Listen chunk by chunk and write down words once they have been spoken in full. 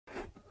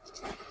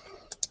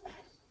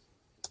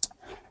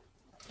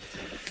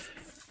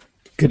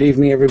Good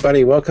evening,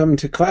 everybody. Welcome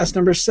to class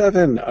number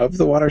 7 of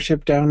the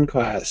Watership Down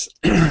class.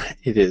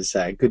 It is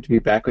good to be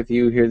back with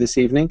you here this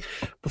evening.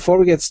 Before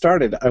we get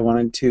started, I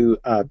wanted to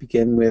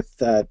begin with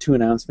two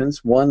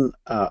announcements, one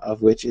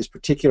of which is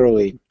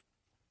particularly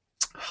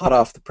hot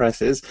off the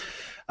presses,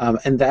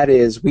 and that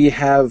is we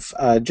have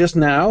just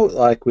now,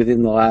 like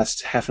within the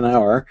last half an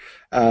hour,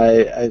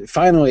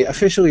 finally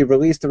officially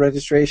released the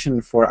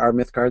registration for our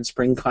Mythgard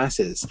spring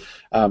classes.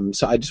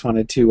 So I just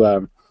wanted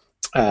to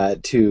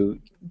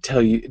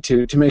tell you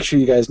to make sure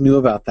you guys knew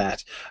about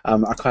that.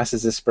 Our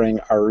classes this spring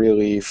are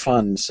really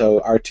fun. So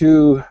our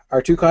two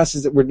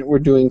classes that we're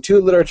doing, two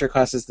literature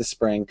classes this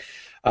spring,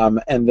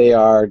 and they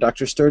are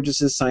Dr.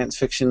 Sturgis's Science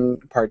Fiction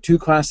Part 2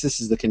 class. This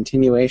is the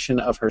continuation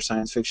of her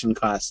Science Fiction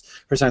class,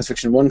 her Science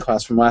Fiction 1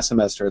 class from last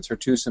semester. It's her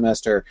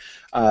 2-semester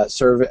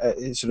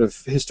survey, sort of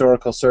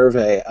historical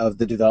survey of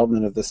the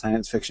development of the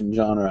science fiction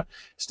genre.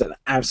 It's an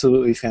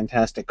absolutely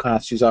fantastic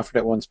class. She's offered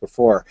it once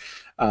before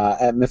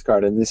at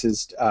Mythgard, and this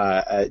is,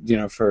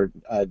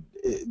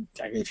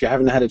 if you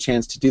haven't had a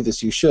chance to do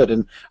this, you should.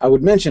 And I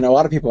would mention, a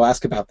lot of people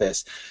ask about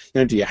this.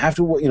 Do you have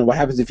to, what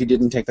happens if you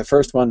didn't take the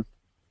first one?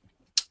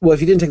 Well, if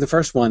you didn't take the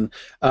first one,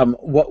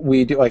 what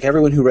we do, like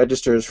everyone who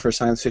registers for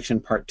Science Fiction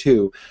Part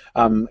 2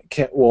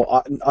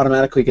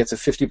 automatically gets a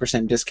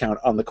 50% discount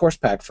on the course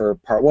pack for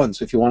Part 1.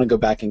 So if you want to go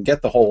back and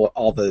get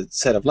all the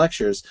set of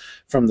lectures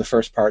from the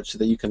first part so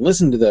that you can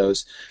listen to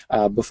those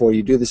before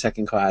you do the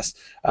second class,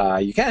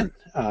 you can.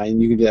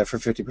 And you can do that for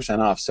 50%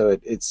 off. So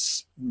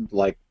it's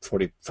like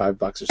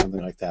 $45 or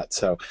something like that.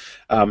 So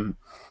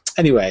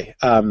anyway,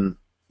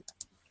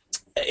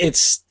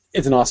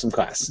 it's an awesome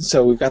class.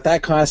 So we've got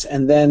that class,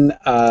 and then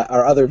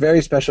our other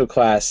very special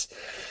class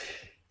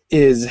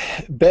is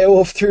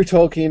Beowulf through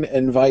Tolkien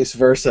and vice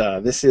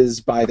versa. This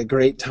is by the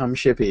great Tom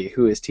Shippey,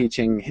 who is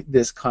teaching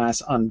this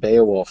class on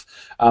Beowulf.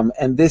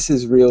 And this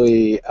is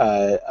really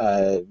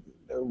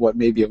what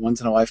may be a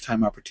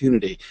once-in-a-lifetime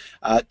opportunity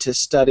to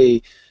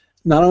study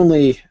not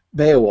only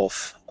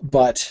Beowulf,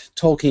 but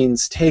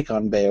Tolkien's take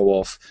on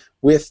Beowulf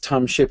with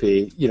Tom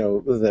Shippey,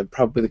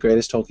 probably the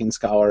greatest Tolkien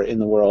scholar in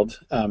the world,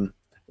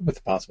 with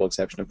the possible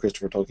exception of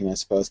Christopher Tolkien, I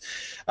suppose,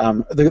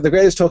 the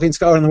greatest Tolkien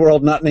scholar in the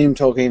world, not named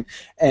Tolkien,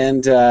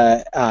 and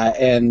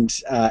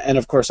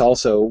of course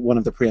also one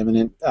of the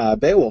preeminent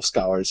Beowulf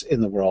scholars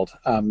in the world.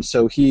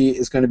 So he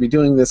is going to be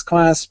doing this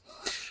class.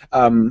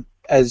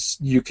 As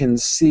you can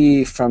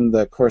see from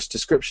the course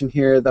description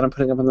here that I'm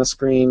putting up on the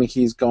screen,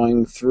 he's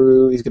going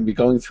to be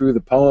going through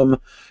the poem,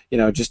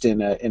 just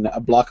in a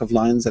block of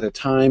lines at a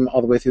time.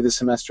 All the way through the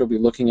semester, we'll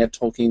be looking at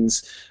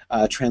Tolkien's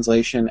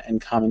translation and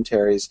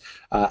commentaries.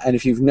 And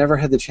if you've never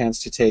had the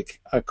chance to take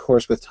a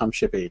course with Tom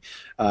Shippey,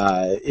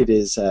 it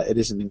is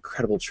an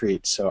incredible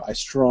treat. So I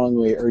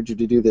strongly urge you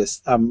to do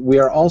this. We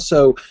are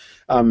also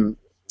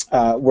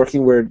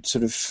we're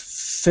sort of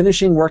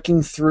finishing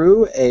working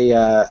through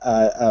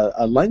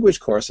a language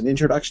course, an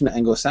introduction to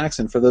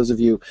Anglo-Saxon, for those of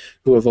you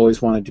who have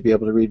always wanted to be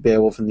able to read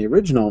Beowulf in the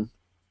original.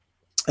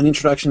 An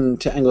introduction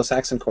to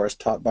Anglo-Saxon course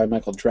taught by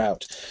Michael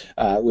Drought,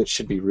 which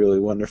should be really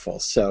wonderful.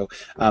 So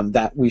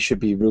that we should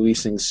be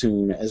releasing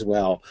soon as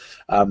well.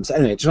 So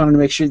anyway, just wanted to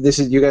make sure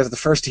you guys are the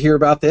first to hear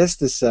about this.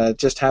 This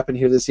just happened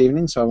here this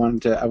evening, so I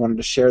wanted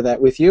to share that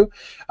with you.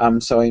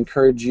 So I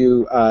encourage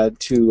you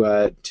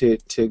to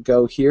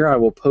go here. I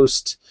will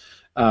post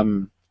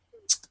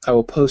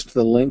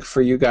the link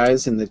for you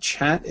guys in the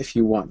chat if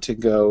you want to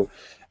go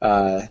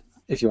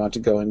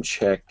and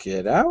check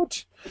it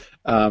out.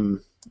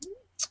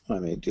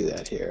 Let me do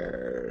that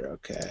here.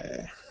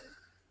 Okay.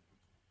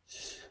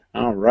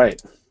 All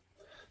right.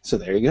 So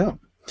there you go.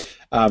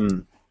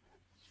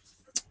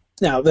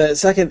 Now, the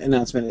second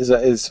announcement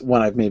is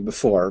one I've made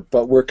before,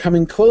 but we're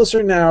coming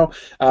closer now.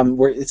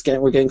 We're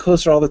getting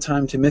closer all the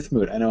time to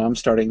Mythmoot. I know I'm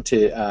starting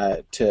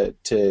to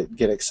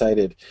get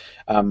excited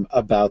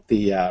about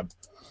the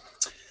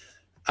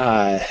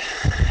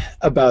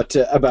about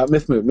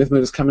Mythmoot.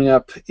 Mythmoot is coming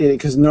up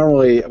because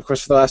normally, of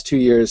course, for the last 2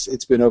 years,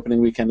 it's been opening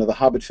weekend of the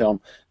Hobbit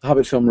film. The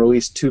Hobbit film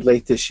released too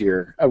late this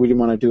year. We didn't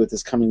want to do it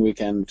this coming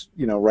weekend,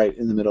 right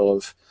in the middle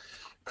of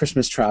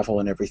Christmas travel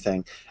and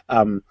everything.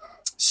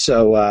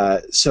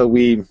 So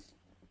we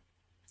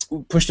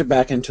pushed it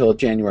back until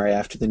January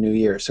after the new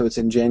year. So it's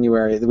in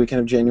January, the weekend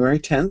of January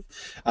 10th,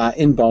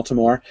 in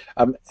Baltimore.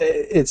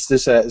 It's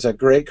a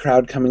great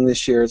crowd coming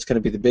this year. It's going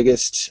to be the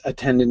biggest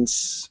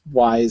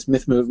attendance-wise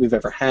Mythmoot we've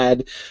ever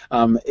had.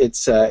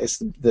 It's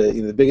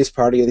the biggest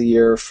party of the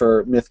year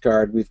for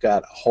Mythgard. We've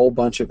got a whole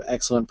bunch of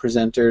excellent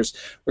presenters.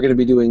 We're going to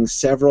be doing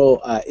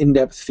several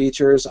in-depth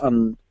features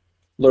on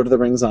Lord of the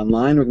Rings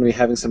Online. We're going to be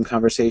having some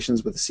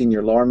conversations with the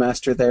senior lore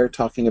master there,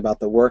 talking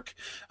about the work,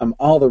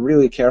 all the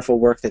really careful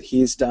work that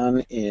he's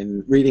done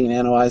in reading and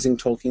analyzing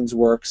Tolkien's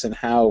works, and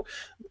how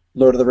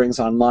Lord of the Rings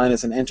Online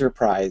as an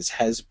enterprise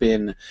has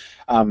been,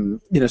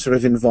 sort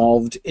of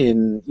involved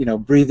in,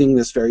 breathing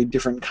this very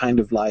different kind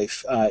of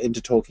life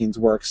into Tolkien's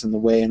works and the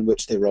way in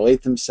which they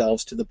relate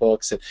themselves to the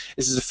books. And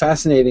this is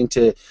fascinating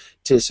to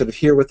sort of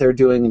hear what they're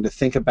doing and to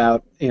think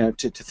about,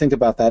 to think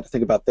about that, to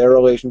think about their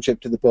relationship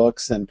to the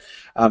books, and,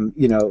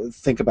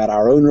 think about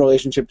our own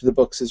relationship to the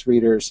books as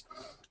readers.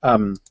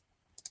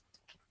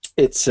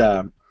 It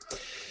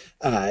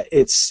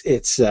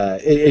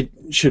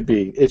should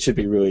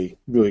be really,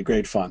 really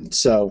great fun.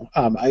 So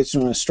I just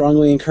want to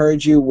strongly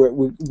encourage you.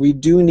 We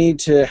do need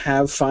to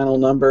have final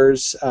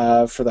numbers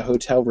for the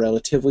hotel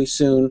relatively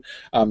soon.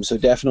 So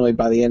definitely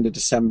by the end of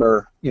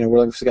December,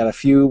 we've got a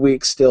few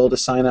weeks still to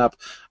sign up.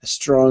 I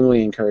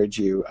strongly encourage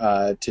you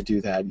to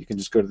do that. You can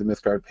just go to the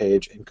Mythgard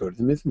page and go to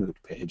the Mythmoot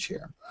page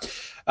here.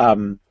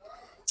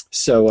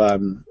 So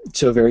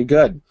very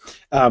good.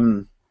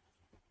 Let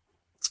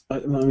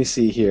me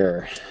see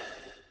here.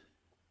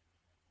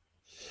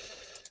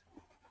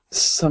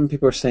 Some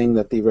people are saying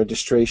that the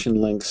registration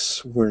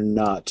links were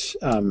not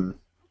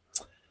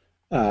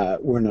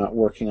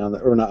working on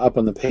or not up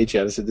on the page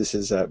yet. I said this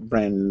is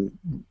brand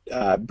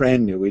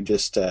new. We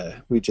just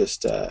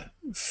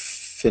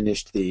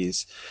finished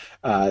these.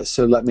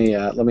 So let me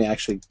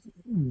actually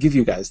give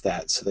you guys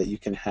that so that you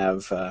can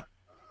have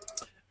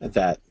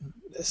that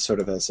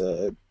sort of as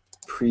a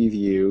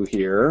preview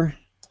here.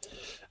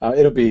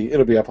 It'll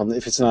be up on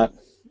if it's not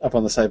up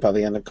on the site by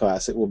the end of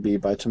class, it will be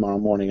by tomorrow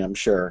morning, I'm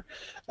sure.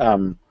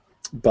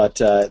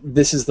 But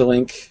this is the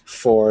link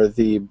for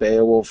the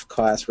Beowulf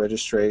class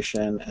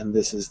registration, and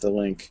this is the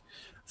link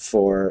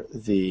for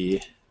the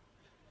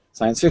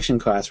science fiction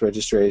class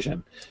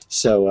registration.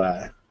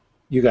 So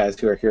you guys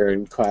who are here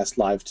in class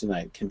live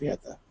tonight can be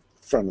at the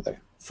front of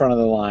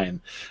the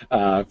line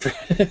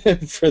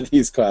for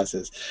these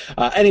classes.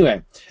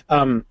 Anyway,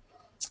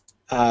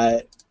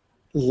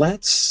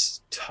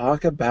 let's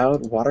talk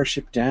about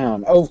Watership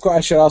Down. Oh, of course,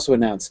 I should also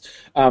announce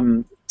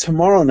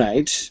tomorrow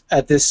night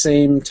at this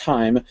same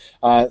time,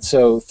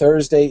 so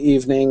Thursday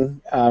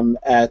evening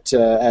at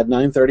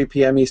 9:30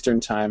 p.m. Eastern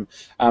Time,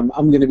 I'm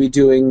going to be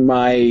doing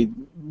my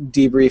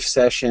debrief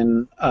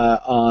session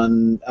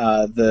on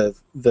the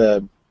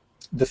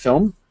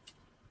film,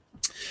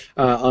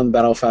 on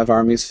Battle of Five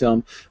Armies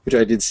film, which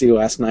I did see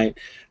last night.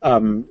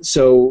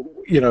 So,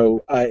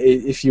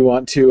 if you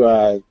want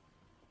to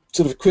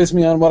sort of quiz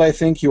me on what I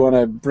think, you want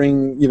to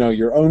bring,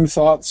 your own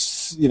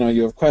thoughts,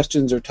 you have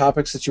questions or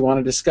topics that you want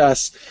to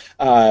discuss,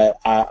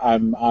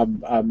 I'm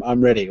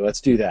ready.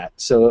 Let's do that.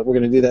 So we're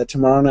going to do that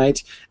tomorrow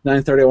night,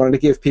 9:30. I wanted to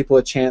give people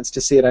a chance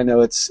to see it. I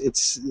know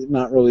it's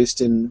not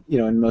released in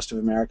most of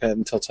America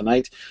until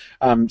tonight.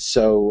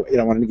 So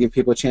I wanted to give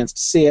people a chance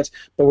to see it,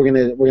 but we're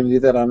going to do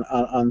that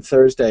on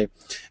Thursday.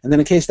 And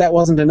then in case that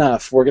wasn't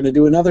enough, we're going to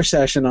do another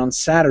session on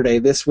Saturday,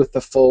 this with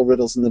the full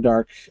Riddles in the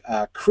Dark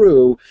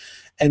crew.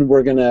 And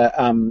we're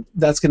gonna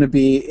that's gonna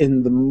be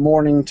in the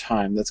morning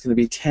time. That's gonna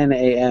be 10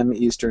 a.m.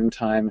 Eastern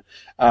time,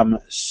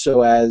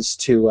 so as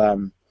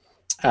to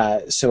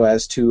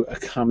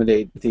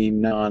accommodate the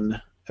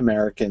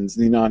non-Americans,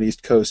 the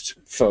non-East Coast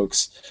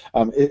folks.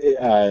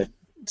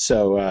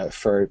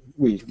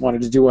 We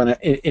wanted to do one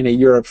in a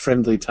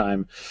Europe-friendly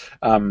time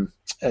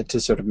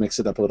to sort of mix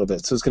it up a little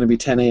bit. So it's going to be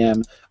 10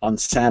 a.m. on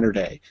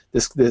Saturday.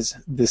 This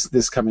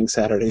coming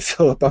Saturday.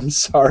 Philip, I'm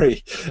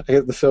sorry,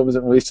 the film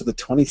isn't released till the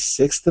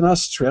 26th in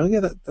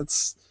Australia.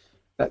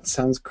 That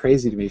sounds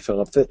crazy to me,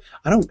 Philip.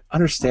 I don't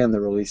understand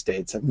the release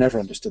dates. I've never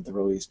understood the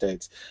release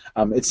dates.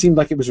 It seemed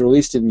like it was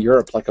released in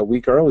Europe like a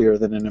week earlier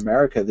than in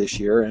America this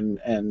year, and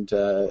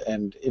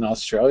in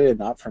Australia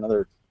not for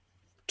another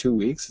 2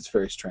 weeks. It's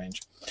very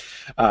strange.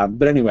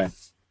 But anyway,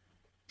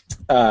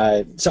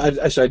 so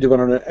I do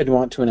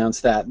want to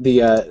announce that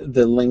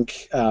the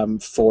link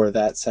for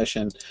that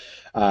session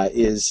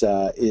is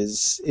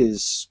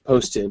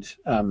posted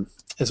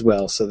as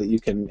well, so that you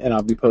can, and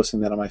I'll be posting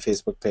that on my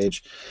Facebook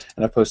page,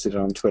 and I've posted it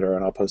on Twitter,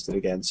 and I'll post it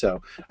again.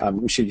 So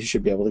you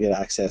should be able to get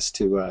access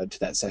to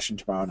that session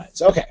tomorrow night.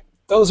 So okay,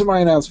 those are my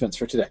announcements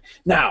for today.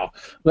 Now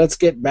let's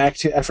get back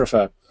to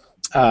Ephrafa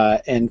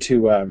and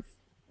to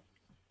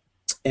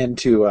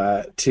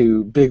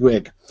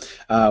Bigwig,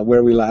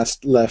 where we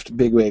last left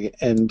Bigwig,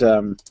 and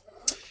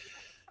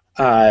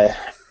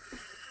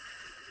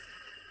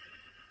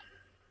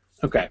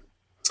okay.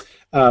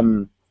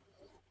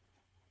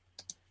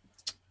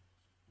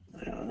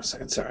 Hang on a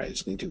second. Sorry, I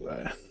just need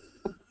to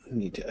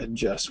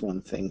adjust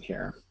one thing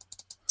here.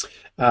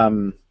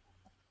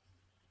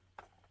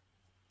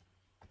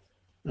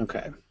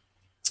 Okay.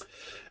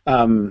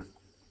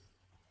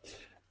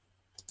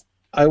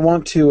 I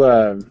want to.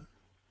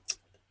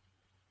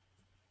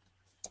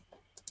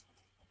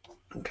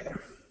 Okay.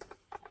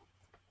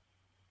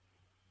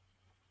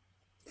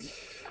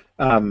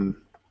 All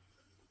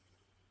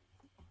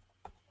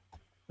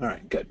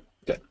right, good.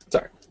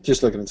 Sorry,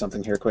 just looking at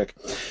something here quick.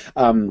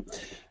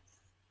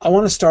 I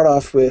want to start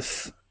off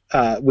with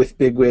with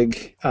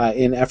Bigwig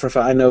in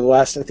Ephrafa. I know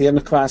at the end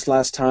of class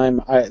last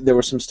time, there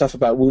was some stuff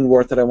about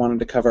Woundwort that I wanted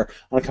to cover. I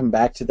want to come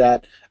back to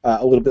that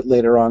a little bit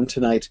later on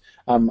tonight.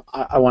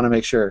 I want to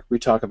make sure we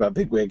talk about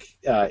Bigwig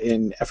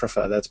in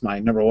Ephrafa. That's my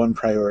number one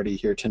priority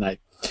here tonight.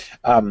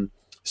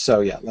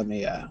 So yeah, let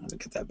me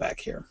get that back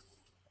here.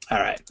 All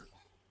right.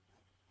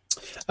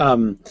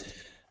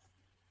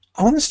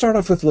 I want to start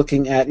off with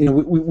looking at,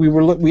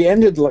 we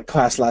ended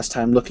class last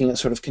time looking at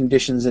sort of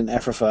conditions in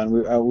Ephrafa,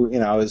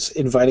 and I was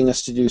inviting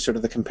us to do sort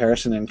of the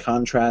comparison and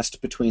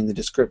contrast between the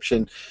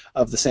description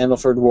of the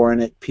Sandalford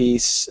Warren at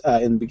peace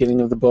in the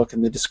beginning of the book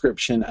and the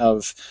description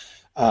of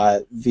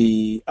Ephrafa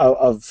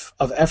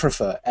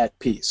at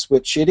peace,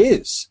 which it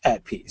is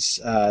at peace.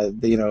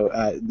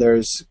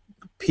 There's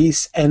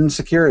peace and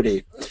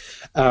security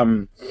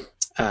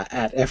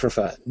at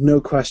Ephrafa, no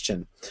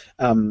question.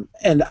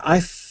 And I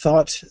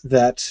thought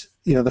that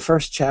the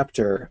first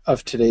chapter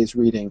of today's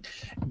reading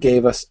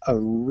gave us a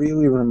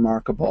really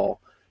remarkable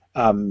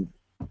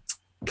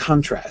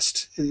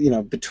contrast,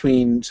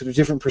 between sort of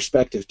different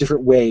perspectives,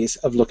 different ways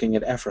of looking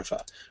at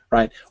Ephrafa,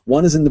 right?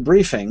 One is in the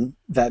briefing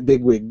that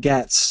Bigwig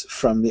gets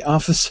from the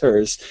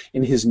officers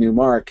in his new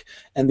mark,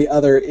 and the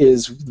other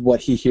is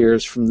what he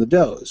hears from the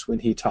does when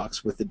he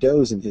talks with the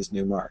does in his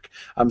new mark.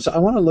 So I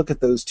want to look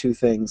at those two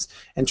things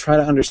and try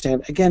to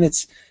understand. Again,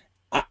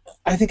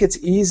 I think it's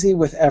easy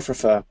with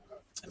Ephrafa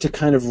to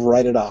kind of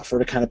write it off or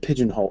to kind of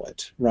pigeonhole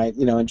it, right?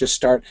 And just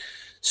start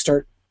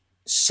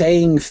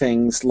saying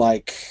things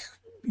like,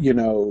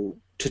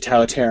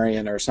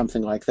 totalitarian or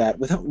something like that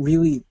without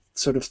really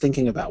sort of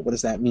thinking about what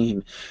does that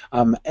mean,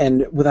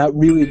 and without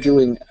really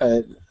doing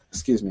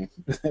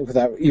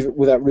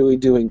without really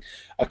doing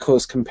a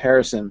close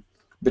comparison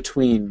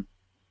between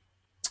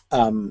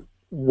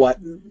what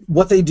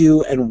they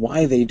do and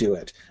why they do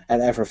it at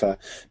Ephrafa,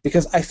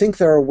 because I think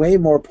there are way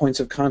more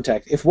points of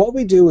contact. If what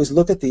we do is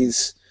look at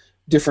these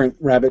different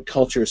rabbit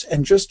cultures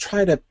and just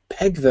try to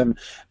peg them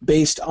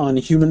based on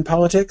human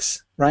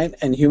politics, right,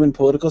 and human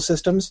political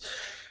systems,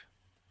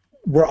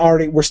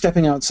 we're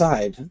stepping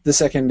outside the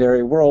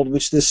secondary world,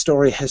 which this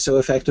story has so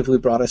effectively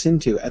brought us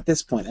into at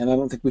this point, and I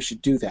don't think we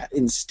should do that.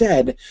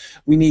 Instead,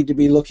 we need to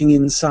be looking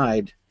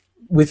inside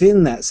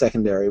within that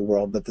secondary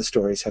world that the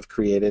stories have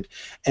created,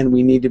 and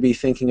we need to be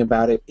thinking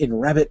about it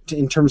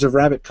in terms of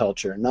rabbit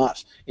culture,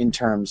 not in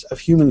terms of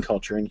human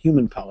culture and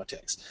human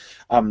politics.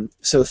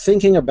 So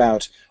thinking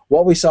about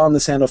what we saw in the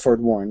Sandalford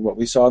Warren, what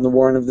we saw in the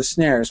Warren of the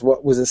Snares,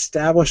 what was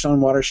established on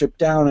Watership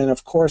Down, and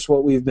of course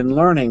what we've been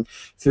learning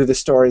through the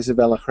stories of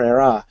El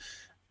Ahrairah,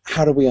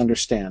 how do we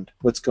understand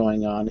what's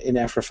going on in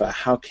Ephrafa?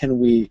 How can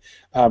we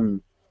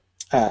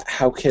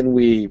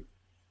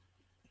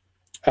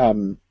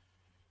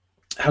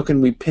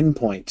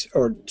pinpoint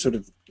or sort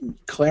of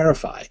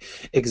clarify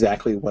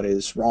exactly what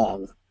is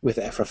wrong with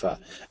Ephrafa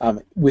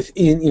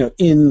within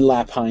in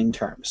Lapine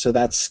terms? So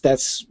that's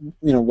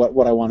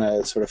what I want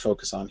to sort of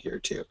focus on here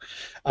too.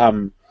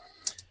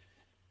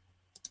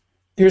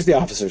 Here's the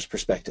officer's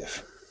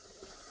perspective.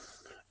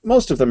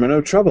 Most of them are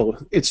no trouble.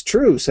 It's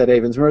true, said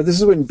Avonsmore. This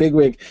is when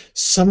Bigwig,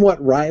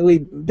 somewhat wryly,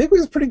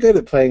 Bigwig's pretty good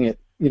at playing it,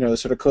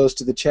 sort of close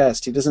to the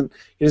chest. He doesn't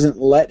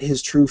let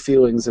his true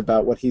feelings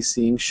about what he's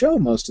seeing show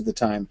most of the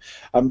time.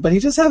 But he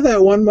does have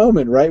that one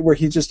moment, right, where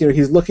he just,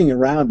 he's looking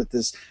around at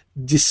this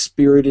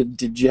dispirited,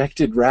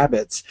 dejected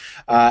rabbits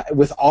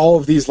with all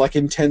of these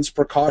intense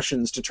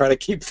precautions to try to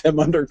keep them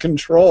under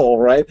control,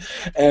 right?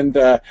 And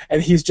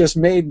he's just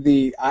made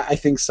the, I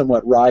think,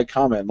 somewhat wry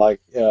comment,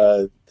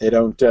 they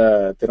don't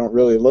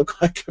really look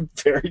like a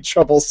very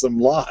troublesome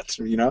lot,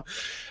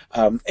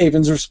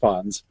 Avens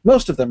responds,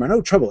 most of them are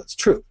no trouble, it's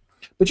true.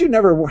 But you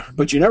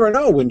never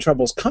know when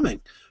trouble's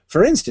coming.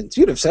 For instance,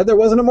 you'd have said there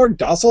wasn't a more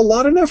docile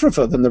lot in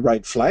Ephrafa than the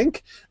right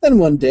flank. Then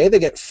one day they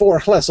get 4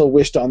 Hlessel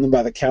wished on them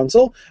by the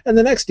council, and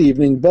the next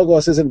evening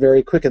Bogos isn't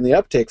very quick in the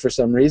uptake for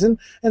some reason,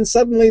 and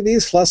suddenly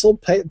these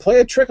Hlessel play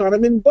a trick on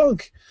him in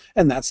bunk.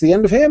 And that's the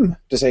end of him,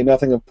 to say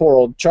nothing of poor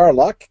old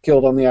Charlock,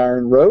 killed on the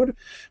Iron Road.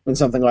 When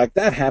something like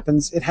that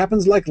happens, it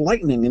happens like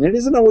lightning, and it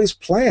isn't always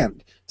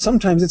planned.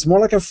 Sometimes it's more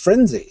like a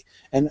frenzy.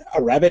 And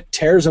a rabbit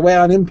tears away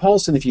on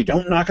impulse, and if you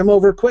don't knock him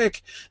over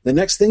quick, the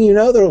next thing you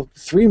know,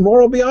 3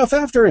 more will be off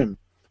after him.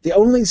 The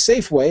only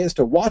safe way is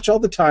to watch all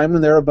the time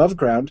when they're above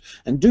ground,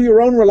 and do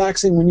your own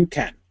relaxing when you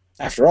can.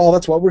 After all,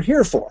 that's what we're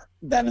here for,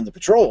 that and the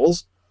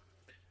patrols.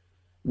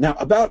 Now,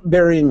 about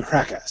burying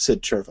Hraka,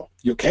 said Chervil.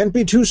 You can't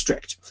be too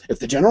strict. If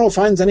the general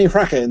finds any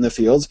Hraka in the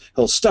fields,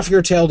 he'll stuff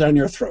your tail down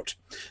your throat.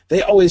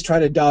 They always try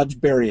to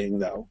dodge burying,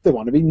 though. They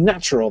want to be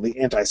natural,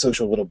 the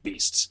antisocial little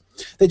beasts.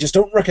 They just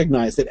don't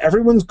recognize that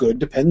everyone's good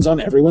depends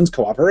on everyone's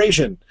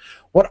cooperation.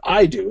 What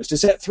I do is to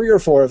set 3 or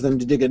 4 of them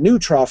to dig a new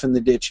trough in the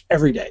ditch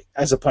every day,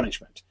 as a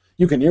punishment.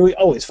 You can nearly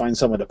always find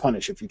someone to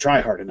punish if you try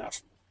hard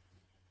enough.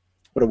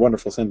 What a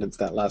wonderful sentence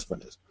that last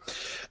one is.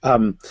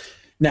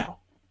 Now,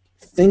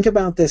 think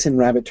about this in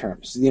rabbit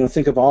terms.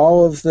 Think of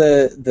all of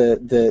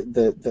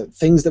the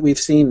things that we've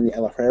seen in the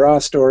El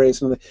Ahrairah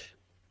stories.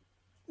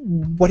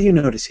 What do you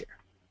notice here?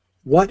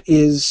 What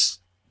is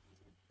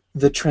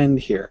the trend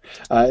here.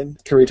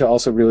 Karita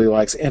also really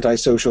likes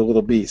antisocial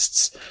little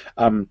beasts.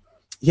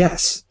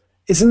 Yes.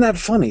 Isn't that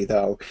funny,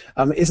 though?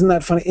 Isn't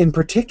that funny? In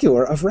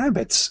particular, of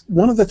rabbits.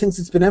 One of the things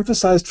that's been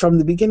emphasized from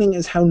the beginning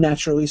is how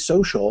naturally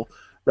social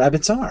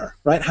rabbits are,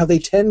 right? How they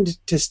tend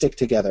to stick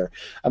together,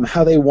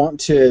 how they want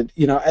to,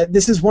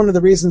 this is one of the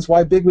reasons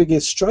why Bigwig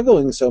is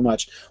struggling so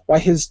much, why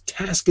his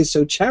task is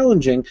so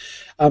challenging,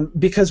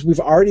 because we've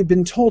already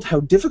been told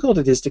how difficult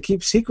it is to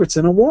keep secrets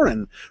in a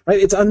warren,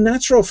 right? It's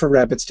unnatural for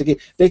rabbits to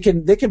they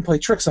can play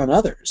tricks on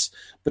others,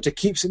 but to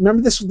keep,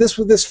 remember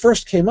this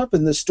first came up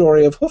in the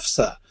story of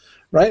Hufsa,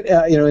 right?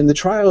 In the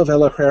trial of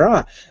El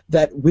Herrera,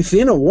 that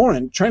within a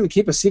warren, trying to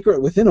keep a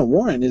secret within a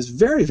warren is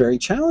very, very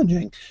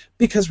challenging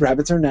because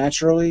rabbits are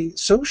naturally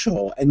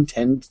social and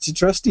tend to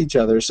trust each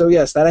other. So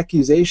yes, that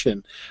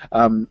accusation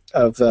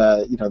of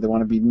they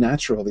want to be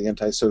natural, the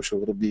antisocial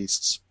little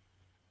beasts.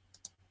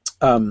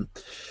 So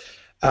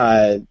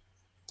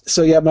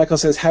yeah, Michael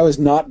says, how is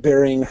not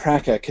burying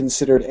Hraka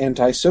considered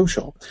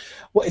antisocial?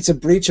 Well, it's a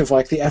breach of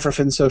like the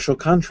Efrafin social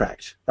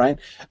contract, right?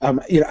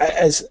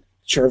 As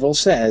Chervil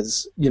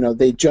says,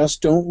 they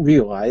just don't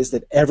realize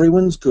that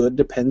everyone's good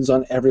depends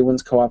on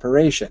everyone's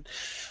cooperation.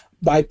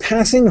 By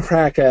passing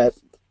Hraka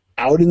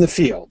out in the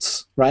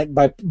fields, right?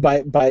 By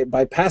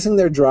passing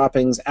their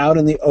droppings out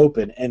in the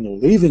open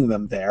and leaving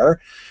them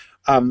there,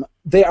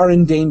 they are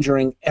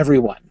endangering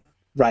everyone,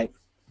 right?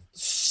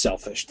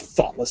 Selfish,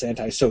 thoughtless,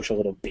 antisocial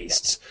little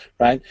beasts,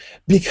 right?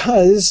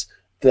 Because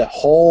the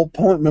whole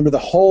point, remember, the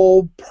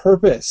whole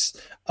purpose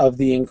of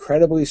the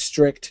incredibly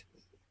strict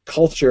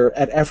culture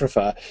at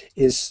Ephrafa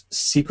is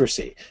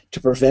secrecy,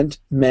 to prevent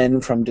men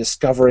from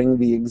discovering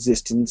the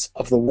existence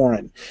of the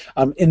warren.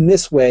 In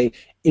this way,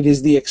 it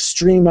is the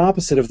extreme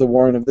opposite of the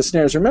warren of the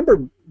snares.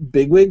 Remember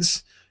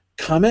Bigwig's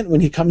comment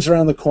when he comes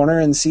around the corner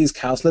and sees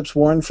Cowslip's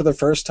warren for the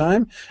first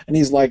time, and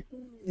he's like,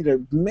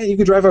 man, you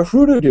could drive a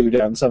hoodoo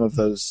down some of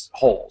those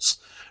holes.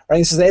 Right?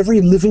 He says every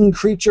living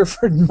creature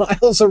for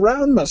miles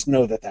around must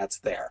know that that's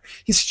there.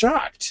 He's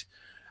shocked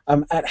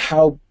at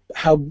how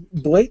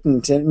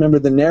blatant. And remember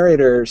the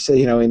narrator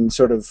say, in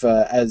sort of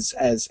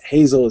as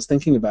Hazel is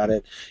thinking about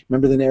it,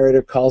 remember the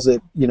narrator calls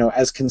it,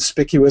 as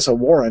conspicuous a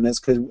warren as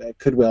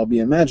could well be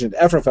imagined.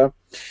 Ephrafa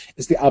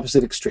is the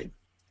opposite extreme,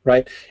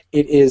 right?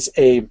 It is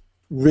a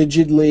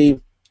rigidly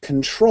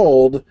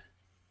controlled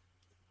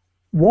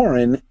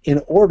warren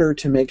in order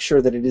to make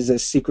sure that it is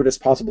as secret as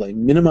possible. They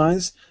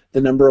minimize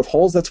the number of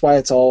holes. That's why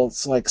it's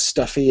like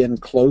stuffy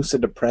and close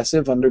and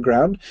oppressive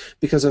underground,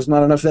 because there's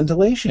not enough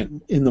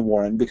ventilation in the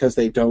warren, because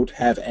they don't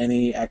have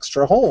any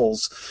extra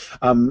holes.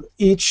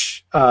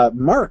 Each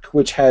mark,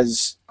 which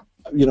has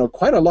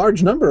quite a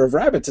large number of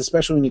rabbits,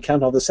 especially when you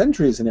count all the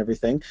sentries and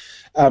everything,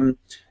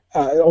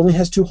 only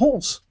has 2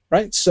 holes,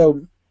 right?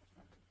 So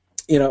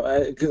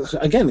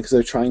again, because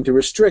they're trying to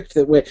restrict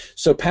that way.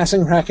 So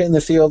passing Hraka in the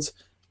fields,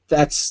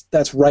 that's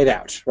right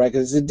out, right?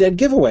 Because it's a dead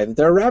giveaway that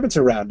there are rabbits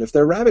around if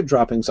there are rabbit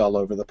droppings all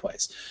over the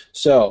place.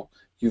 So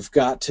you've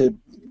got to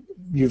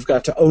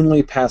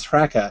only pass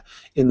Hraka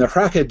in the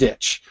Hraka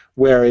ditch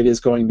where it is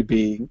going to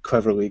be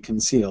cleverly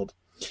concealed.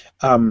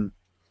 Good.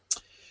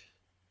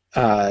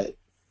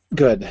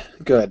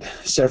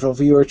 Several of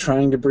you are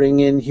trying to bring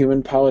in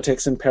human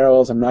politics and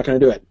parallels. I'm not going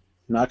to do it.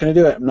 I'm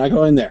not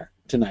going there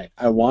tonight.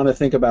 I want to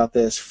think about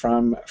this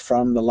from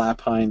the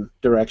Lapine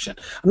direction.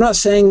 I'm not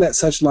saying that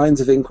such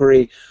lines of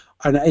inquiry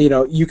are,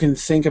 you can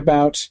think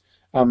about,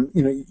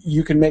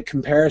 you can make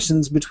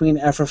comparisons between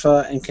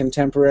Ephrafa and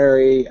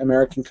contemporary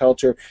American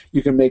culture.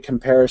 You can make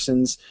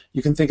comparisons.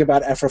 You can think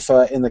about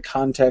Ephrafa in the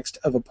context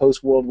of a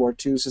post-World War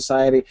II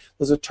society.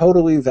 Those are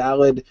totally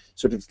valid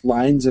sort of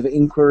lines of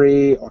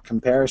inquiry or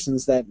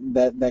comparisons that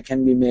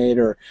can be made,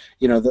 or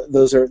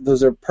those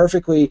are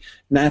perfectly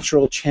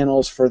natural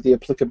channels for the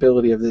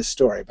applicability of this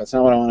story. But that's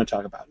not what I want to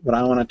talk about. But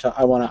I want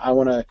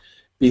to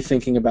be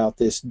thinking about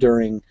this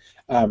during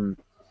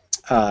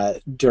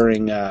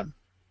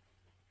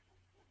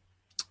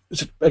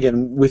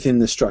again, within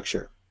the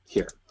structure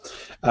here.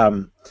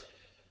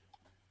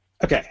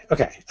 Okay.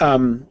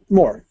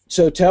 More.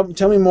 So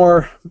tell me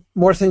more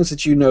things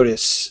that you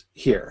notice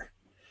here.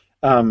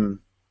 Okay.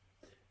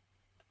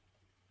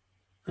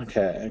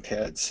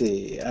 Let's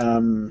see.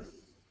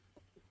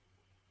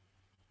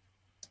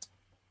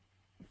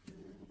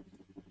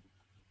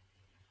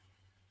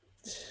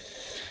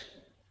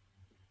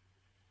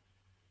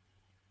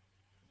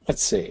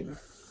 Let's see.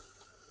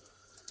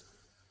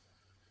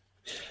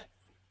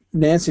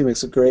 Nancy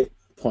makes a great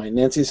point.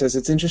 Nancy says,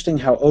 it's interesting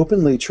how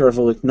openly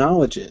Chervil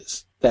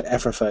acknowledges that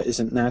Ephrafa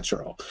isn't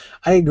natural.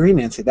 I agree,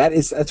 Nancy.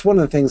 That's one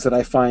of the things that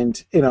I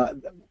find,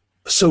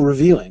 so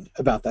revealing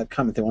about that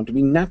comment. They want to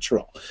be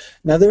natural.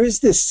 Now, there is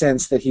this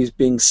sense that he's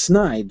being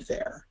snide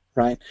there,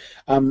 right?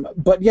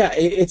 But yeah,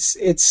 it's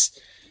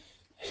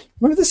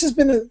remember, this has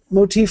been a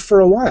motif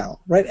for a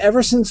while, right?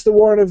 Ever since the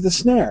Warren of the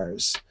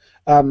Snares.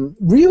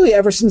 Really,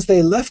 ever since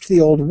they left the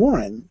old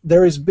Warren,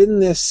 there has been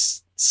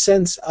this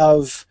sense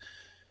of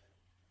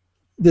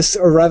this,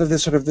 or rather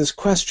this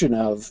question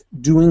of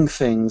doing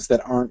things that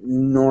aren't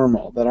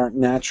normal, that aren't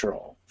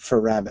natural for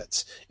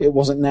rabbits. It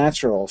wasn't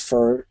natural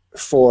for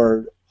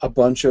for a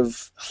bunch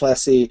of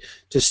Chlessi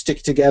to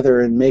stick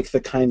together and make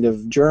the kind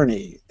of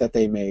journey that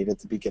they made at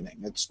the beginning.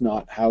 It's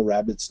not how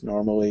rabbits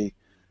normally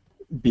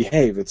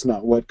behave. It's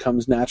not what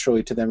comes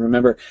naturally to them.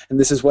 Remember, and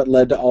this is what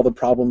led to all the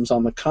problems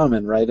on the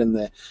common, right?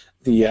 And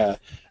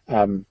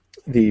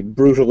the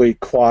brutally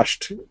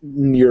quashed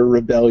near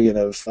rebellion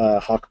of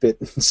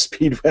Hawkbit,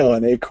 Speedwell,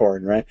 and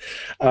Acorn, right?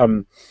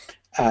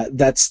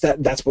 That's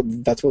what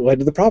led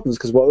to the problems,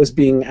 because what was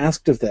being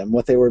asked of them,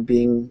 what they were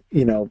being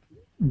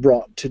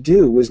brought to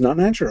do, was not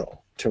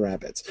natural to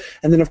rabbits.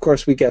 And then of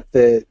course we get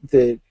the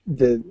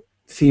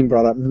theme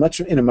brought up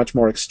in a much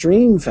more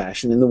extreme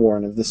fashion in the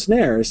Warren of the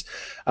Snares,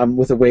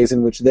 with the ways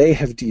in which they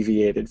have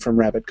deviated from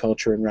rabbit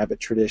culture and rabbit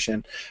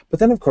tradition. But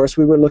then of course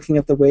we were looking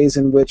at the ways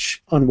in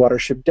which on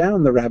Watership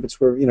Down the rabbits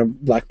were,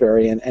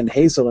 Blackberry and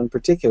Hazel in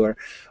particular,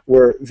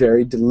 were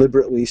very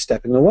deliberately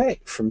stepping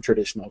away from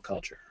traditional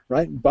culture,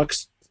 right?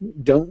 Bucks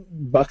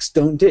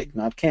don't dig,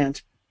 not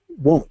can't,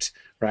 won't,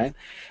 right?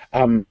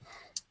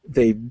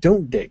 They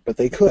don't dig, but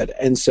they could,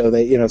 and so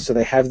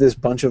they have this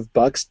bunch of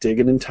bucks dig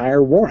an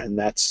entire warren.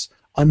 That's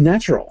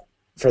unnatural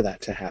for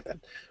that to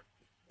happen,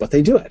 but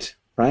they do it,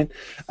 right?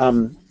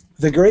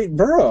 The Great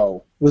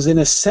Burrow was in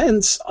a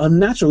sense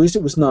unnatural. At least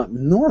it was not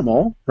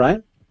normal,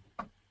 right?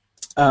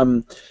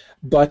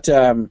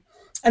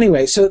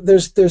 Anyway, so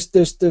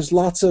there's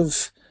lots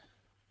of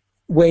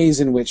ways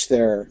in which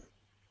they're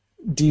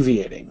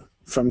deviating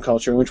from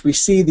culture, in which we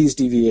see these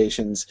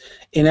deviations.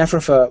 In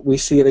Ephrafa, we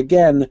see it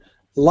again.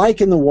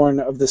 Like in the Warren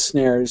of the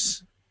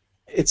Snares,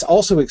 it's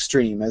also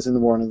extreme, as in the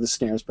Warren of the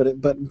Snares,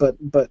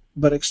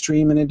 but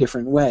extreme in a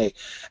different way.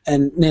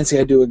 And Nancy,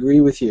 I do agree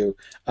with you.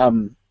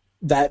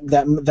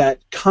 That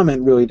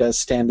comment really does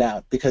stand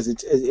out, because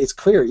it's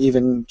clear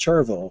even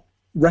Chervil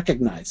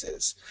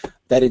recognizes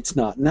that it's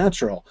not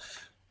natural.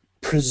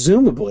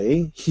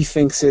 Presumably, he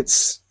thinks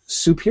it's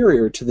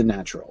superior to the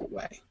natural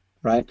way,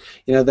 right?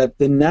 That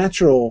the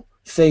natural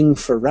thing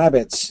for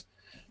rabbits,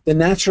 the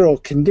natural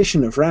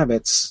condition of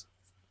rabbits.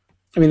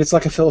 I mean, it's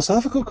like a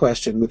philosophical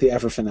question with the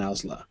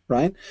Everfinausla,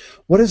 right?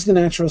 What is the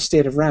natural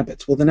state of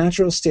rabbits? Well, the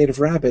natural state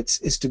of rabbits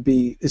is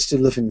to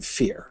live in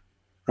fear,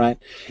 right?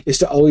 Is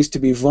to always to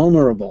be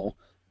vulnerable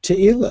to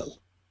Elil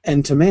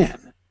and to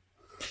man.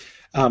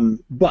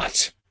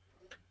 But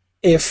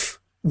if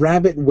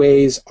rabbit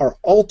ways are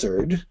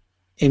altered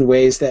in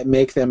ways that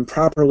make them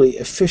properly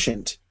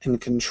efficient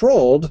and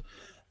controlled,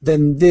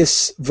 then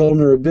this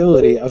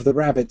vulnerability of the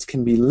rabbits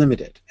can be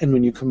limited. And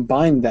when you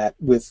combine that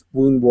with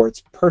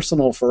Woundwort's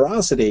personal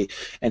ferocity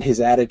and his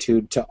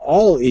attitude to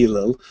all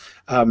Elil,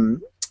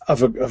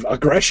 of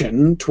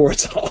aggression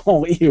towards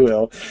all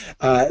Elil,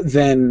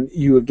 then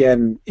you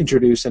again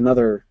introduce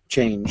another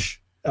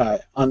change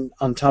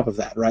on top of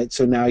that, right?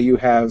 So now you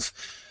have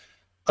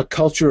a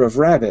culture of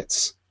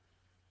rabbits.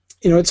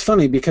 It's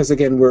funny because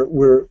again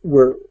we're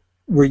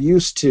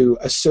used to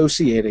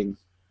associating.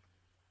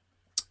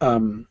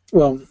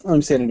 Well, let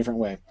me say it in a different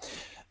way.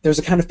 There's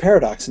a kind of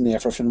paradox in the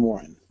Ephrafen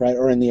Warren, right,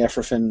 or in the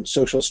Ephrafen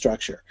social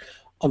structure.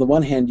 On the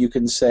one hand, you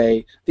can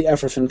say the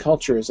Ephrafen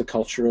culture is a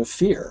culture of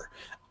fear.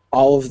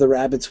 All of the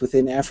rabbits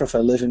within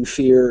Ephrafa live in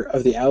fear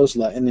of the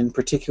Ausla, and in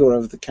particular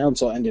of the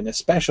council, and in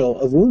especial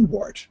of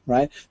Woundwort,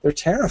 right? They're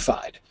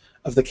terrified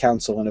of the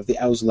council and of the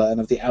Ausla and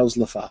of the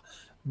Auslafa.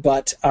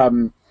 But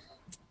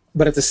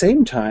at the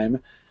same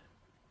time,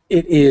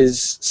 it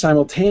is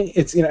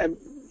simultaneous.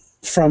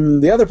 From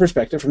the other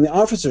perspective, from the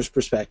officer's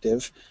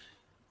perspective,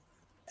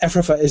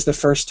 Ephrafa is the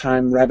first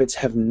time rabbits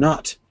have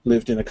not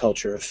lived in a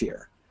culture of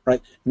fear,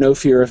 right? No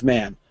fear of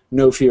man,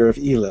 no fear of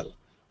Elil,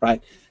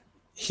 right?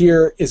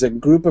 Here is a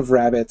group of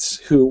rabbits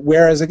who,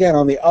 whereas again,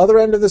 on the other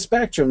end of the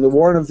spectrum, the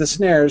Warren of the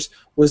Snares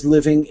was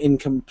living in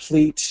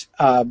complete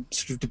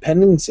sort of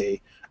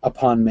dependency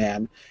upon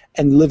man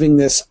and living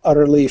this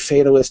utterly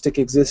fatalistic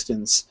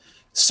existence,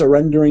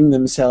 surrendering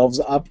themselves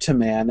up to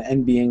man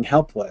and being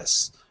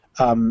helpless.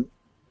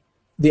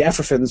 The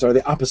Ephraphans are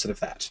the opposite of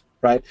that,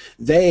 right?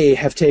 They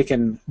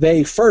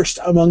first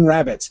among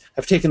rabbits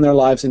have taken their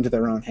lives into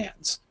their own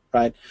hands,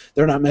 right?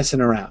 They're not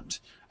messing around.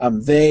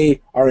 They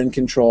are in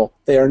control.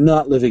 They are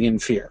not living in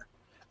fear.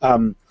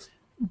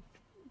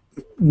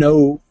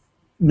 No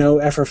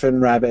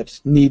Ephrafen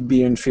rabbit need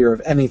be in fear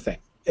of anything,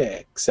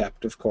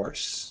 except, of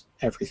course,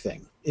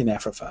 everything in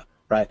Ephrafa,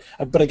 right?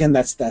 But again,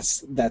 that's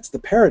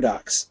the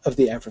paradox of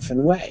the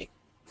Ephrafen way.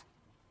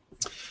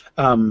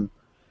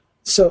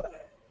 So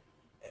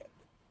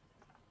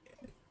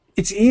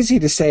it's easy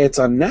to say it's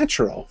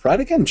unnatural, right?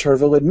 Again,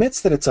 Chervil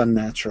admits that it's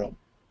unnatural.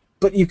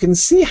 But you can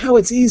see how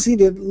it's easy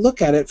to look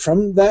at it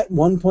from that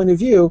one point of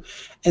view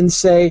and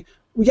say,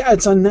 well, yeah,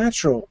 it's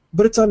unnatural,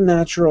 but it's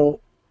unnatural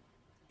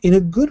in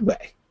a good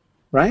way,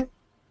 right?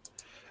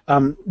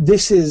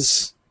 This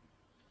is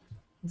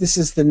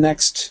the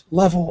next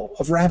level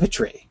of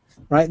rabbitry,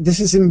 right? This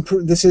is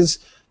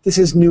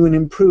new and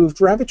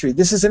improved rabbitry.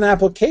 This is an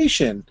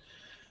application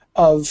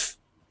of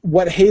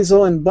what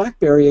Hazel and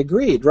Blackberry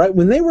agreed, right?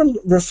 When they were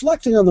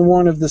reflecting on the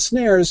Warren of the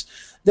Snares,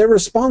 their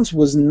response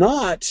was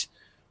not,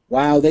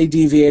 wow, they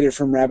deviated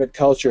from rabbit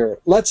culture.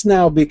 Let's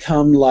now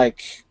become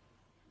like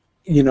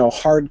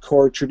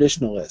hardcore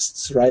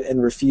traditionalists, right,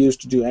 and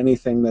refused to do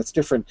anything that's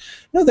different.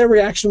 No, their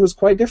reaction was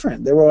quite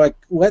different. They were like,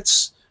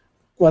 let's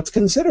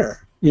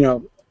consider,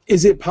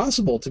 is it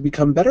possible to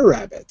become better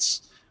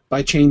rabbits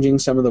by changing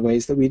some of the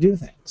ways that we do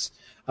things?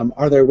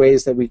 Are there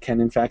ways that we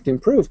can, in fact,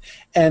 improve?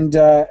 And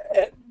the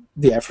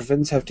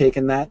Ephraim's have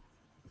taken that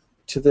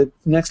to the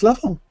next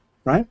level,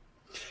 right?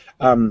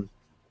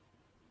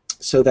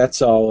 So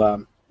that's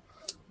all.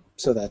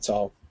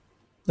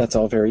 That's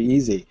all very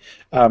easy.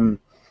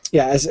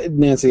 As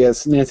Nancy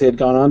had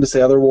gone on to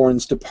say, other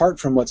warrens depart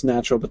from what's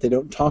natural, but they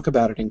don't talk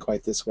about it in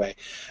quite this way.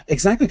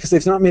 Exactly, because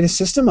they've not made a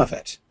system of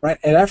it, right?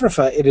 At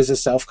Ephrafa, it is a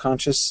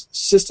self-conscious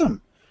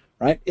system,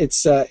 right?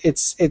 It's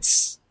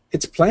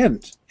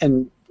planned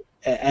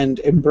and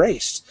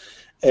embraced,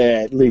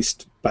 at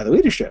least by the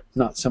leadership,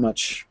 not so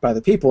much by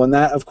the people. And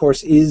that, of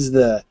course, is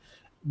the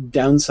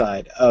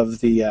downside of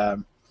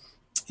the,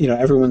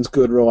 everyone's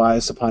good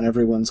relies upon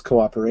everyone's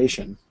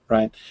cooperation,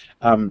 right?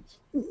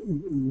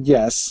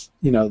 Yes,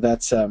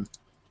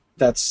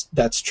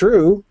 that's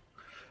true,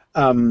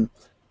 but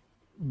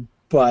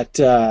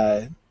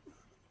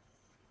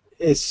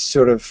it's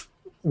sort of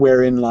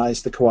wherein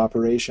lies the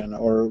cooperation,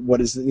 or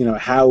what is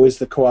how is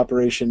the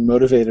cooperation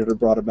motivated or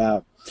brought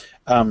about?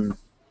 As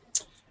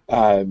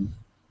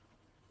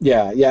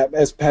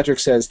Patrick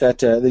says, that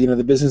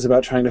the business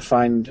about trying to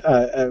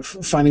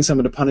finding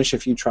someone to punish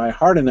if you try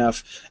hard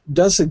enough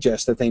does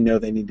suggest that they know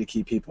they need to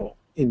keep people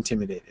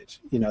intimidated.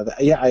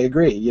 I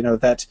agree.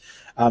 That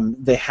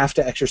they have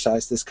to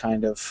exercise this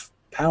kind of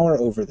power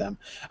over them.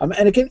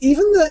 And again,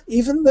 even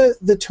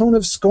the tone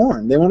of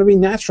scorn. They want to be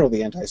natural,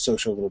 the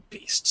antisocial little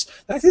beasts.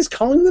 The fact is,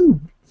 calling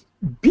them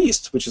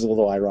beasts, which is a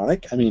little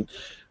ironic. I mean,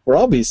 we're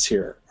all beasts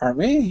here, aren't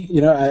we?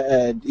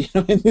 In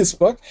this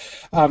book.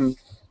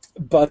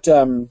 But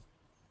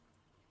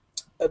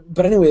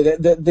anyway,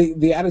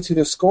 the attitude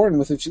of scorn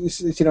with which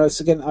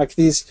it's again like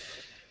these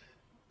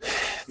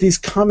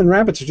common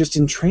rabbits are just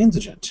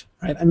intransigent,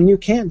 right? I mean, you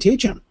can't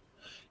teach them.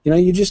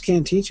 You just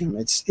can't teach them.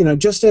 It's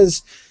just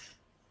as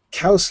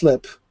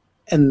Cowslip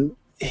and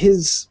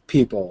his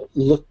people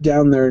look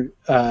down their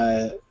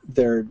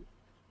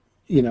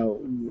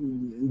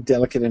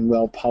delicate and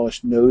well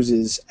polished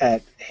noses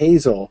at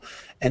Hazel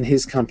and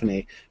his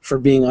company for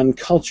being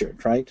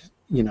uncultured, right?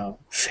 They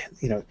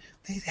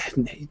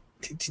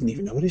didn't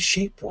even know what his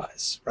shape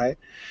was, right?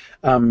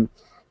 So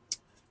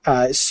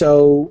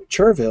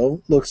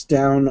Cherville looks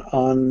down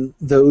on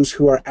those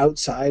who are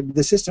outside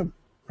the system,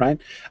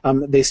 right?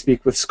 They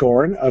speak with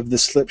scorn of the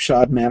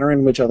slipshod manner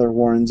in which other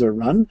warrens are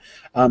run,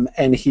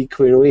 and he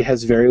clearly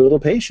has very little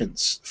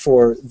patience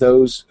for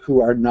those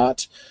who are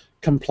not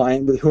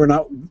compliant with, who are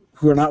not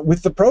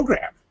with the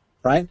program,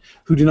 right?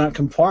 Who do not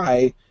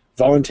comply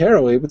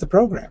voluntarily with the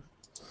program.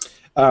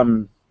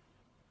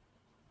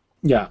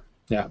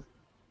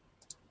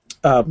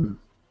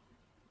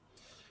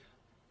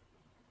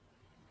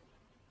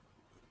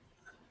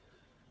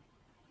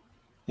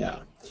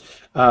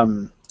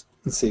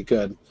 Let's see,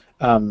 good.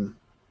 Mark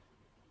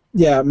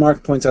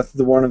points out that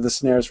the warren of the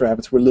snares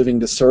rabbits were living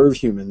to serve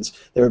humans.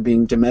 They were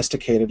being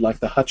domesticated like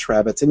the hutch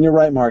rabbits. And you're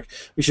right, Mark.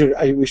 We should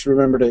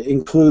remember to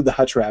include the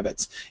hutch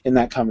rabbits in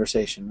that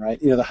conversation, right?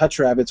 The hutch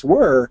rabbits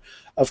were,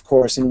 of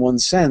course, in one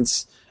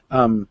sense,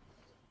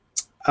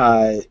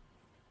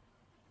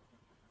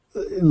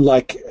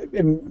 like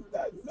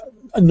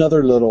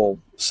another little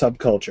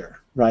subculture,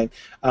 right?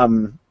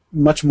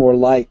 Much more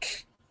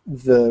like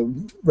the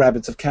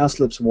rabbits of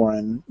Cowslip's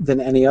warren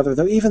than any other,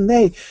 though even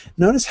they,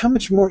 notice how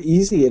much more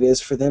easy it is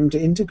for them to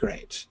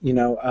integrate.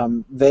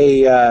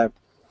 The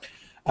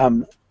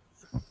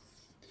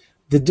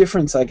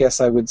difference, I guess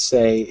I would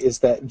say, is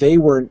that they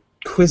weren't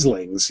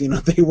quislings,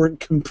 they weren't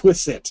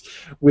complicit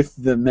with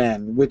the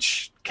men,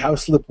 which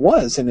Cowslip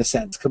was, in a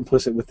sense,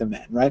 complicit with the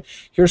men, right?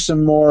 Here's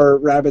some more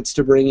rabbits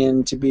to bring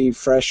in to be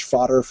fresh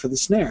fodder for the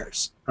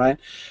snares, right?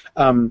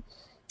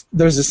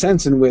 There's a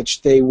sense in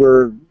which they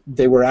were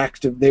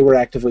actively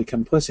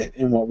complicit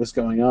in what was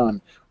going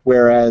on,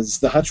 whereas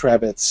the hutch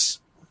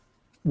rabbits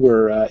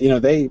were,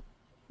 they,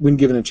 when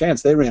given a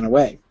chance, they ran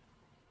away.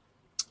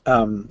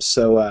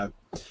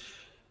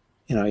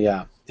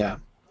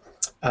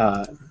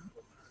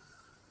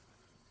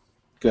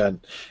 Good.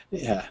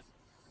 Yeah.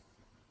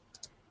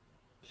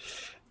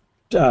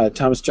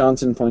 Thomas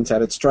Johnson points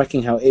out, it's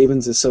striking how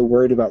Avens is so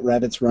worried about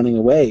rabbits running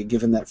away,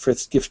 given that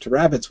Frith's gift to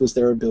rabbits was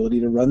their ability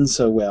to run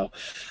so well.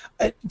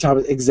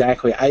 Thomas,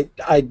 exactly. I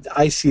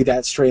see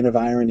that strain of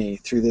irony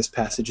through this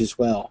passage as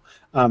well.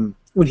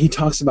 When he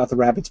talks about the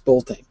rabbits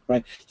bolting,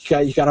 right?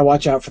 You got to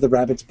watch out for the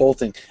rabbits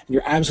bolting. And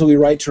you're absolutely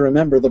right to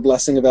remember the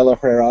blessing of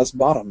Elohera's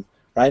bottom,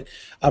 right?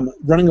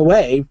 Running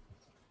away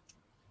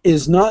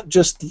is not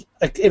just,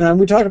 and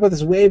we talked about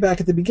this way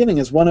back at the beginning,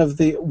 as one of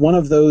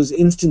those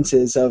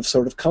instances of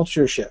sort of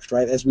culture shift,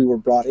 right? As we were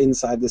brought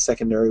inside the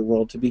secondary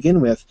world to begin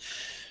with,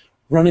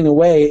 running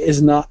away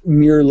is not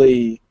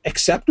merely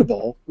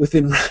acceptable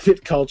within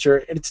rabbit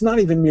culture. It's not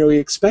even merely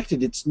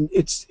expected.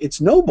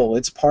 It's noble.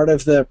 It's part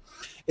of the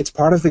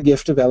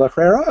gift of El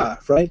Herrera,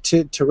 right?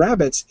 To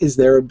rabbits is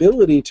their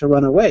ability to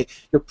run away.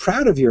 You're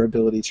proud of your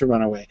ability to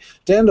run away.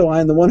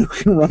 Dandelion, the one who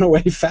can run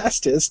away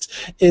fastest,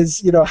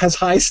 has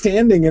high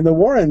standing in the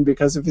warren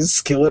because of his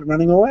skill at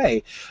running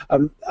away.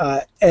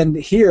 And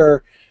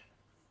here,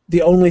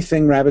 the only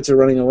thing rabbits are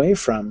running away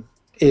from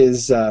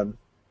is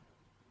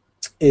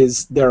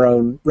their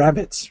own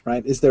rabbits,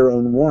 right? Is their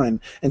own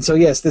warren. And so,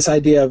 yes, this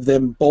idea of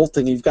them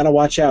bolting, you've got to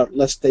watch out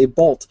lest they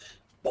bolt.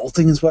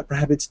 Bolting is what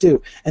rabbits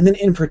do. And then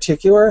in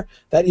particular,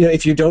 that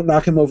if you don't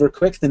knock him over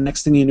quick, the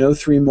next thing you know,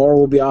 3 more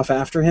will be off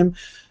after him.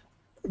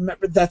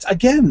 Remember, that's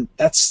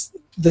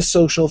the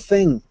social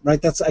thing,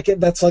 right? That's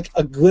like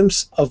a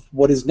glimpse of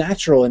what is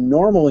natural and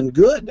normal and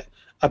good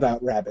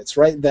about rabbits,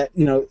 right? That,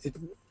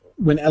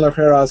 when El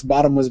Herrera's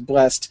bottom was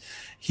blessed,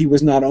 he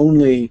was not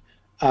only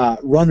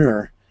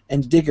runner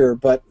and digger,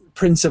 but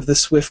Prince of the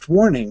Swift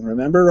Warning,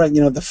 remember? Right?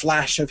 The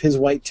flash of his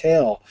white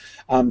tail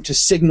to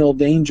signal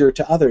danger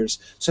to others.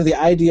 So the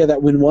idea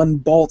that when one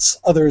bolts,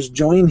 others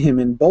join him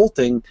in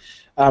bolting,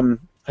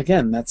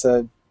 again, that's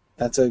a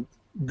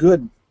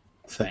good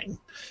thing.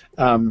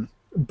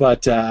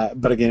 But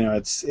again,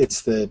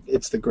 it's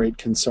the great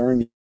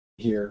concern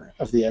here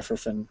of the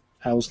Ephraim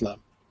Hausla.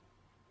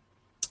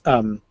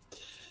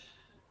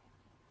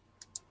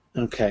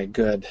 Okay,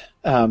 good.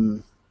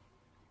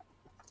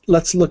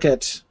 Let's look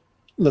at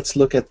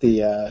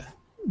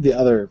the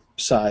other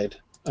side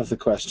of the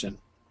question.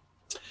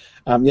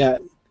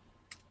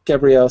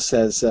 Gabrielle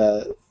says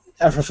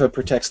Ephraim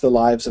protects the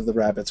lives of the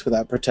rabbits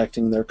without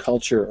protecting their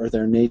culture or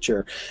their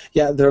nature.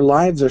 Yeah, their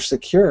lives are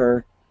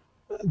secure.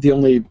 The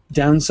only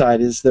downside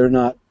is they're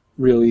not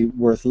really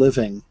worth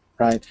living,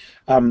 right?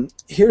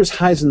 Here's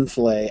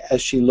Heisenflay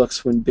as she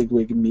looks when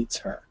Bigwig meets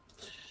her.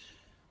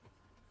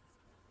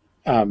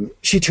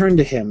 She turned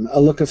to him, a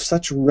look of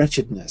such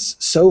wretchedness,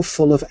 so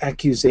full of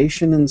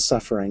accusation and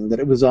suffering, that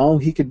it was all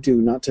he could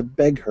do not to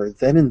beg her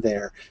then and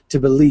there to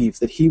believe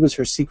that he was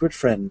her secret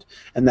friend,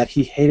 and that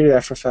he hated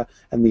Ephraim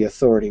and the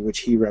authority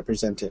which he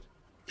represented.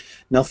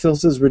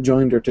 Nelfilz's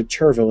rejoinder to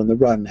Chervil in the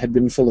run had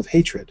been full of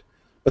hatred,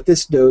 but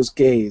this doe's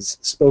gaze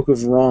spoke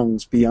of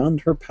wrongs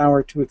beyond her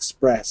power to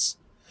express.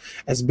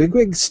 As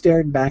Bigwig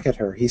stared back at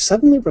her, he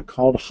suddenly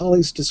recalled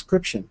Holly's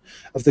description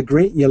of the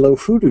great yellow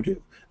hoodoo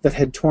that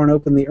had torn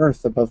open the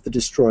earth above the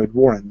destroyed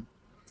warren.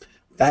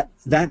 That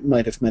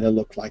might have meant a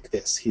look like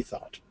this, he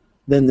thought.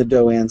 Then the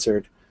doe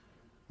answered,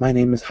 "My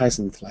name is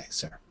Heisenflay,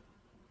 sir."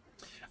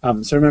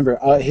 So remember,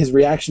 his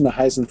reaction to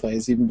Heisenflay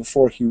is even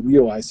before he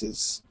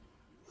realizes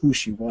who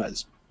she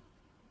was.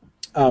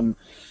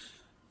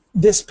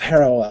 That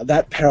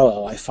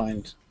parallel I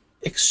find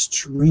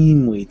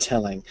extremely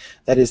telling.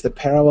 That is the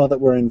parallel that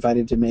we're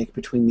invited to make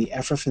between the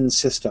Ephraim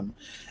system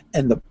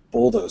and the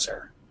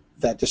bulldozer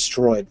that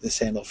destroyed the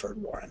Sandalford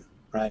Warren,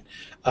 right?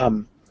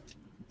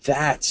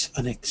 That's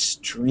an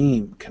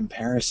extreme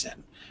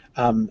comparison.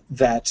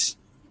 That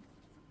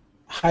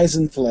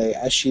Heisenflay,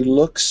 as she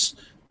looks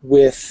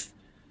with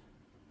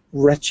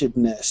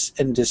wretchedness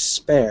and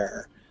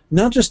despair,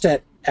 not just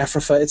at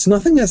Ephraim, it's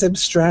nothing as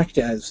abstract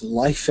as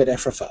life at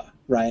Ephraim,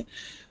 right?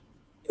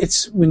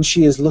 It's when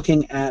she is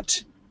looking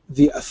at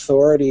the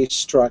authority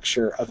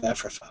structure of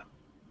Ephraim,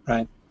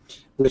 right?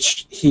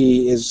 Which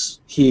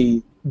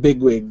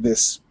Bigwig,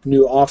 this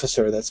new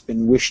officer that's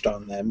been wished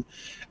on them,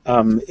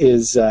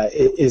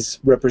 is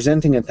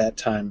representing at that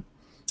time.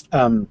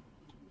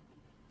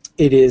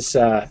 It is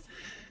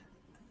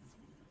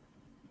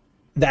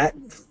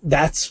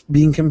that's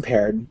being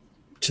compared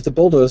to the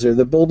bulldozer.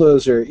 The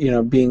bulldozer,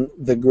 being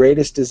the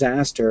greatest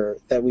disaster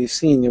that we've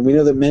seen, and we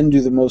know that men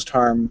do the most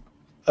harm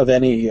of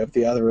any of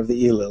the other of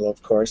the Elil,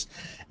 of course,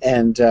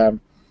 and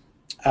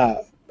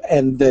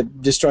the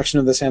destruction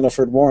of the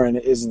Sandalford Warren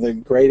is the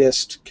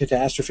greatest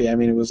catastrophe. I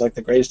mean, it was like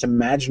the greatest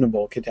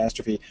imaginable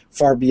catastrophe,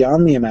 far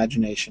beyond the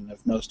imagination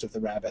of most of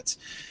the rabbits.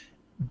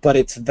 But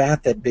it's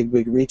that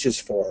Bigwig reaches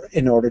for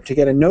in order to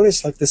get a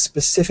notice, like the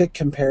specific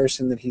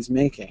comparison that he's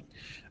making.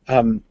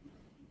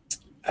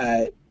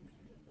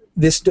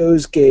 This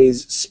doe's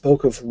gaze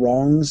spoke of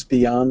wrongs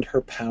beyond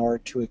her power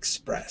to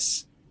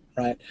express,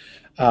 right?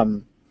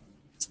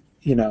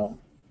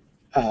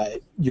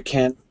 You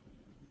can't,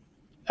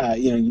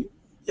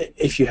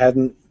 if you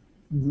hadn't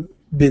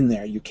been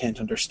there, you can't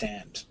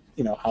understand.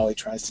 Holly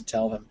tries to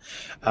tell them,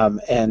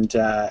 and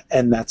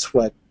that's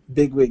what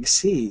Bigwig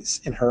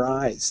sees in her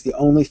eyes. The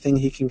only thing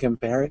he can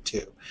compare it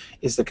to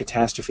is the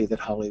catastrophe that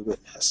Holly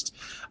witnessed,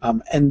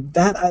 and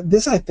that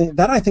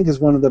I think is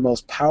one of the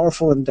most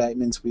powerful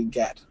indictments we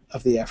get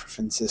of the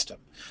Ephraim system.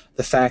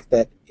 The fact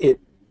that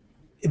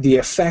the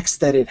effects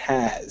that it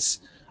has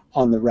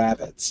on the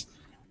rabbits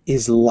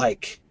is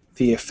like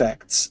the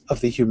effects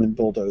of the human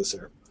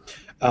bulldozer.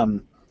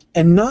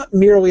 And not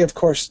merely, of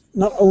course,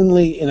 not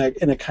only in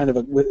a kind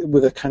of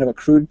with a kind of a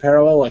crude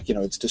parallel, like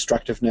its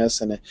destructiveness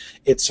and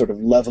its sort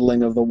of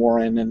leveling of the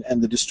warren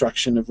and the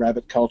destruction of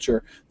rabbit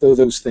culture, though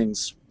those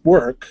things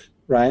work,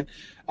 right?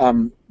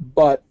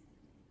 But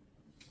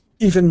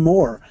even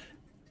more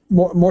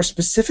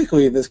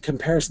specifically, the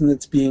comparison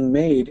that's being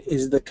made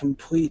is the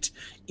complete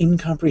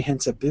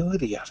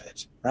incomprehensibility of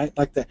it, right?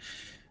 Like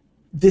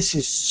this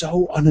is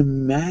so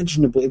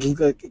unimaginably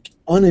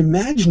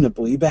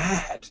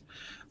bad,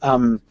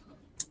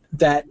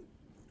 that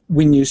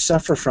when you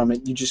suffer from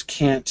it, you just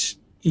can't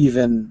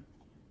even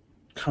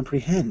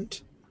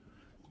comprehend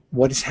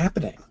what is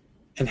happening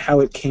and how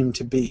it came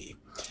to be.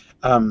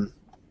 So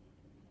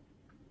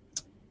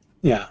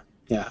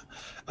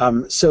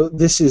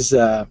this is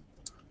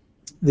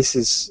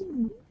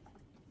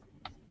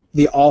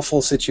the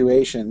awful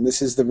situation.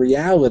 This is the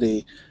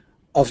reality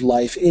of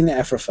life in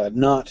Ephrata,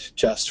 not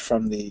just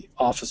from the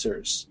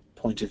officer's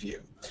point of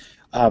view.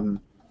 And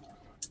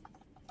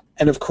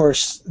of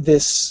course,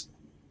 this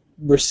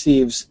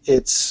receives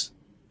its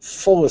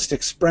fullest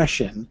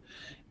expression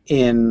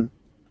in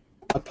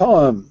a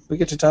poem. We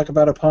get to talk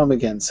about a poem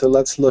again. So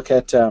let's look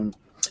at,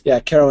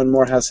 Carolyn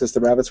Morehouse says the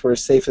rabbits were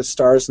as safe as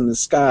stars in the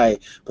sky,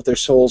 but their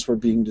souls were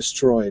being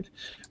destroyed.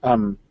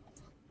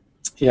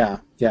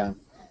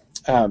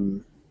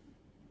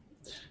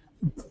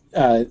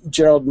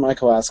 Gerald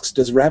Michael asks,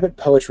 does rabbit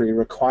poetry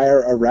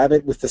require a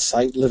rabbit with the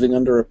sight living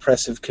under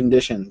oppressive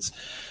conditions?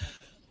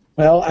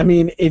 Well, I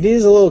mean, it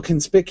is a little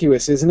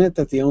conspicuous, isn't it,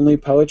 that the only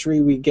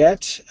poetry we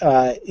get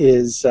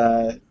is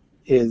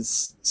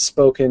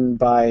spoken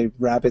by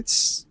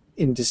rabbits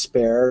in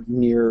despair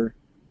near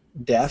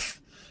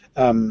death.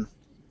 It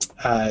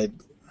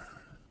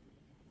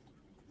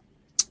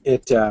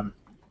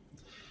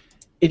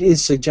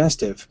is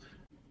suggestive.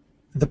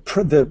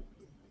 The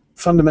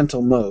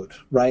fundamental mode,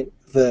 right?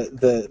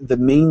 The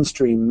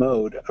mainstream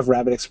mode of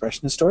rabbit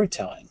expression is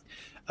storytelling.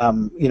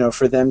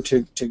 For them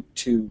to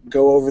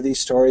go over these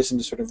stories and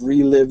to sort of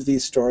relive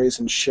these stories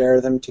and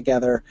share them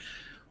together,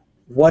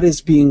 what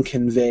is being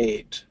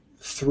conveyed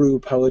through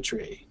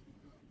poetry?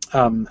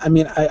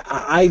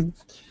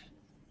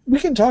 We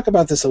can talk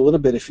about this a little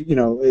bit if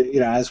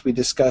as we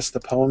discuss the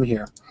poem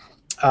here.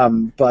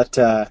 But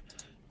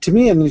to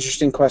me, an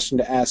interesting question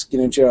to ask.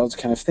 Gerald's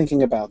kind of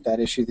thinking about that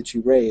issue that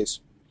you raise.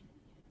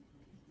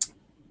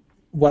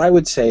 What I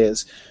would say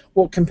is,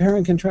 well, compare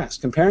and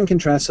contrast. Compare and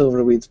contrast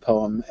Silverweed's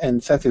poem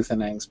and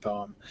Thethuthanang's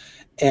poem,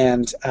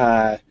 and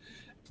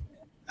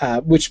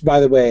which, by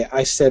the way,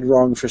 I said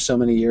wrong for so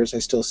many years. I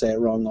still say it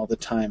wrong all the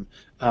time.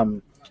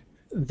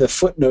 The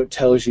footnote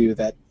tells you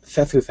that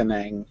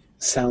Thethuthanang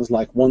sounds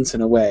like once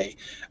in a way.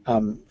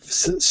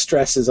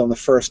 Stress is on the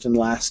first and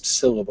last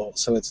syllable,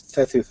 so it's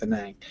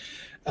Thethuthanang.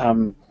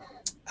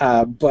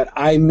 But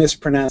I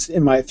mispronounced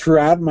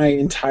throughout my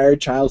entire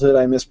childhood.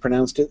 I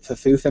mispronounced it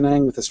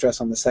Thethuthanang with the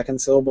stress on the second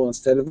syllable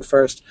instead of the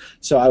first.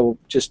 So I will,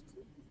 just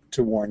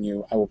to warn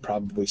you, I will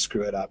probably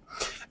screw it up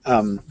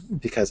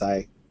because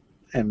I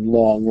am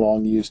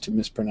long used to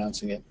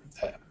mispronouncing it.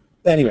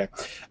 Anyway,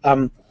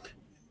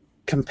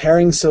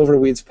 comparing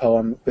Silverweed's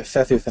poem with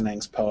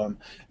Thethuthanang's poem,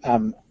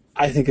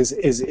 I think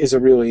is a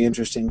really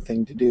interesting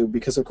thing to do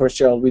because, of course,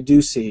 Gerald, we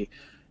do see,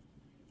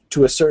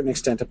 to a certain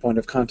extent, a point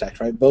of contact,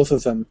 right? Both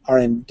of them are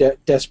in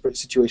desperate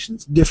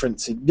situations,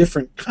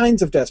 different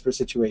kinds of desperate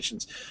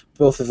situations.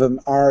 Both of them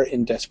are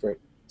in desperate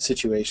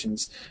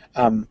situations.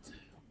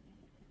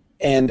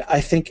 And I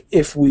think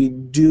if we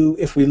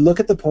look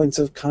at the points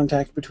of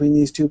contact between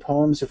these two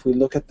poems, if we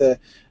look at the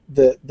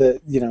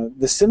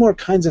similar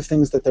kinds of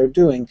things that they're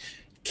doing,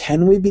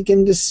 can we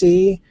begin to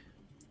see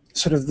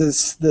sort of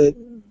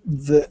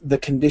the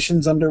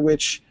conditions under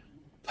which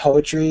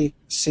poetry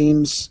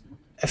seems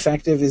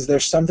effective? Is there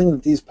something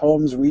that these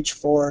poems reach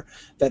for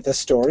that the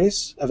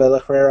stories of El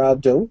Herrera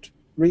don't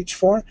reach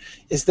for?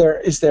 Is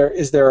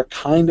there a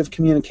kind of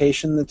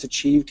communication that's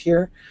achieved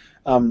here?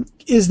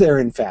 Is there,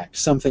 in fact,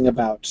 something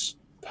about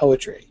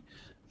poetry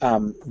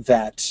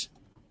that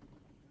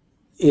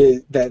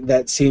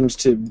seems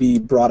to be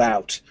brought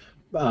out,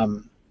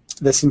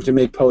 that seems to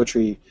make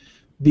poetry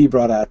be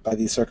brought out by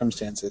these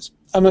circumstances?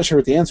 I'm not sure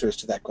what the answer is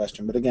to that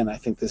question, but again, I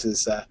think this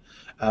is a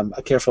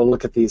careful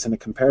look at these and a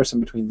comparison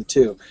between the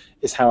two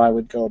is how I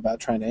would go about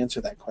trying to answer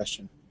that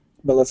question.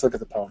 But let's look at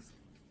the poem.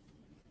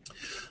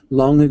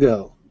 Long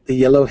ago, the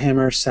yellow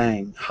hammer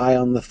sang high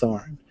on the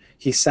thorn.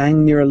 He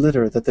sang near a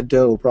litter that the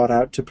doe brought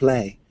out to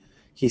play.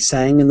 He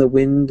sang in the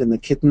wind, and the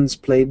kittens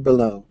played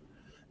below.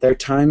 Their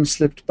time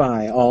slipped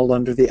by all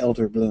under the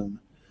elder bloom.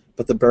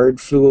 But the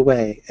bird flew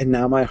away, and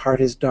now my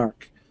heart is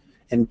dark,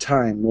 and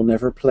time will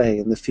never play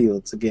in the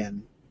fields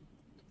again.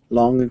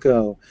 Long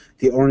ago,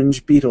 the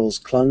orange beetles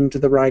clung to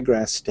the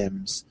ryegrass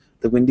stems.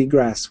 The windy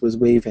grass was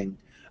waving.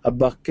 A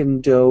buck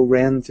and doe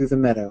ran through the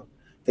meadow.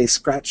 They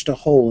scratched a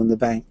hole in the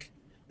bank.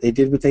 They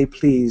did what they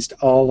pleased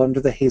all under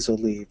the hazel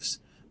leaves.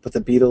 But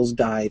the beetles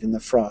died in the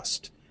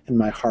frost, and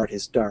my heart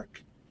is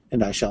dark,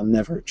 and I shall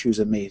never choose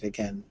a mate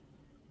again.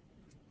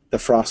 The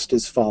frost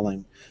is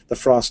falling. The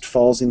frost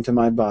falls into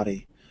my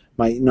body.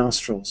 My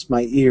nostrils,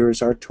 my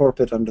ears are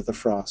torpid under the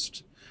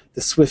frost.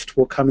 The swift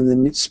will come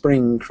in the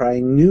spring,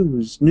 crying,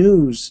 "News,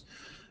 news!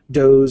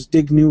 Does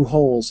dig new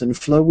holes and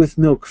flow with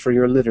milk for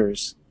your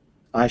litters."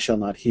 I shall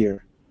not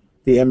hear.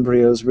 The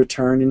embryos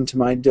return into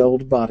my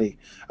dulled body.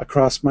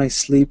 Across my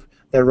sleep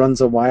There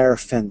runs a wire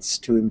fence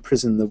to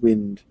imprison the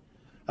wind.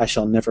 I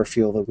shall never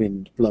feel the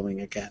wind blowing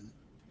again.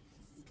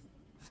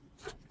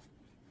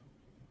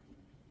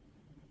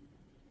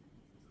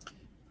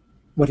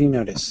 What do you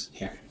notice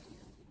here?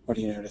 What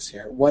do you notice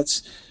here?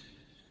 What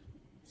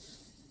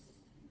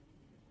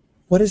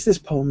does this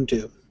poem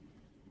do?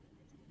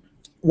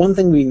 One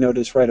thing we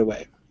notice right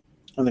away,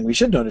 one thing we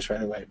should notice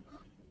right away,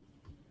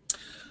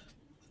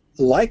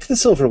 like the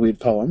Silverweed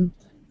poem,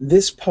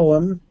 this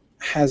poem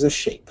has a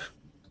shape,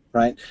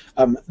 right?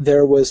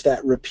 There was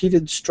that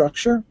repeated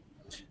structure,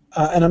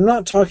 and I'm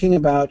not talking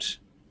about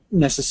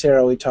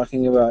necessarily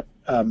talking about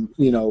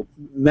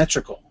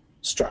metrical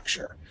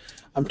structure.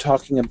 I'm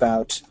talking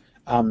about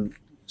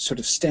sort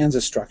of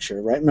stanza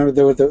structure, right? Remember,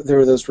 there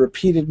were those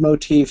repeated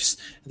motifs,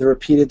 the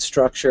repeated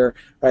structure,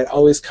 right?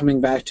 Always coming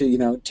back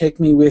to, take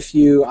me with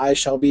you, I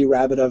shall be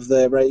rabbit of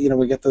the, right?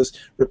 We get those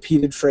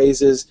repeated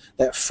phrases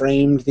that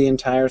framed the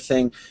entire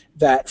thing.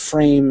 That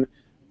frame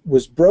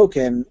was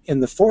broken in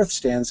the fourth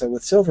stanza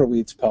with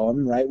Silverweed's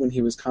poem, right? When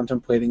he was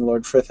contemplating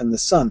Lord Frith and the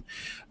sun.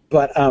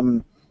 But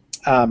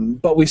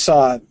we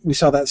saw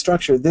that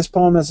structure. This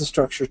poem has a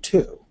structure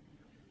too.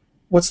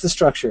 What's the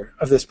structure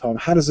of this poem?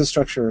 How does the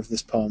structure of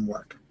this poem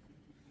work?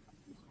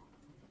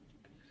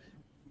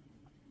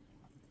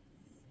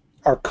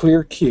 Our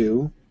clear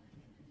cue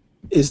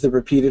is the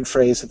repeated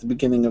phrase at the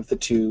beginning of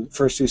the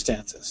first two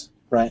stanzas,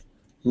 right?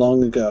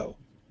 Long ago,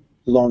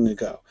 long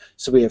ago.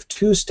 So we have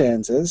two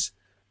stanzas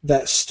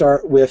that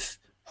start with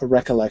a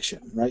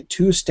recollection, right?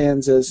 Two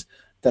stanzas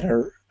that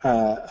are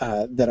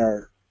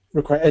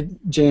required.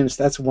 James,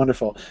 that's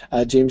wonderful.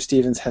 James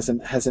Stevens has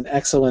an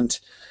excellent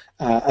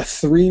a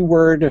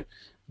three-word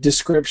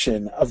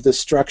description of the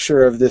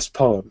structure of this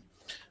poem.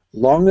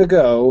 Long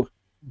ago,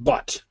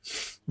 but.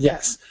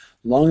 Yes,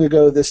 long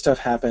ago this stuff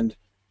happened,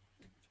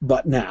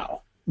 but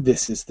now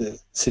this is the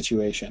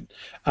situation.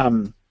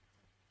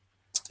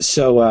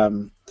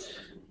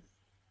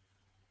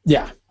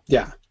 Yeah,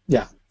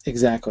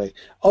 exactly.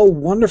 Oh,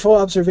 wonderful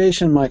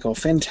observation, Michael.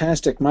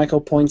 Fantastic. Michael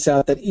points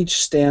out that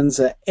each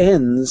stanza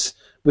ends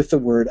with the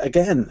word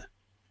again,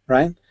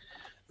 right?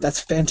 That's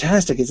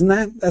fantastic, isn't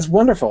that? That's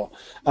wonderful.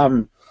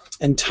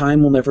 And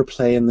time will never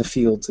play in the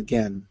fields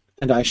again,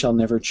 and I shall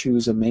never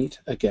choose a mate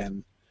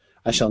again.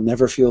 I shall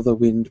never feel the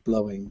wind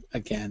blowing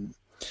again.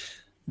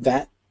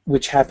 That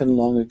which happened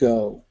long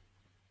ago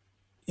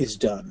is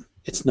done.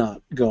 It's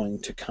not going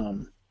to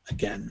come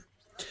again.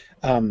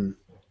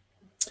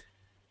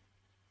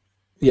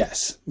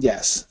 Yes.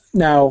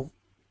 Now,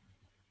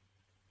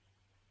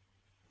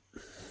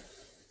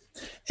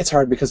 it's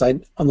hard because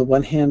on the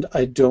one hand,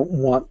 I don't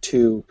want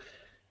to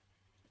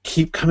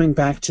keep coming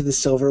back to the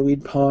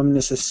Silverweed poem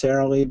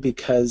necessarily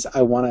because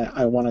I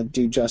want to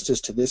do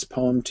justice to this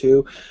poem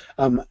too.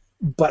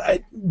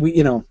 But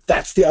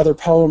that's the other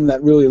poem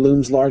that really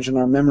looms large in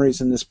our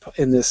memories in this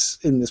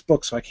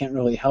book, so I can't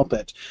really help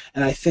it.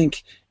 And I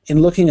think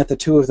in looking at the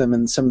two of them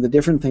and some of the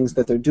different things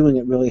that they're doing,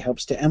 it really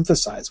helps to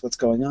emphasize what's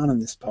going on in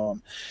this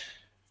poem.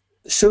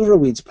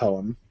 Silverweed's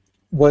poem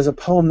was a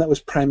poem that was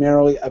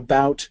primarily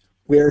about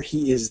where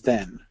he is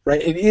then,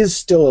 right? It is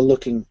still a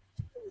looking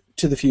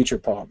to the future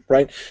poem,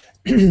 right?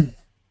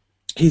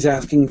 He's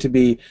asking to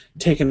be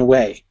taken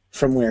away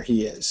from where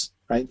he is,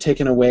 right?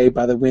 Taken away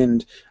by the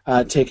wind,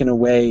 taken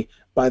away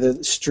by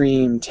the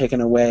stream, taken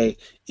away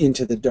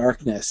into the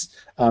darkness,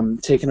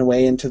 taken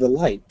away into the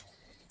light.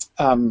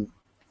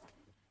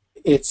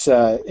 It's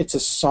a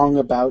song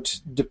about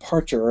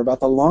departure, or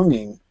about the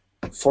longing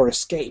for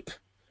escape,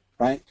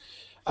 right?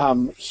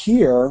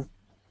 Here,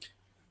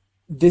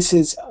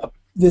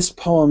 this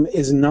poem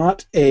is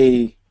not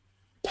a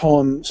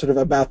poem sort of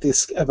about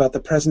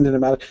the present and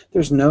about it.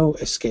 There's no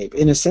escape.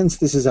 In a sense,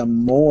 this is a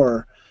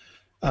more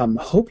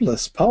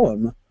hopeless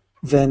poem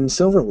than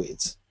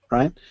Silverweed's,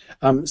 right?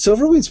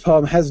 Silverweed's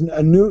poem has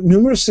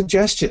numerous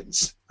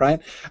suggestions,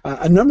 right?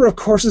 A number of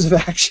courses of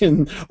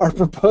action are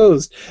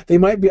proposed. They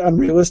might be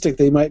unrealistic.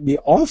 They might be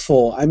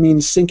awful. I mean,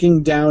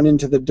 sinking down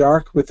into the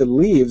dark with the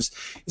leaves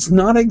is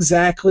not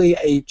exactly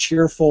a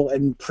cheerful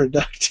and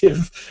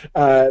productive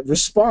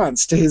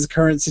response to his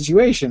current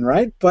situation,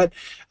 right? But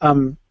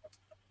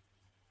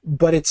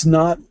it's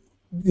not,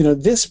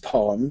 this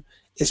poem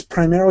is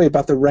primarily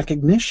about the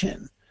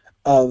recognition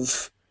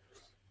of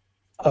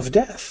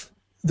death,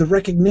 the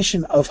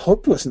recognition of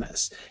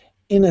hopelessness.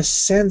 In a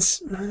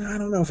sense, I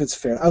don't know if it's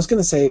fair. I was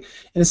going to say,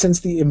 in a sense,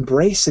 the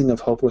embracing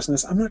of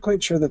hopelessness. I'm not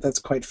quite sure that that's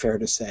quite fair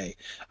to say.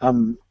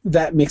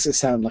 That makes it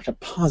sound like a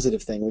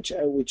positive thing, which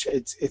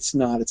it's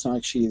not. It's not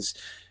like she's,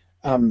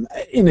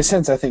 in a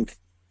sense, I think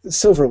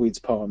Silverweed's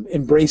poem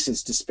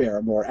embraces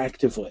despair more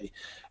actively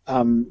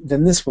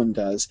than this one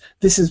does.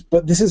 This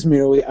is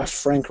merely a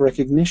frank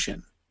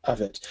recognition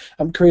of it.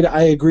 Karita,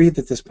 I agree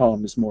that this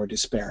poem is more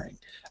despairing.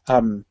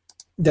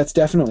 That's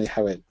definitely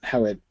how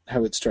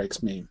it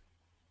strikes me.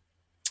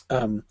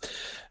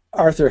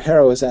 Arthur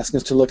Harrow is asking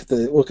us to look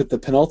at the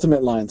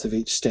penultimate lines of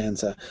each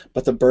stanza.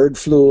 But the bird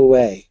flew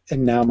away,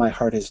 and now my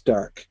heart is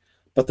dark.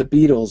 But the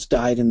beetles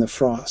died in the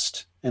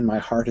frost, and my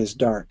heart is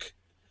dark.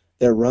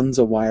 There runs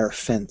a wire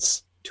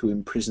fence to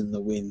imprison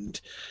the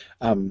wind.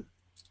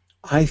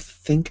 I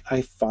think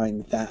I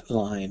find that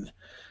line.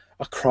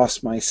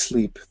 Across my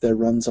sleep there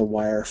runs a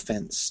wire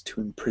fence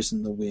to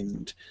imprison the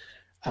wind.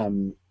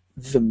 Um,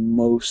 the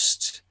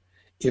most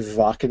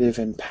evocative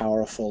and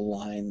powerful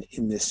line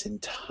in this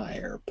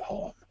entire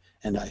poem.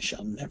 And I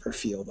shall never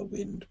feel the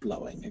wind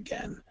blowing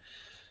again.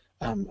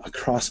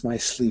 Across my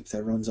sleep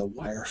there runs a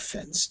wire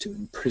fence to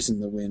imprison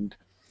the wind.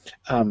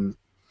 Um,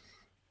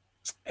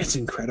 it's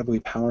incredibly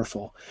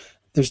powerful.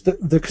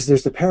 Because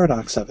there's the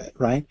paradox of it,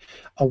 right?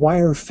 A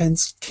wire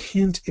fence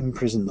can't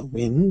imprison the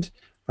wind,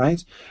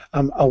 right?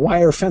 A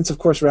wire fence, of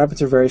course,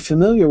 rabbits are very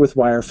familiar with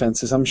wire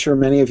fences. I'm sure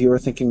many of you are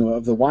thinking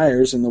of the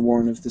wires in the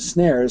warren of the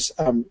snares.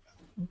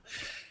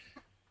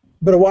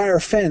 But a wire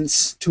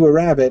fence to a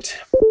rabbit,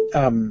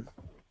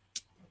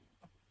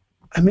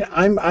 I mean,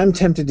 I'm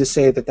tempted to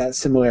say that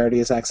similarity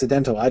is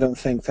accidental. I don't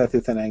think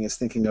Thethuthenang is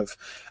thinking of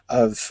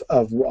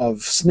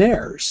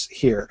snares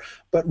here,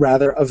 but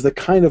rather of the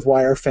kind of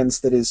wire fence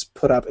that is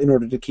put up in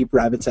order to keep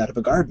rabbits out of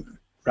a garden,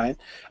 right?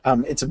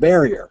 It's a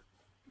barrier.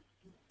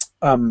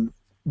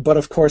 But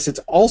of course, it's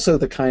also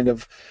the kind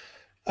of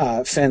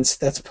fence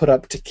that's put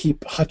up to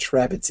keep hutch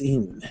rabbits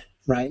in,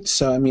 right?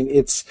 So, I mean,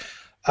 it's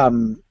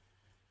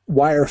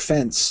wire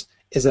fence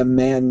is a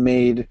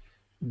man-made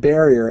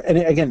barrier. And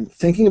again,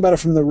 thinking about it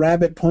from the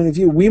rabbit point of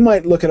view, we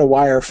might look at a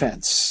wire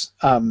fence,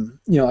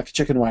 like a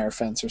chicken wire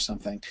fence or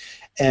something,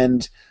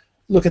 and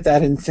look at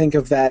that and think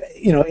of that,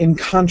 in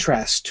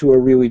contrast to a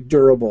really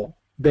durable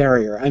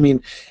barrier. I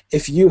mean,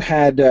 if you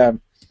had,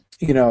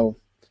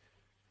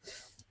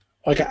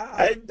 like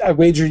I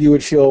wager you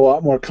would feel a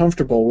lot more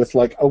comfortable with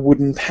like a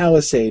wooden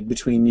palisade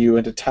between you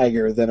and a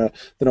tiger than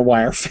a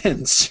wire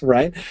fence,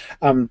 right?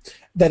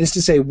 That is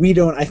to say, we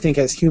don't, I think,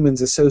 as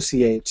humans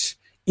associate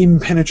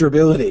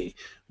impenetrability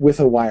with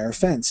a wire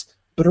fence,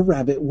 but a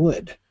rabbit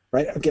would,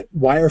 right? Again,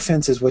 wire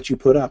fence is what you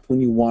put up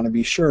when you want to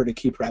be sure to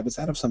keep rabbits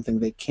out of something.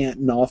 They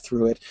can't gnaw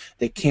through it.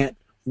 They can't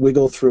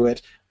wiggle through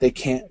it. They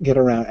can't get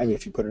around. I mean,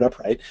 if you put it up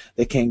right,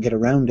 they can't get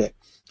around it.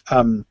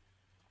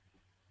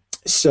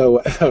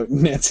 So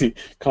Nancy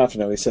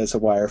confidently says a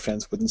wire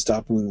fence wouldn't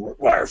stop moving.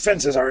 Wire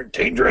fences aren't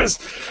dangerous,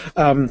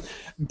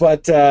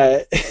 but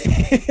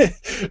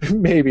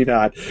maybe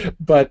not.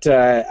 But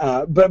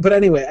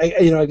anyway,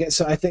 again,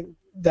 so I think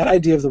that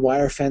idea of the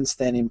wire fence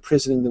then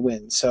imprisoning the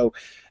wind. So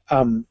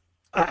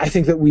I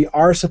think that we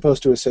are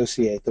supposed to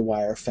associate the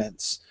wire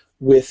fence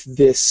with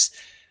this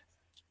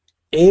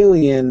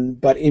alien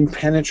but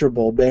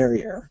impenetrable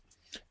barrier.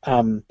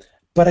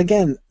 But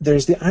again,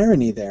 there's the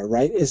irony there,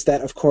 right? Is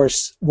that, of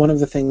course, one of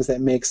the things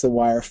that makes the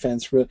wire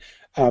fence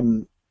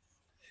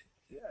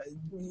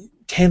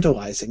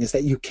tantalizing is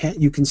that you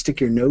can stick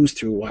your nose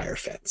through a wire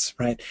fence,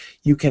 right?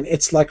 You can.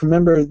 It's like,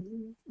 remember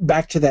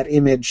back to that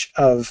image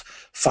of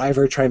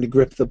Fiverr trying to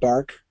grip the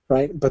bark,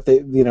 right? But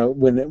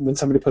when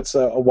somebody puts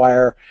a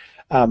wire,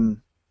 a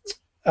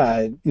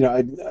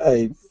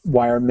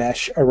wire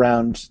mesh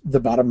around the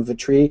bottom of a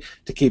tree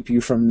to keep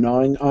you from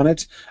gnawing on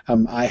it.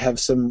 I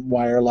have some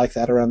wire like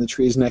that around the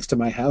trees next to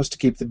my house to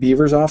keep the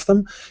beavers off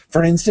them,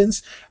 for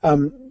instance.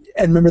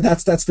 And remember,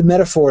 that's the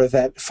metaphor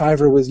that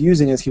Fiverr was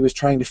using as he was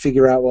trying to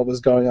figure out what was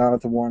going on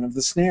at the warren of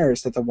the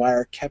snares, that the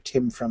wire kept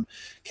him from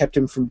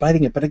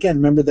biting it. But again,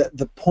 remember that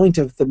the point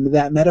of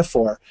that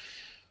metaphor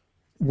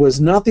was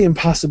not the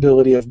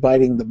impossibility of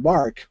biting the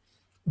bark,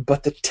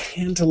 but the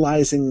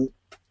tantalizing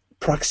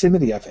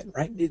proximity of it,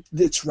 right?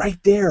 It's right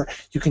there.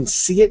 You can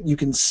see it, you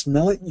can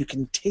smell it, you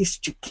can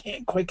taste it, you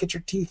can't quite get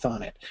your teeth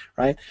on it,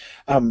 right?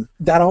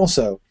 That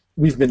also,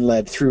 we've been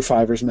led through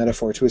Fiverr's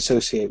metaphor to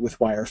associate with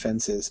wire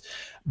fences.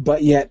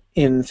 But yet,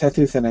 in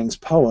Thethuthenang's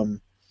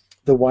poem,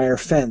 the wire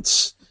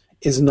fence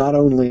is not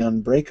only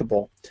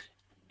unbreakable,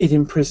 it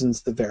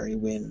imprisons the very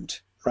wind,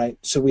 right?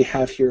 So we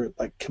have here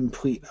like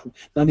complete,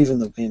 not even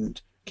the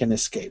wind can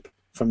escape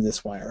from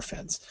this wire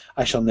fence.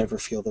 I shall never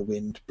feel the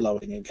wind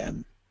blowing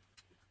again.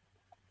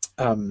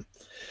 And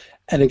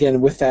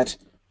again, with that,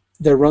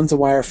 there runs a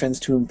wire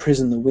fence to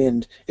imprison the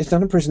wind. It's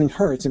not imprisoning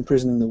her, it's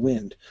imprisoning the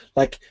wind.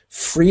 Like,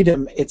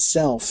 freedom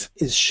itself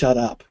is shut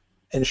up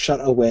and shut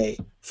away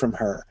from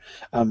her.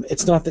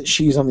 It's not that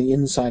she's on the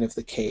inside of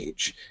the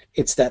cage.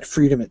 It's that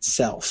freedom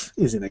itself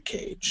is in a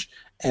cage,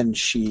 and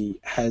she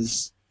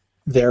has,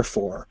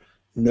 therefore,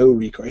 no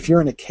recourse. If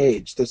you're in a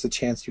cage, there's a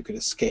chance you could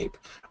escape,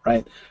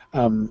 right?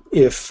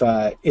 If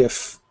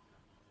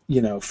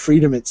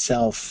freedom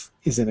itself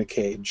is in a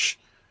cage,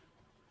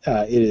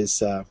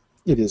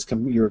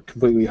 you're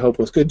completely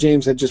hopeless. Good.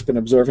 James had just been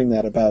observing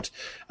that about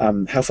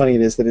how funny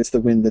it is that it's the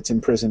wind that's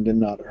imprisoned and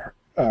not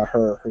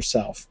her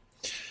herself.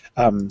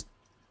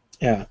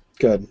 Yeah,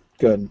 good.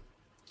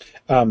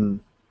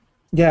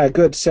 Yeah,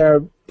 good.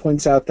 Sarah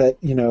points out that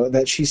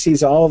that she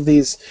sees all of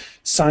these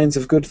signs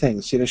of good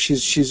things.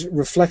 She's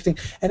reflecting,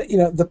 and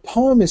the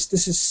poem is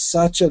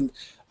such a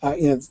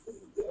a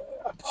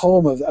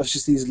poem of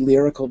just these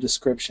lyrical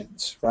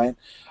descriptions, right?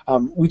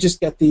 We just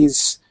get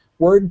these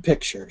word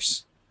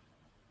pictures.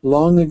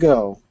 Long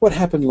ago. What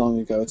happened long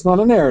ago? It's not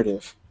a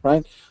narrative,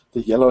 right?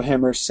 The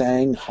yellowhammer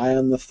sang high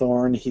on the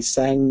thorn. He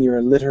sang near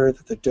a litter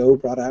that the doe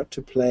brought out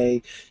to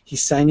play. He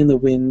sang in the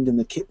wind, and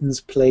the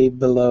kittens played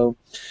below.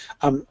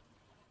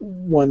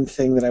 One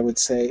thing that I would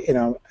say,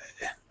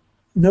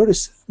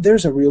 notice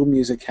there's a real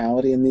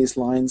musicality in these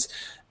lines.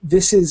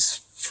 This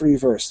is free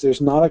verse.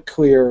 There's not a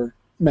clear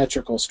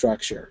metrical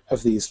structure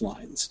of these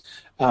lines.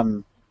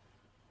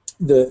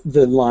 The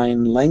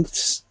line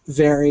lengths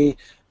vary,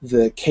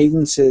 the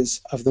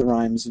cadences of the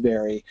rhymes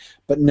vary,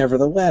 but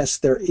nevertheless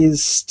there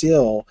is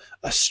still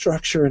a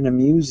structure and a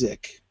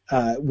music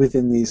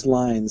within these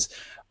lines,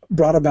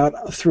 brought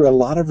about through a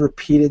lot of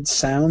repeated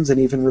sounds and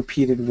even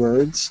repeated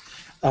words.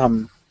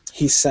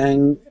 He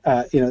sang,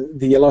 the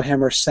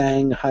yellowhammer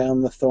sang high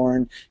on the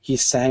thorn. He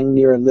sang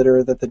near a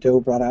litter that the doe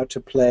brought out to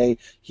play.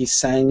 He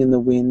sang in the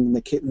wind, and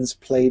the kittens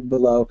played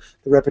below.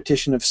 The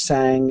repetition of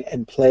sang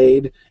and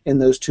played in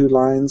those two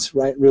lines,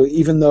 right? Really,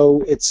 even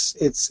though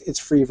it's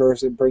free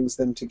verse, it brings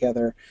them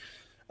together.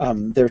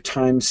 Their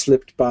time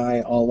slipped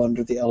by all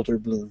under the elder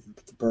bloom,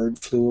 but the bird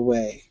flew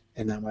away,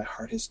 and now my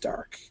heart is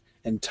dark,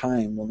 and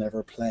time will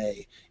never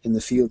play in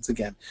the fields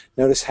again.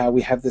 Notice how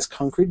we have this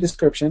concrete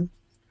description,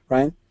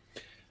 right?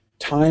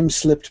 Time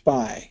slipped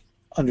by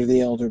under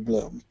the elder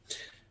bloom.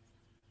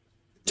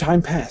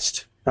 Time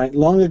passed, right?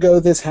 Long ago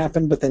this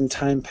happened, but then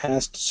time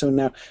passed.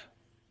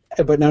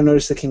 But now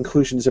notice the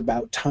conclusion is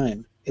about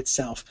time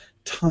itself.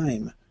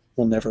 Time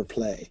will never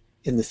play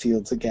in the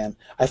fields again.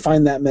 I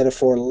find that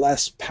metaphor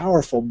less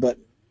powerful, but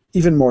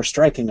even more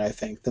striking, I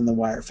think, than the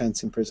wire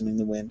fence imprisoning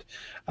the wind.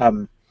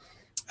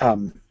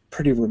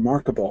 Pretty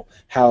remarkable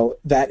how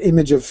that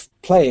image of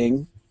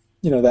playing,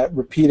 that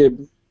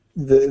repeated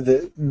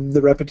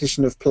the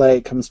repetition of play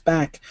comes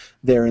back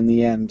there in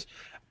the end,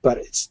 but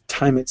it's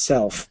time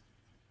itself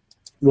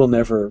will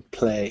never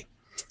play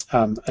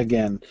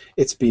again.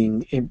 It's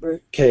being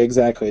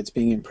it's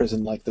being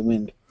imprisoned like the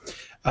wind.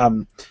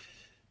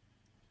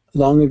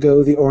 Long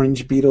ago the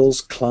orange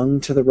beetles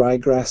clung to the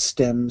ryegrass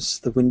stems.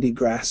 The windy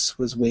grass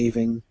was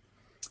waving.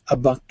 A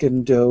buck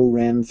and doe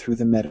ran through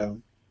the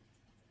meadow.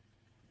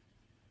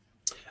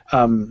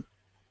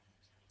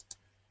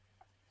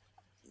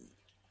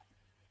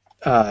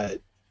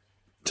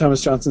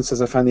 Thomas Johnson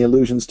says, I find the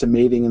allusions to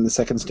mating in the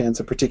second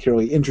stanza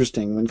particularly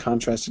interesting when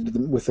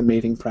contrasted with the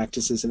mating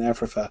practices in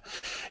Africa.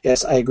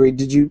 Yes, I agree.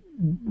 Did you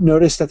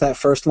notice that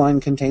first line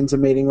contains a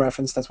mating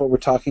reference? That's what we're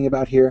talking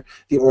about here.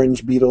 The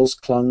orange beetles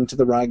clung to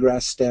the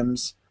ryegrass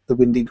stems. The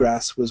windy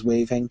grass was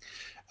waving.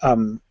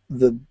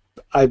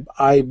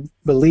 I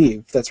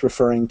believe that's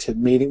referring to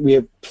mating. We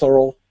have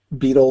plural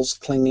beetles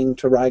clinging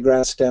to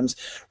ryegrass stems.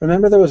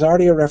 Remember, there was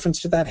already a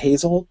reference to that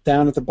hazel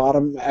down at the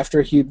bottom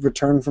after he'd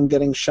returned from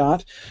getting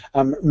shot.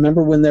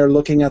 Remember when they're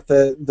looking at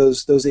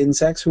those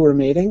insects who are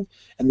mating,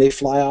 and they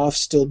fly off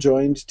still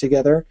joined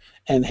together,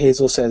 and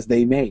Hazel says,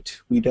 they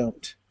mate, we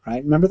don't.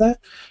 Right? Remember that?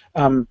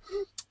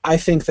 I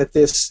think that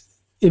this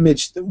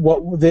image,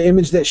 the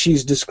image that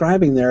she's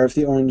describing there of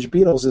the orange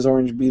beetles is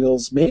orange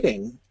beetles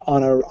mating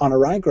on a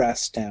ryegrass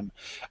stem.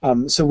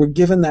 So we're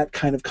given that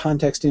kind of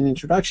context in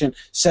introduction,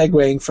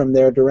 segueing from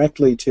there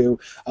directly to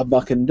a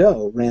buck and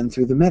doe ran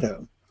through the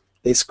meadow.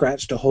 They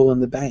scratched a hole in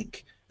the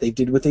bank. They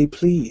did what they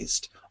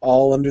pleased,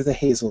 all under the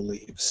hazel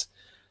leaves.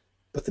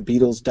 But the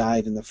beetles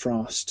died in the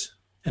frost,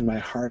 and my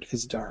heart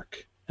is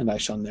dark, and I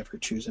shall never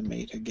choose a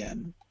mate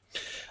again.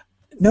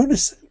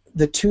 Notice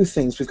the two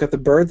things. We've got the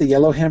bird, the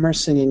yellowhammer,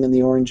 singing, and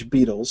the orange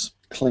beetles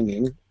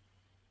clinging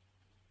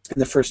in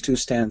the first two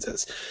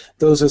stanzas.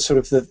 Those are sort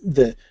of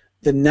the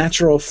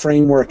natural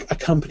framework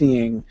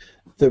accompanying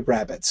the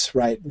rabbits,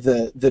 right?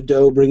 The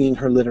doe bringing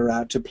her litter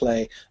out to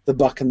play, the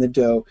buck and the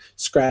doe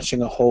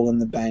scratching a hole in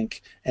the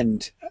bank,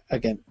 and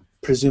again,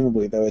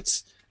 presumably, though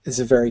it's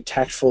a very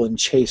tactful and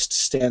chaste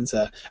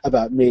stanza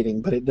about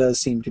mating, but it does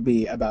seem to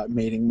be about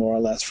mating more or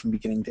less from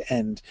beginning to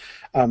end.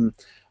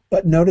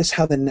 But notice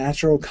how the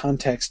natural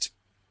context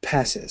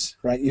passes,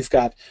 right? You've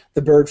got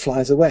the bird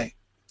flies away.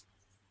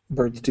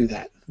 Birds do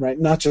that, right?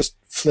 Not just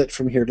flit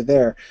from here to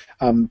there.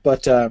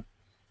 But do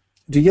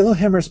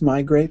yellowhammers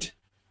migrate?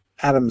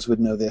 Adams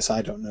would know this.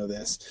 I don't know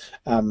this.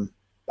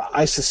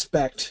 I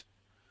suspect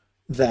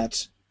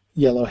that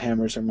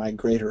yellowhammers are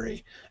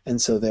migratory,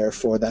 and so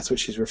therefore that's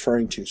what she's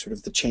referring to, sort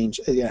of the change.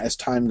 As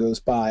time goes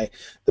by,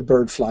 the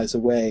bird flies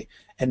away,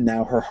 and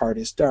now her heart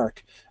is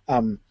dark.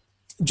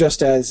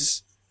 Just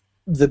as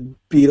the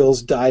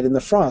beetles died in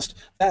the frost.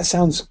 That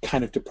sounds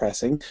kind of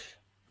depressing,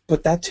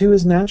 but that too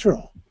is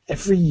natural.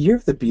 Every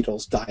year the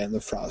beetles die in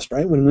the frost,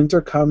 right? When winter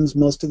comes,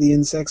 most of the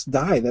insects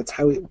die. That's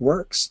how it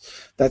works.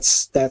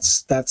 That's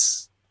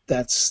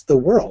the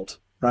world,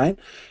 right?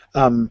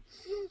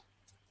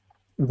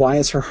 Why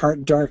is her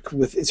heart dark?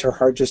 Is her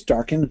heart just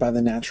darkened by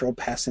the natural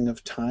passing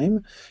of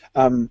time?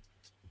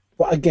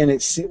 Well, again,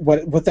 it's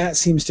what that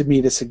seems to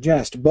me to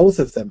suggest. Both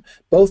of them,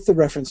 both the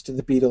reference to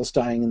the beetles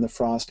dying in the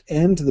frost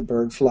and to the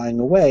bird flying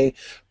away,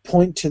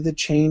 point to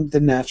the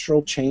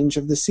natural change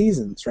of the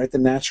seasons, right? The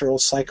natural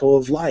cycle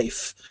of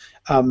life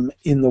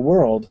in the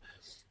world.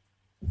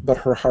 But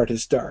her heart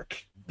is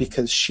dark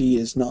because she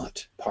is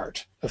not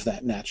part of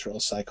that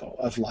natural cycle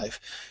of life.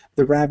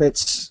 The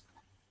rabbits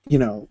you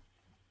know,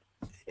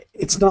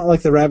 it's not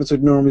like the rabbits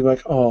would normally be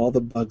like, oh, all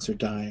the bugs are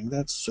dying.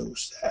 That's so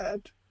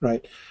sad,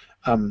 right?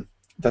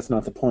 That's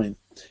not the point.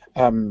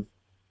 Um,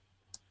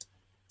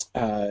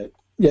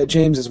 yeah,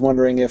 James is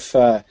wondering if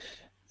the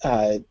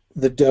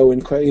Doe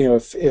in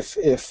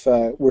if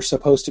we're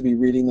supposed to be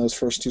reading those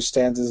first two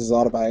stanzas as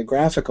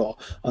autobiographical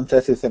on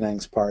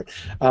Thethuthenang's part,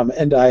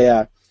 and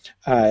I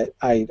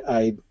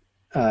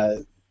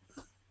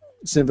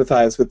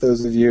sympathize with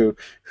those of you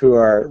who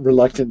are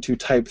reluctant to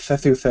type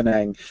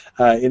Thethuthenang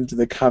into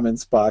the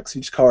comments box.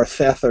 You just call her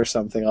Theth or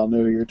something. I'll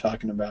know who you're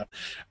talking about.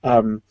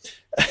 But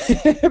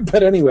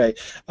anyway,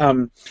 I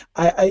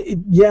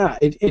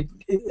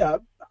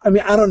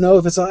mean, I don't know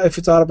if it's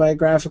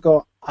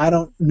autobiographical. I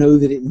don't know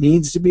that it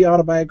needs to be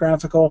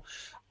autobiographical.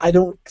 I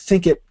don't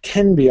think it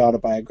can be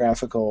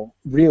autobiographical,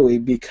 really,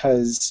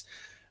 because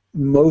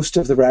most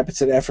of the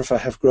rabbits at Ephrata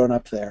have grown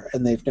up there,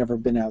 and they've never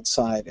been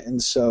outside,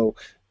 and so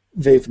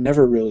they've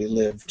never really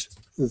lived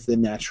the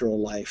natural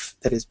life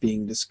that is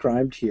being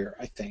described here,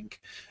 I think.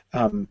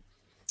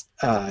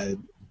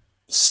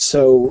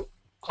 So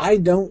I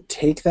don't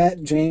take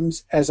that,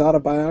 James, as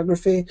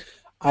autobiography.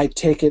 I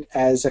take it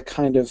as a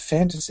kind of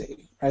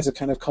fantasy, as a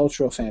kind of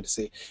cultural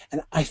fantasy.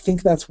 And I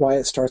think that's why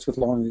it starts with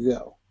long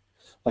ago.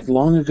 Like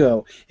long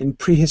ago, in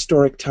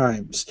prehistoric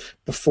times,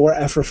 before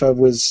Ephrata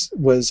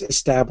was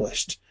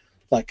established,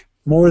 like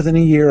more than a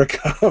year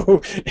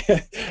ago,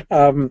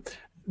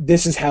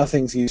 this is how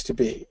things used to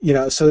be.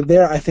 So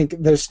there I think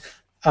there's,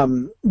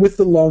 with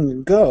the long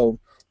ago,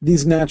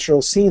 these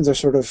natural scenes are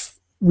sort of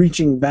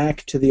reaching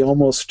back to the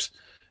almost,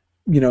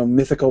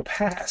 mythical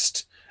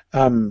past.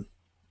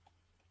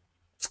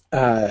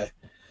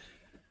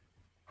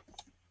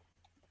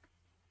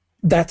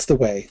 That's the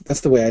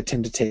way I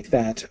tend to take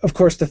that. Of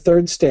course, the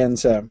third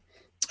stanza,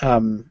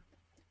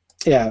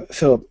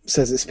 Philip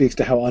says it speaks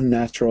to how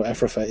unnatural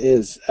Ephrata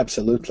is.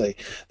 Absolutely.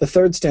 The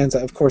third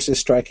stanza, of course, is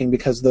striking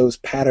because those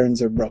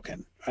patterns are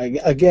broken.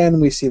 Again,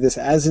 we see this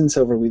as in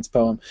Silverweed's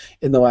poem.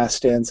 In the last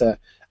stanza,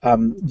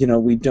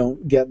 we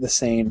don't get the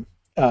same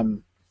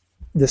pattern.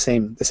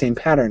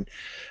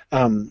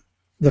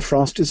 The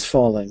frost is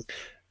falling.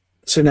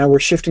 So now we're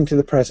shifting to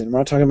the present. We're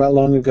not talking about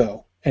long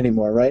ago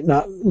anymore, right?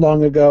 Not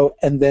long ago,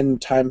 and then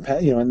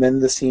and then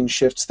the scene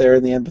shifts there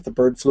in the end, but the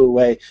bird flew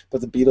away,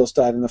 but the beetles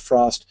died in the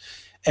frost.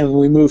 And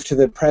we move to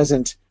the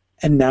present,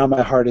 and now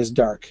my heart is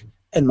dark,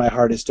 and my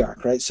heart is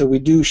dark, right? So we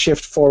do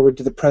shift forward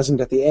to the present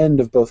at the end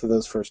of both of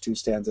those first two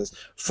stanzas,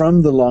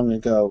 from the long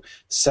ago,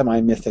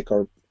 semi-mythic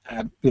or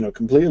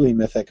completely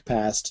mythic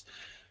past.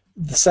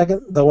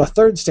 The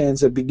third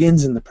stanza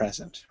begins in the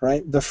present,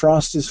 right? The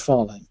frost is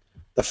falling.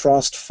 The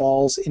frost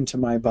falls into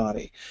my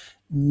body.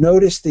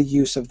 Notice the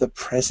use of the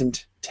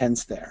present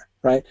tense there,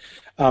 right?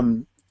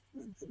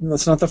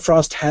 It's not the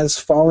frost has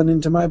fallen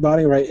into my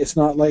body, right? It's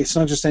not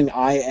just saying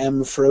I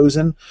am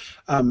frozen,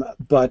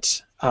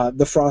 but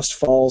the frost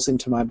falls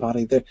into my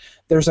body.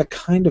 There's a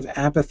kind of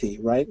apathy,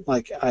 right?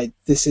 Like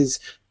this is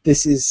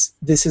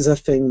a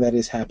thing that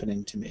is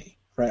happening to me,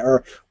 right?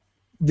 Or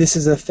this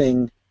is a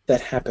thing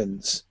that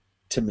happens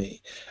to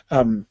me.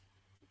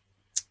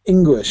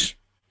 English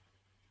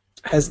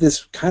has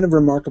this kind of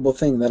remarkable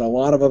thing that a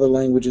lot of other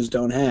languages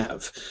don't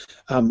have,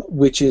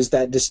 which is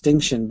that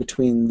distinction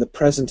between the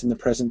present and the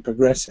present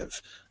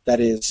progressive. That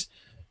is,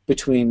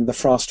 between the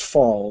frost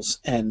falls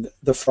and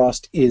the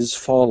frost is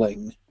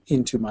falling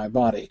into my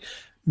body.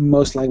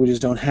 Most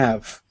languages don't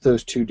have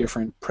those two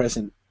different ways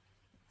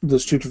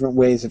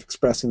of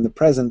expressing the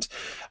present.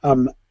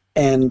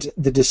 And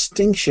the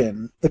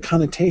distinction, the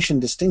connotation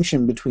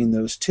distinction between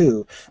those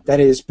two, that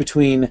is,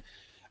 between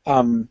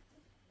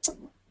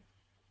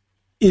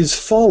is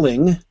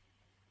falling,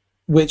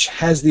 which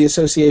has the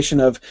association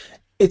of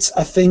it's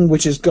a thing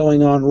which is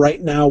going on right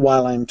now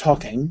while I'm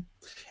talking,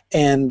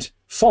 and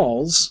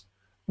falls,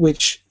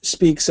 which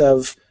speaks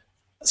of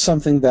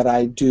something that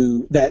I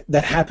do that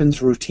happens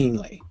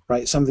routinely,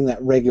 right? Something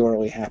that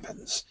regularly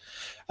happens.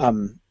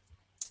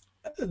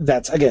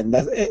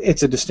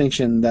 It's a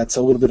distinction that's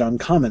a little bit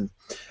uncommon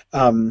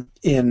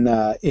in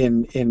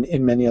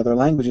many other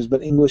languages,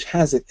 but English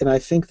has it, and I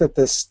think that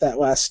that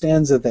last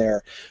stanza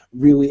there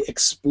really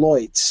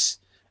exploits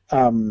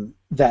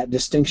that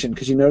distinction,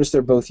 because you notice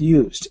they're both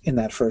used in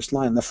that first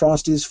line. The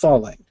frost is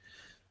falling,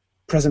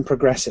 present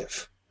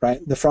progressive,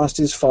 right? The frost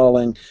is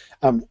falling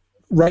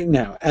right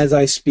now as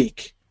I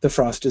speak. The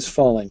frost is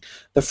falling.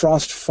 The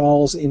frost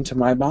falls into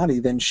my body,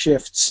 then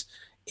shifts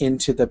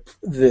into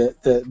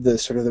the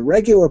sort of the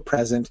regular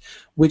present,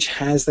 which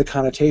has the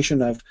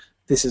connotation of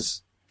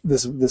this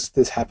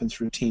happens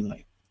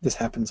routinely. This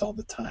happens all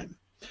the time.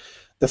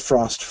 The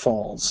frost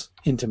falls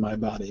into my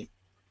body.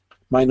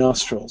 My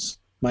nostrils,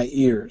 my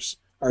ears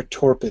are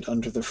torpid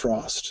under the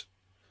frost.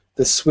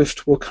 The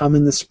swift will come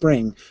in the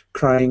spring,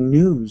 crying,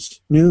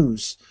 news,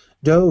 news.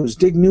 Does,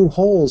 dig new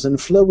holes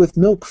and flow with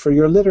milk for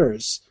your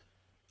litters.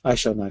 I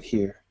shall not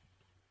hear.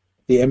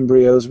 The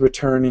embryos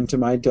return into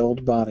my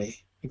dulled body.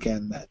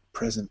 Again, that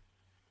present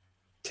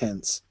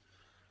tense.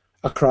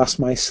 Across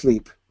my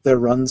sleep there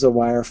runs a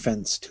wire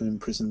fence to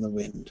imprison the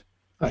wind.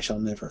 I shall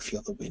never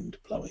feel the wind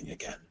blowing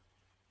again.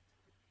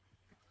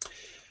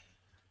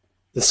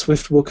 The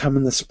swift will come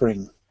in the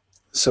spring.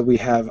 So we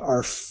have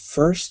our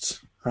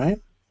first, right?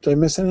 Did I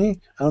miss any?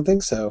 I don't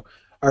think so.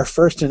 Our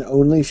first and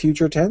only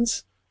future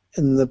tense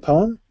in the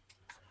poem.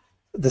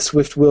 The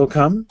swift will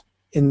come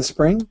in the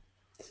spring.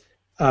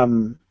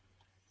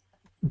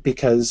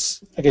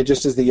 Because, again,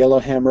 just as the yellow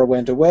hammer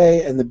went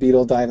away and the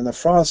beetle died in the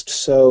frost,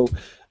 so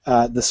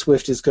the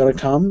swift is going to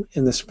come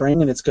in the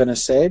spring, and it's going to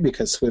say,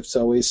 because swifts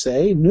always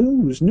say,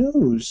 news,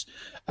 news.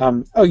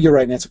 Oh, you're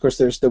right, Nance. Of course,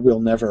 there's the will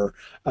never.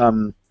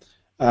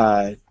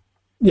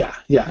 Yeah,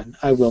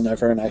 I will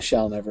never and I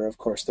shall never. Of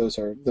course, those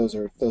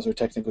are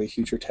technically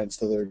future tense.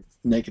 Those are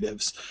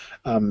negatives,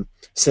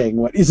 saying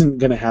what isn't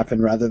going to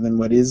happen rather than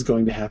what is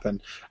going to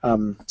happen.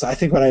 So I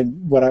think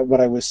what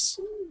I was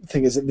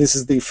thinking is that this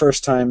is the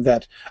first time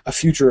that a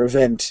future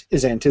event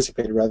is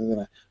anticipated rather than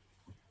a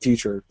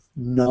future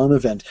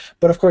non-event.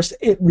 But of course,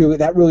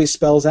 that really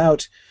spells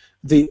out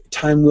the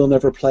time will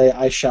never play,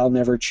 I shall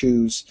never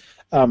choose.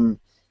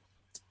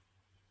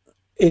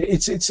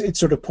 It's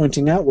sort of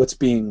pointing out what's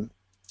being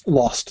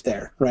lost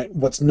there, right?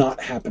 What's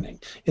not happening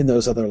in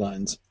those other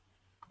lines.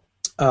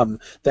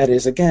 That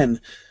is,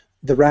 again,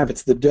 the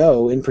rabbits, the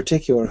doe in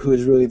particular, who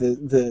is really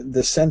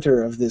the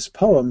center of this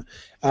poem,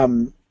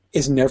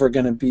 is never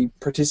going to be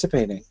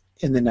participating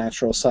in the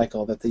natural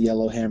cycle that the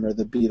yellowhammer,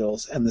 the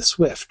beetles, and the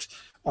swift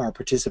are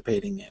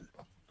participating in,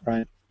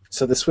 right?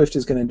 So the swift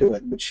is going to do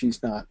it, but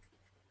she's not.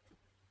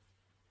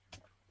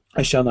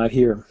 I shall not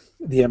hear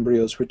the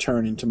embryos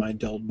return into my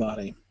dulled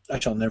body. I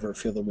shall never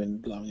feel the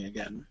wind blowing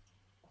again.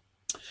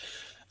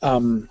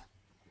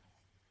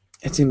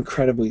 It's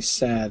incredibly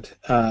sad.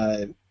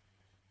 It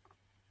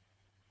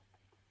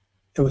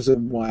was a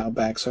while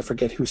back, so I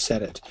forget who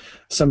said it.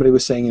 Somebody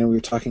was saying, we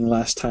were talking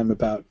last time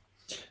about,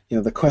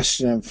 the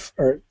question of,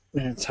 or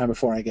time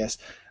before, I guess,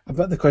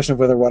 about the question of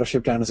whether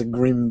Watership Down is a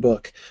grim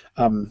book.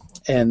 And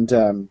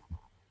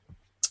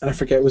I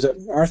forget, was it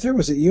Arthur?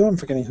 Was it you? I'm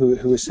forgetting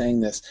who was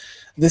saying this.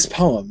 This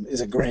poem is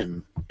a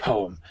grim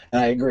poem,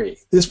 and I agree.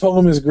 This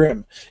poem is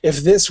grim. If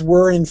this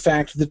were, in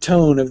fact, the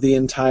tone of the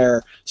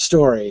entire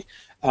story,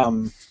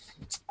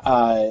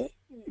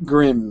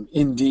 grim,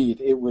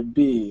 indeed, it would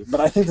be.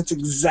 But I think that's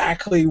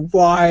exactly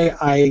why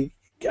I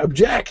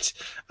object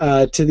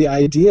to the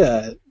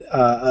idea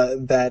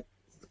that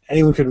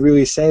anyone could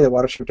really say that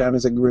Watership Down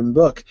is a grim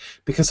book,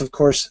 because, of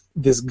course,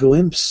 this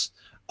glimpse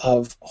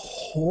of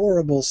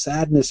horrible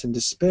sadness and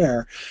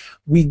despair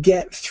we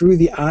get through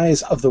the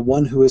eyes of the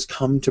one who has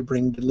come to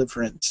bring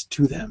deliverance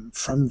to them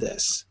from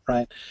this,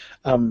 right?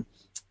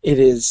 It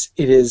is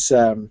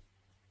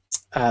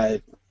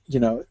that,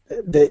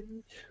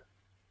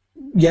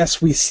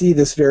 yes, we see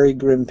this very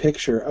grim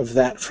picture of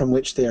that from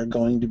which they are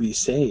going to be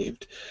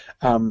saved.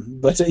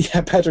 But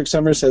Patrick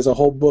Summers says a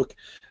whole book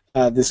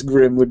this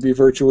grim would be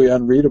virtually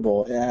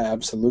unreadable. Yeah,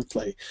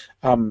 absolutely.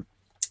 But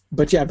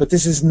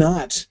this is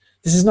not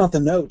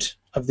the note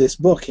of this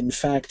book. In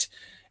fact,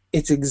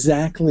 it's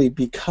exactly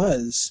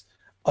because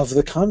of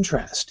the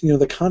contrast.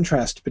 The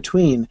contrast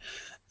between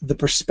the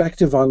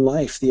perspective on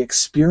life, the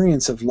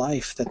experience of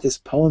life that this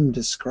poem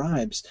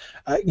describes.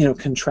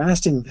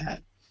 Contrasting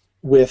that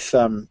with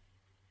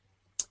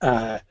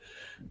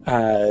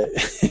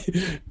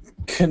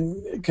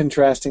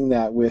contrasting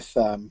that with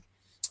the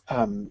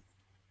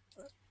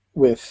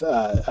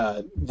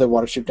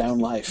Watership Down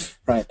life,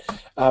 right?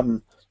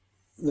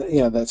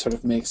 That sort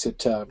of makes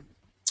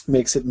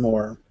it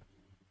more,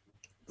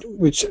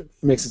 which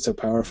makes it so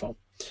powerful.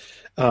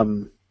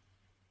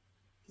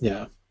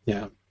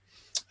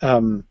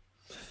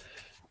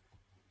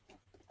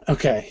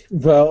 Okay,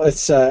 well,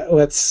 let's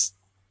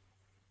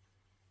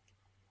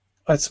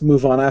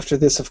move on. After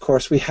this, of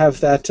course, we have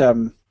that.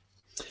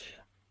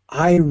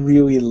 I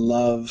really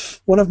love,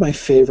 one of my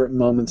favorite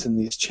moments in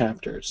these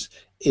chapters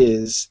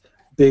is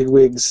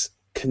Bigwig's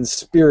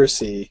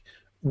conspiracy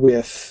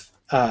with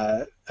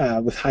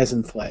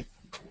Heisenflay.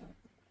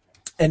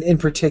 And in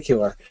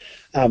particular,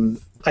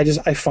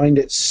 I find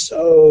it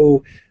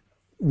so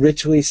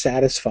richly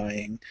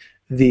satisfying,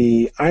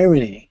 the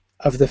irony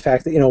of the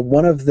fact that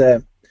one of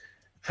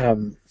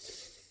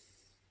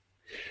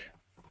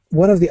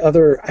the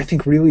other, I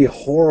think, really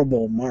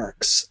horrible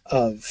marks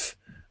of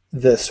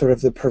the sort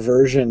of the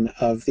perversion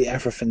of the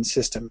Afrofen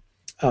system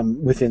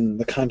within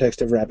the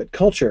context of rabbit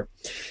culture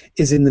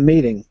is in the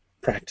mating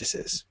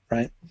practices,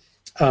 right?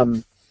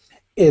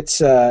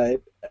 It's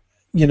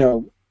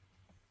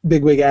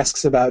Bigwig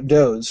asks about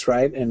does,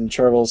 right? And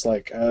Chervill's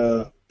like,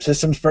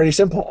 system's pretty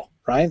simple,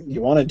 right?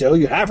 You want a doe,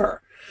 you have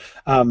her.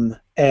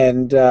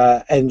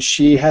 And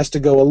she has to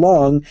go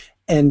along,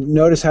 and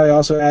notice how he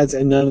also adds,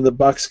 and none of the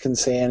bucks can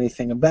say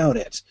anything about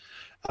it.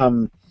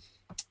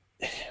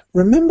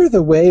 Remember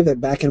the way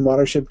that back in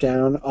Watership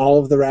Down, all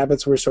of the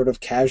rabbits were sort of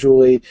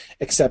casually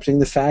accepting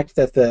the fact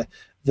that the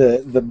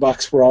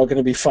bucks were all going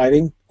to be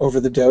fighting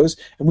over the does,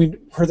 and we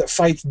heard that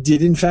fights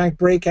did in fact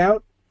break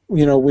out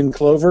when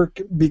Clover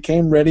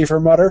became ready for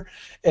mutter,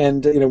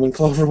 and when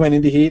Clover went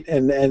into heat,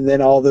 and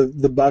then all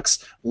the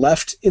bucks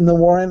left in the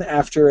warren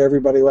after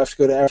everybody left to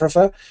go to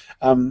Ephrathah.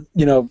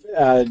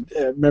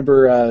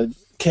 Remember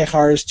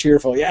Kehar's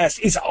cheerful, yes,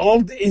 he's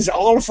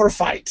all for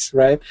fight,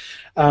 right?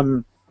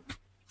 That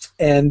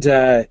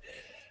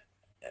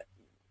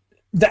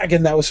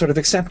was sort of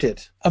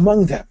accepted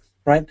among them,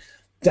 right?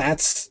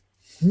 That's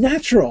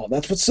natural.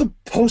 That's what's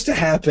supposed to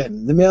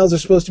happen. The males are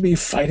supposed to be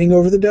fighting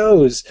over the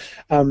does,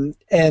 but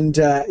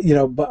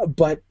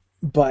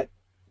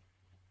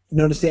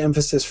notice the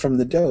emphasis from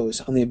the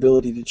does on the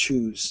ability to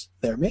choose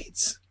their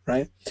mates,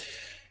 right?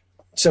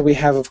 So we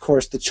have, of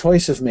course, the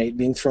choice of mate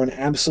being thrown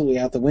absolutely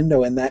out the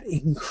window, and that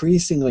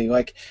increasingly,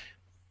 like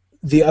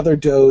the other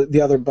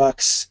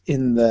bucks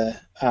in the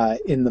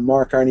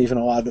mark aren't even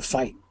allowed to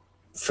fight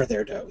for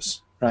their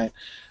does, right?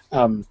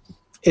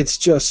 It's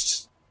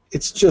just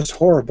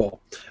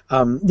horrible.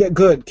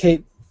 Good.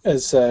 Kate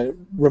is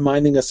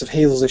reminding us of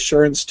Hazel's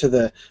assurance to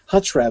the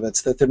hutch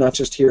rabbits that they're not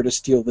just here to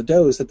steal the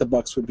does, that the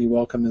bucks would be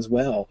welcome as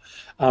well.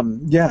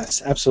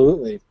 Yes,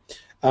 absolutely.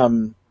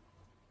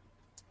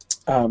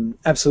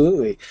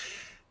 Absolutely.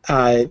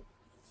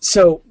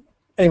 So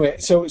anyway,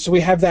 so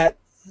we have that,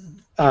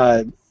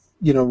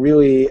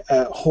 really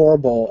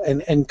horrible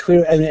and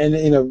clear, and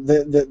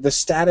the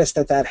status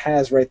that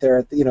has right there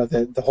at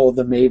the whole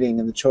the mating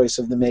and the choice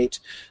of the mate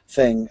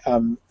thing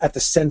at the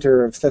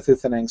center of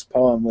Thethuthanang's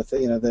poem with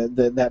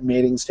that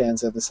mating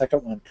stanza, the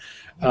second one.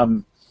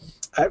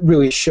 It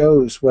really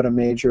shows what a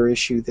major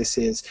issue this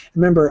is.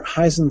 Remember,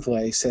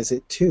 Heisenfley says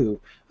it too.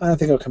 I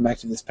think I'll come back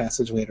to this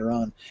passage later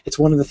on. It's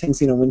one of the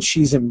things, when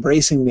she's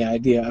embracing the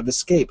idea of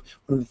escape.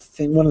 One of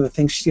the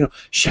things,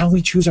 shall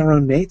we choose our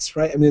own mates?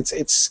 Right? I mean,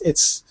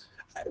 it's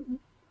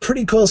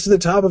pretty close to the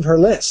top of her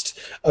list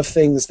of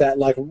things that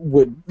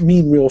would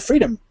mean real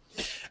freedom.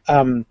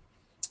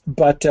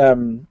 But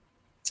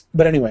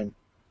anyway,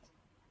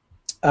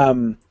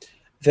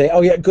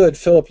 good.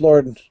 Philip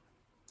Lord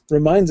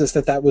reminds us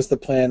that was the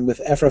plan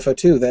with Ephrathah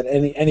too, that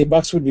any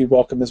bucks would be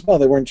welcome as well.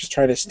 They weren't just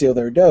trying to steal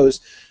their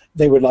does.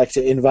 They would like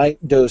to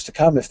invite does to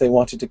come if they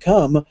wanted to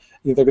come.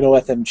 They're going to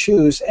let them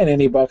choose, and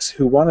any bucks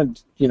who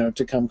wanted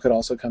to come could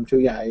also come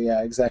too.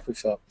 Yeah, exactly,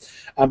 Philip.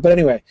 But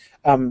anyway,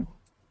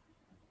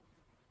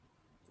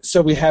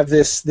 so we have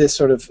this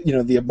sort of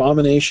the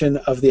abomination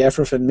of the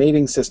Ephrathah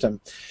mating system,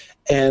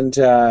 and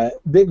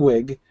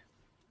Bigwig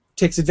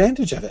takes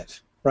advantage of it,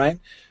 right?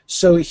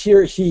 So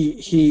here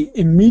he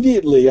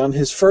immediately, on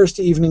his first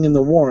evening in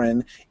the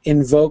warren,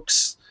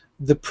 invokes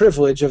the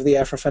privilege of the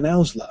Ephrathah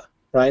Nausla,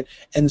 right?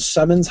 And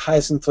summons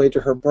Heisenfley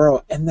to her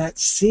burrow. And that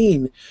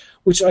scene,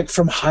 which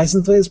from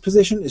Heisenfley's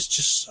position is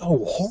just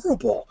so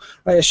horrible,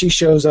 right? As she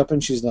shows up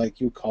and she's like,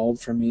 "You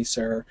called for me,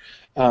 sir."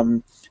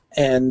 And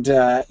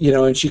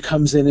she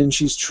comes in and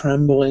she's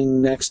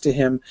trembling next to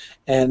him,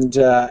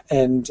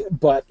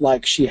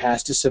 but she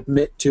has to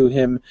submit to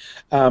him,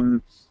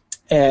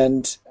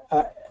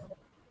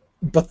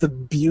 but the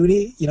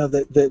beauty,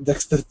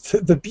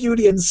 the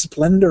beauty and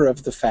splendor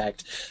of the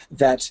fact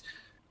that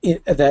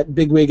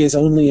Bigwig is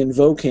only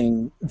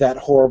invoking that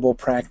horrible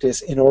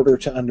practice in order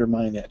to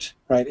undermine it,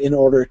 right? In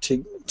order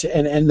to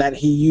that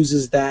he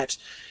uses that.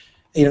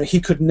 He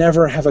could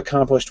never have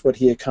accomplished what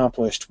he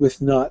accomplished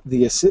without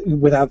the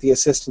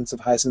assistance of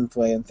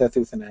Heisenfley and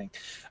Thethuthanang,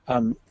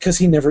 because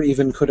he never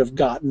even could have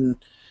gotten,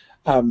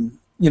 how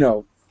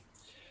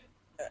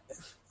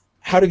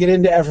to get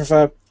into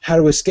Ephrathah, how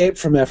to escape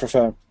from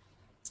Ephrathah.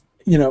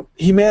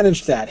 He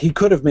managed that. He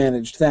could have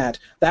managed that.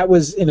 That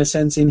was, in a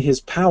sense, in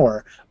his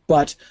power.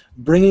 But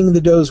bringing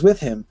the does with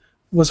him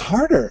was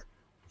harder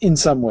in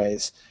some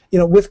ways.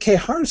 With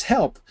Kehar's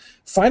help,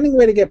 finding a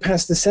way to get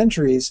past the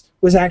sentries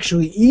was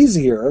actually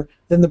easier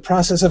than the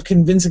process of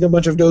convincing a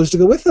bunch of does to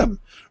go with them,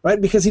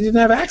 right? Because he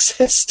didn't have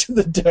access to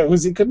the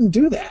does. He couldn't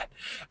do that.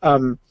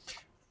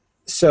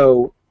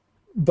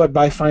 But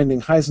by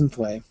finding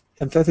Heisenfley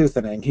and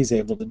Thethuthanang, he's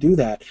able to do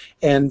that.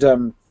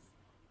 And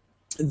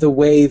the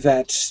way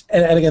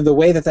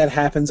that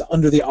happens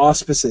under the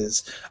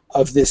auspices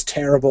of this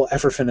terrible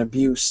Ephrathah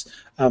abuse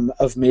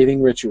of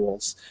mating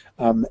rituals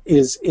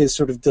is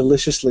sort of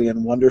deliciously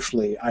and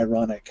wonderfully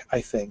ironic,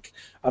 I think,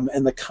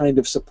 and the kind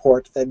of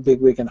support that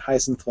Bigwig and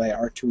Heisenfley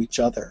are to each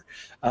other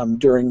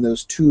during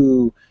those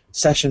two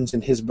sessions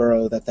in his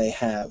burrow that they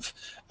have,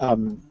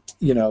 in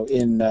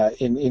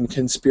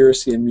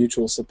conspiracy and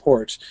mutual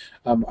support,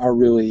 are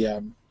really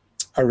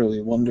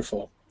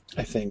wonderful,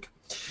 I think.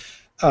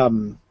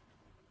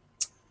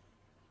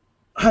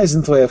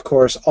 Heisenfley, of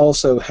course,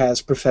 also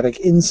has prophetic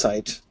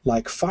insight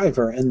like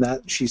Fiver, and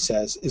that, she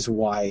says, is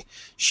why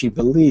she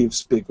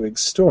believes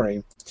Bigwig's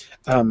story.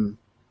 And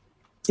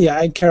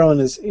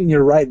Carolyn,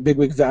 you're right.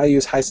 Bigwig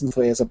values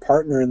Heisenfley as a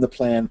partner in the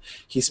plan.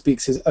 He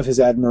speaks of his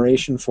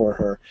admiration for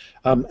her.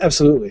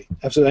 Absolutely.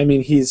 I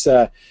mean, he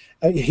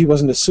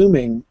wasn't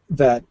assuming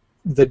that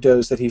the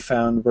does that he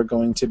found were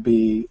going to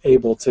be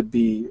able to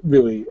be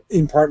really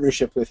in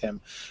partnership with him,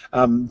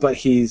 but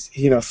he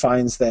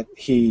finds that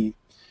he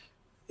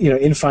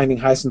in finding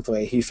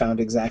Heisenflay, he found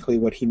exactly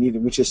what he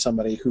needed, which is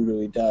somebody who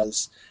really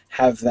does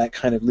have that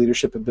kind of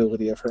leadership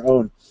ability of her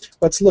own.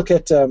 Let's look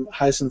at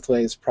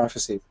Heisenflay's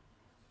prophecy.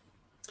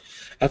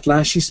 At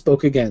last she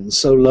spoke again,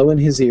 so low in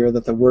his ear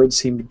that the words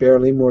seemed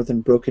barely more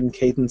than broken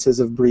cadences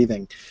of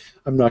breathing.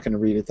 I'm not going to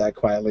read it that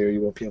quietly or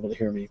you won't be able to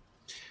hear me.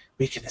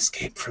 We can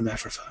escape from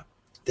Africa.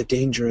 The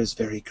danger is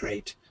very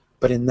great,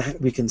 but in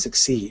that we can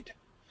succeed.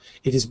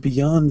 It is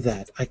beyond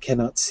that I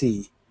cannot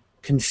see.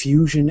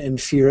 Confusion and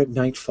fear at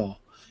nightfall.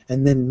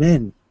 And then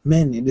men,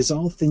 it is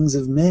all things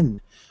of men.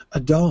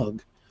 A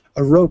dog,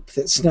 a rope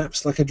that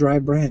snaps like a dry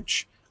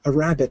branch, a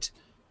rabbit.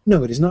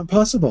 No, it is not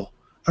possible.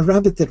 A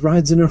rabbit that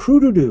rides in a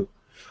hoodoo.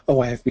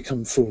 Oh, I have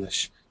become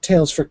foolish.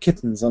 Tales for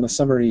kittens on a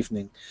summer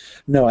evening.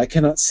 No, I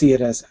cannot see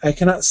as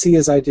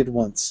I did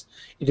once.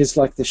 It is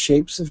like the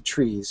shapes of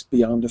trees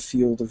beyond a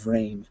field of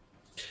rain.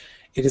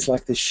 It is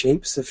like the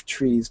shapes of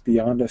trees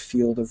beyond a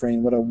field of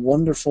rain. What a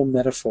wonderful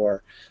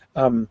metaphor.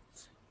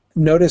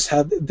 Notice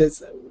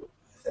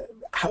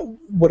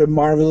what a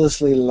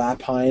marvelously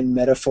Lapine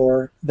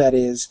metaphor that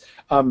is.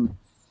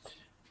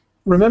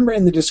 Remember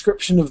in the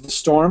description of the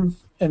storm,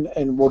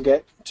 and we'll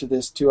get to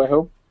this too, I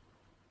hope,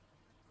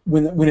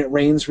 when it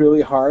rains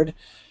really hard,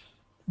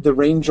 the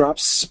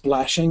raindrops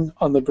splashing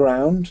on the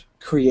ground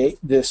create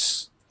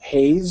this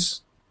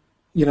haze,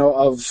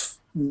 of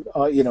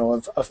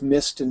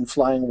mist and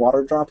flying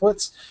water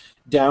droplets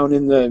down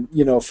in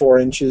the 4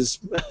 inches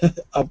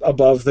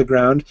above the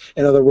ground.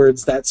 In other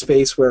words, that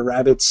space where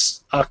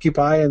rabbits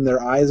occupy and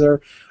their eyes are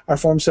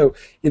formed. So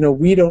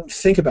we don't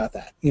think about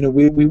that.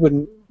 We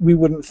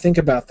wouldn't think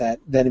about that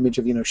image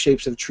of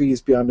shapes of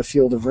trees beyond a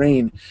field of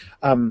rain.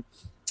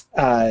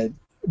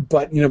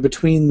 But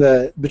between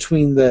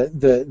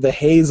the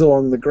haze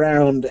along the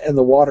ground and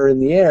the water in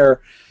the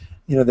air,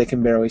 they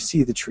can barely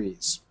see the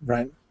trees,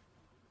 right?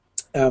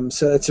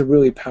 So it's a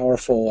really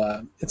powerful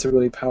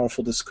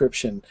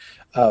description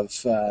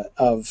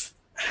of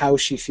how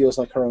she feels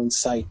like her own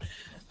sight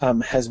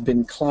has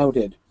been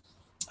clouded.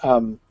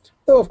 Though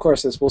of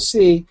course, as we'll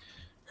see,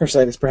 her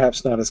sight is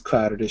perhaps not as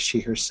clouded as she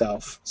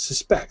herself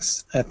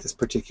suspects at this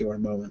particular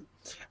moment.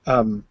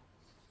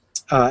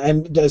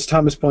 And as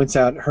Thomas points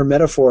out, her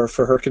metaphor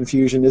for her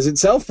confusion is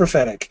itself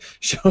prophetic,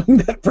 showing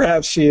that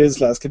perhaps she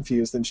is less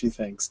confused than she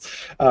thinks.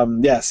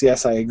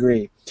 Yes, I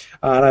agree.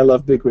 And I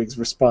love Bigwig's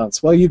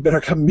response. Well, you'd better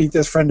come meet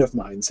this friend of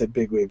mine, said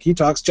Bigwig. He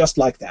talks just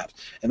like that,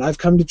 and I've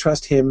come to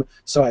trust him,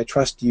 so I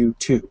trust you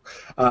too.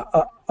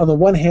 On the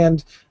one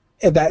hand,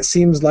 that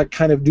seems like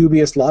kind of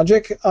dubious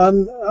logic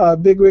on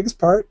Bigwig's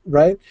part,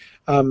 right?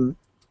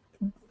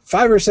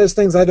 Fiver says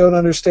things I don't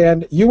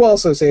understand. You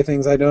also say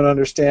things I don't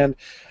understand.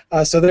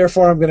 So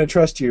therefore, I'm going to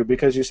trust you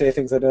because you say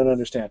things I don't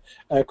understand.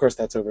 Of course,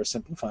 that's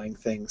oversimplifying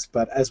things.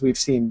 But as we've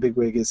seen,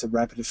 Bigwig is a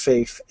rabbit of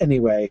faith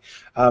anyway.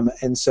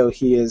 And so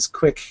he is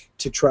quick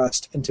to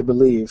trust and to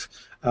believe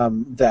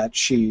that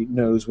she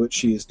knows what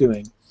she is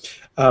doing.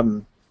 I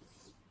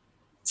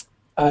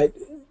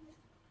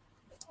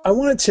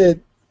wanted to,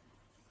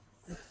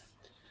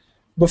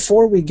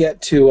 before we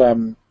get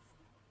to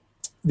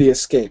the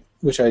escape,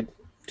 which I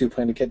do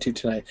plan to get to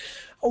tonight,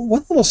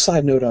 one little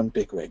side note on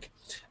Bigwig.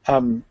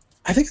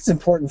 I think it's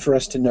important for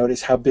us to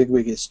notice how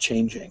Bigwig is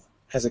changing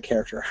as a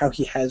character, how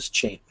he has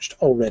changed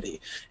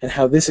already, and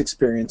how this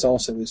experience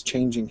also is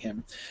changing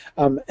him.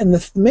 And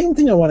the main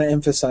thing I want to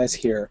emphasize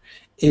here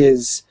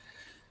is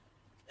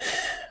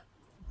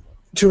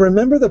to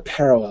remember the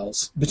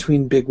parallels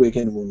between Bigwig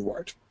and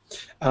Woundwort.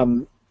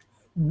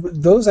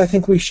 Those I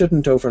think we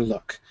shouldn't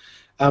overlook.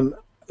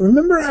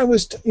 Remember I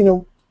was,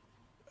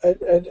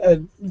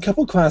 a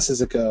couple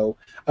classes ago,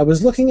 I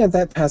was looking at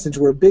that passage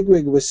where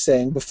Bigwig was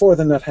saying, before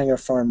the Nuthanger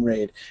Farm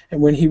raid,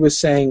 and when he was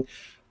saying,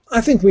 I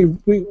think we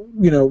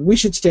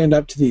should stand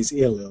up to these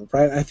Illil,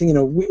 right? I think,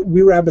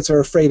 we rabbits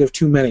are afraid of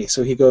too many,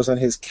 so he goes on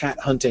his cat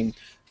hunting,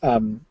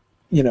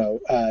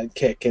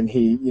 kick, and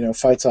he,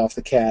 fights off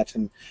the cat,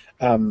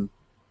 and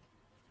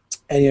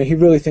he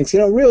really thinks,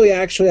 really,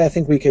 actually, I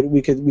think we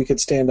could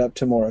stand up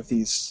to more of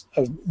these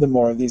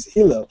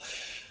Illil.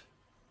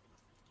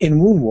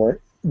 In Woundwort,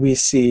 we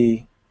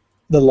see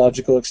the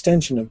logical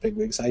extension of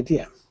Bigwig's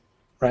idea,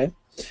 right?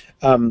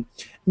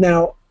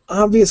 Now,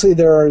 obviously,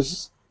 there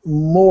is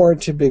more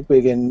to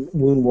Bigwig and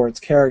Woundwort's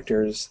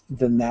characters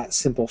than that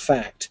simple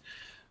fact.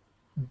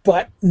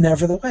 But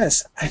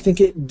nevertheless, I think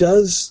it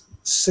does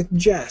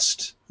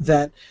suggest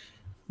that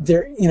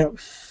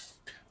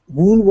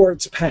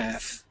Woundwort's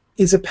path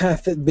is a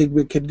path that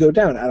Bigwig could go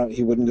down.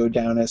 He wouldn't go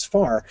down as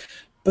far,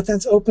 but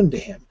that's open to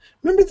him.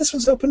 Remember, this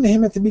was open to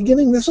him at the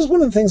beginning. This was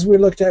one of the things we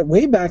looked at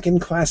way back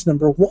in class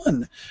number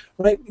 1,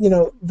 right?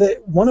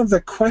 One of the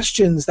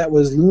questions that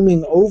was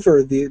looming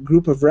over the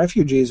group of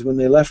refugees when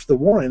they left the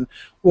Warren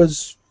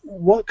was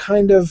what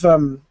kind of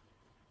Warren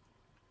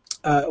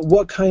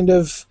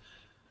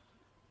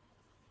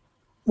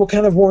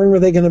were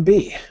they going to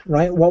be,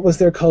 right? What was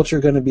their culture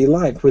going to be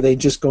like? Were they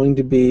just going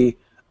to be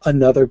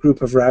another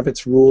group of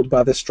rabbits ruled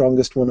by the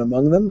strongest one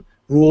among them,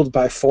 ruled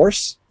by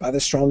force by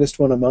the strongest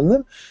one among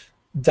them?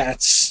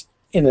 That's,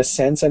 in a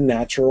sense, a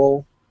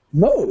natural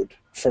mode,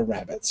 for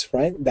rabbits,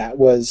 right? That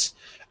was,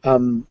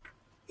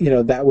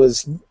 that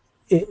was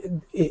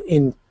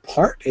in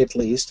part, at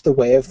least, the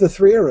way of the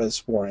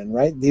Thrieras, Warren,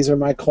 right? These are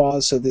my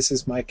claws, so this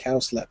is my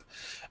cowslip.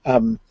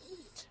 The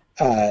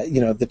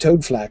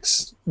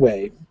toadflax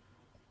way.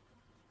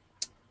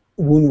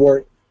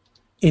 Woundwort,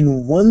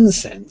 in one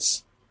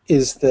sense,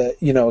 is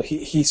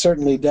he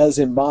certainly does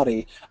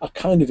embody a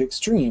kind of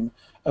extreme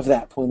of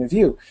that point of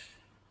view.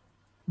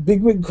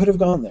 Bigwig could have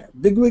gone there.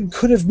 Bigwig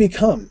could have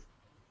become,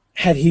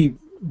 had he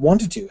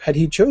wanted to, had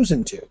he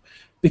chosen to,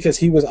 because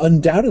he was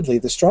undoubtedly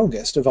the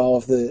strongest of all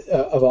of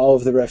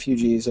the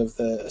refugees of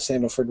the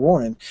Sandalford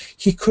Warren.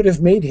 He could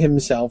have made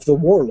himself the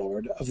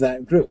warlord of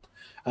that group.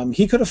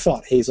 He could have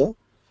fought Hazel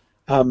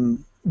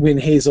when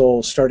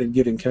Hazel started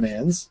giving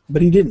commands,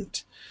 but he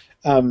didn't.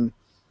 So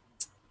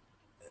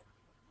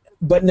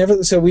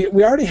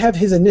we already have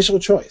his initial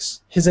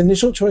choice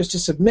to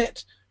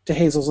submit to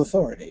Hazel's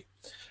authority,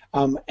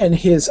 and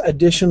his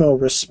additional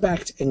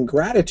respect and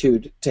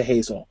gratitude to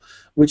Hazel,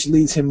 which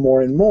leads him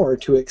more and more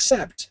to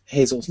accept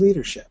Hazel's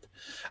leadership.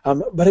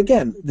 But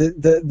again,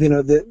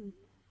 the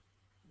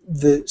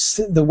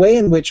way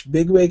in which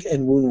Bigwig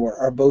and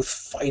Woundwort are both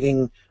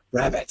fighting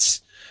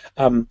rabbits.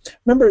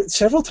 Remember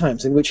several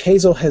times in which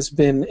Hazel has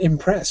been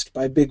impressed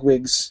by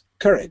Bigwig's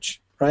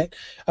courage, right?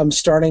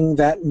 Starting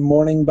that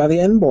morning by the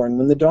Enborn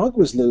when the dog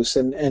was loose,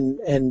 and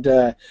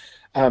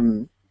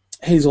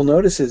Hazel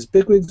notices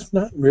Bigwig's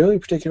not really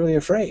particularly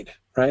afraid,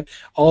 right?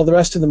 All the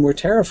rest of them were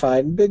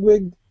terrified, and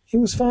Bigwig, he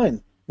was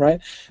fine, right?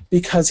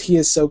 Because he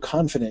is so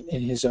confident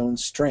in his own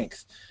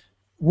strength.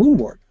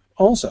 Woundwort,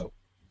 also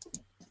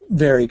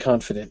very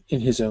confident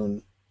in his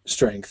own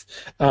strength.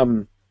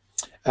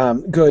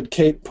 Good.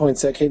 Kate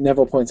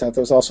Neville points out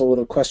there was also a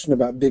little question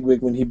about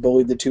Bigwig when he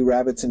bullied the two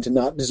rabbits into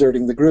not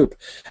deserting the group.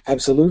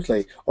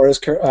 Absolutely. Or as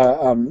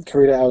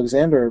Carita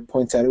Alexander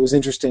points out, it was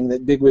interesting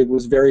that Bigwig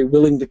was very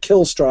willing to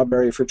kill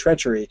Strawberry for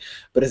treachery,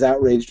 but is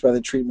outraged by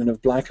the treatment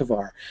of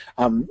Blackavar.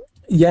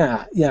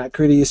 Yeah,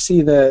 Carita, you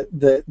see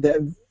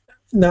the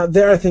now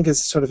there I think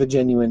is sort of a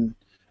genuine.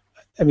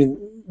 I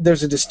mean,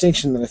 there's a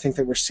distinction that I think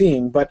that we're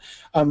seeing, but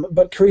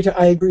Carita,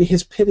 I agree,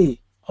 his pity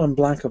on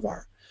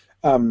Blackavar.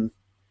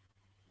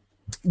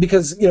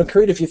 Because,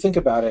 Carita, if you think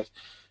about it,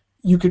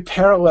 you could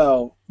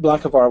parallel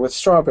Blackavar with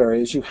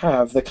Strawberry as you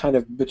have the kind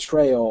of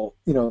betrayal,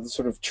 the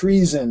sort of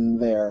treason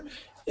there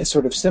is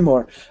sort of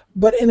similar.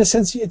 But in a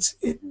sense,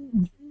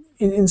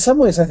 in some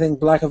ways, I think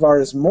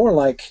Blackavar is more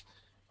like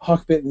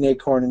Hawkbit and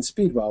Acorn and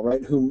Speedwell,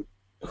 right? Whom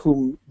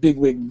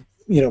Bigwig,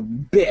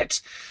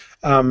 bit.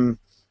 He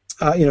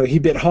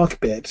bit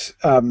Hawkbit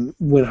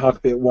when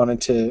Hawkbit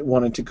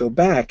wanted to go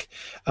back.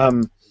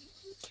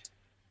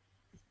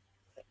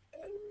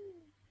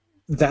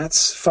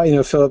 That's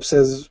fine. Philip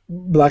says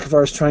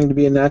Blackavar is trying to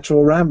be a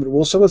natural rabbit.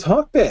 Well, so is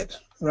Hawkbit,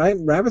 right?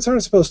 Rabbits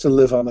aren't supposed to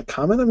live on the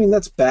common. I mean,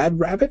 that's bad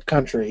rabbit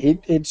country.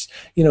 It's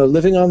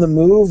living on the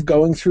move,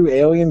 going through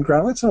alien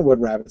ground. That's not what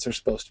rabbits are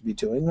supposed to be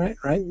doing, right?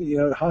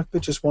 Hawkbit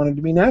just wanted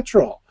to be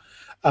natural.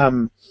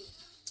 But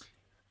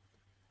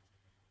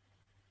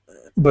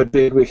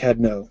Bigwig had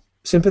no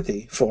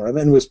sympathy for him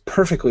and was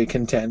perfectly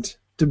content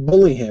to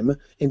bully him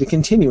into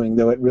continuing,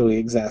 though it really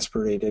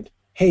exasperated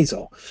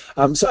Hazel.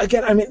 So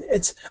again, I mean,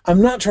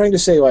 I'm not trying to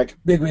say like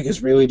Bigwig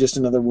is really just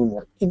another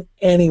Woundwort in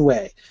any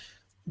way,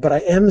 but I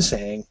am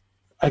saying,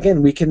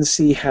 again, we can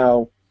see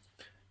how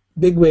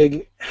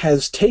Bigwig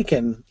has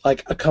taken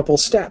like a couple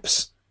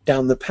steps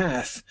down the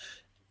path,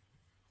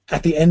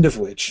 at the end of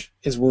which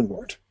is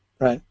Woundwort,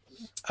 right?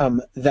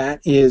 That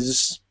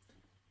is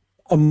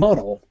a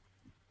model.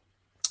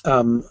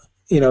 I think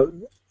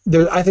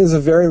there's a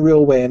very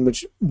real way in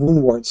which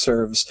Woundwort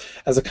serves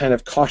as a kind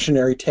of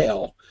cautionary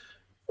tale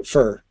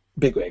for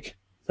Bigwig,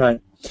 right?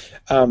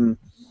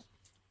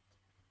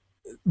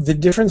 The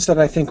difference that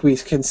I think we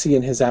can see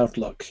in his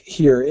outlook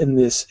here in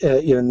this,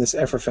 in this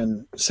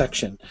Efferfen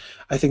section,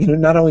 I think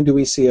not only do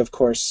we see, of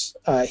course,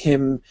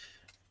 him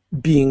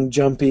being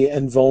jumpy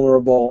and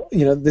vulnerable.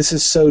 This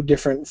is so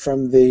different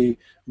from the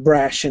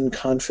brash and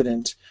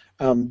confident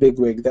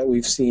Bigwig that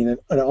we've seen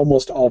at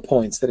almost all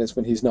points. That is,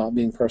 when he's not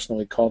being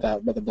personally called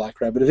out by the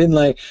Black Rabbit of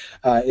Inlay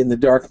in the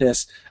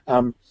darkness.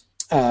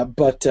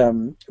 But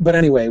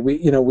anyway,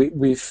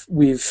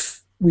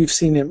 we've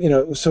seen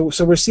him,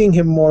 so we're seeing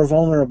him more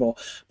vulnerable.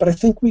 But I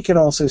think we can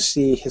also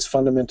see his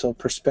fundamental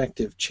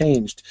perspective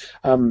changed.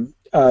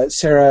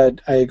 Sarah,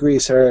 I agree.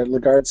 Sarah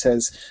Lagarde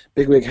says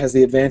Bigwig has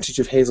the advantage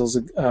of Hazel's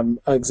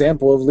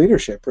example of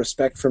leadership,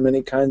 respect for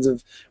many kinds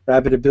of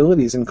rabbit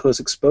abilities, and close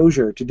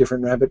exposure to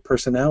different rabbit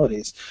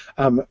personalities.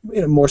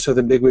 More so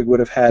than Bigwig would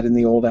have had in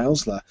the old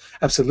Owsla.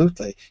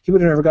 Absolutely, he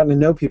would have never gotten to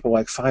know people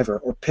like Fiver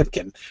or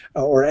Pipkin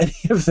or any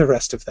of the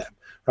rest of them.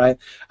 Right?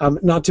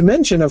 Not to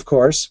mention, of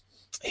course,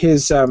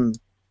 his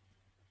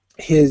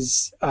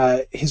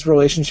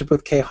relationship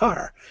with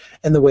Kehar,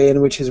 and the way in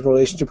which his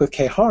relationship with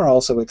Kehar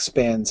also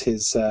expands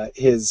his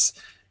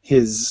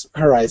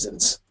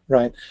horizons,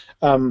 right?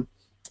 And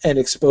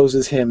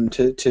exposes him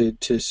to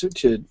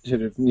sort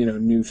of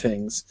new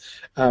things.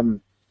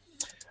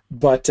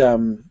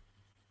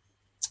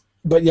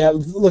 but yeah,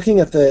 looking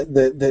at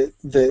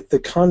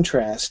the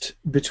contrast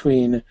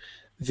between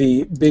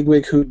the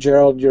bigwig who,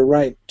 Gerald, you're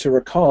right to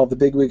recall, the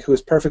bigwig who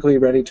was perfectly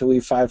ready to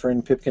leave Fiver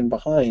and Pipkin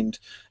behind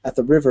at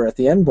the river at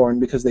the Enborn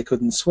because they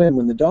couldn't swim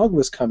when the dog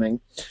was coming,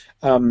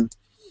 to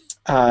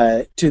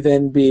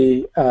then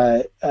be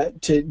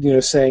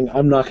saying,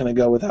 I'm not going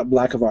to go without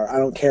Blackavar. I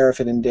don't care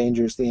if it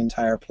endangers the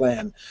entire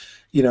plan.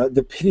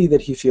 The pity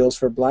that he feels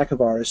for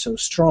Blackavar is so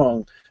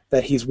strong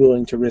that he's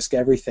willing to risk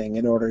everything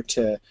in order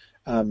to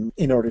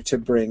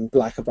bring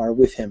Blackavar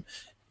with him.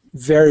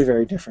 Very,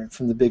 very different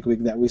from the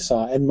bigwig that we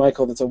saw. And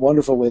Michael, that's a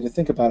wonderful way to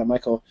think about it.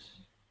 Michael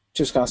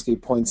Tchaikovsky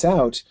points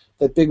out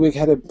that Bigwig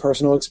had a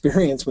personal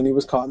experience when he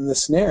was caught in the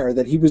snare,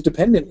 that he was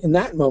dependent in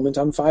that moment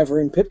on Fiver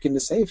and Pipkin to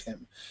save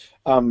him,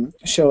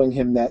 showing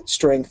him that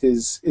strength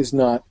is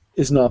not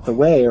the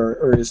way,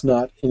 or is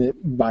not in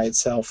it by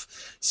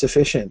itself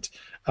sufficient.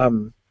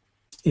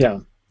 Yeah.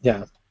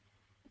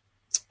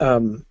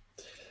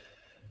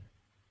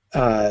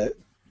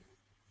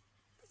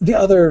 The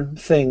other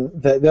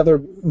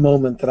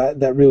moment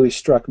that really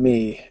struck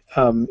me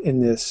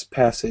in this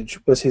passage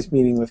was his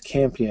meeting with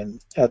Campion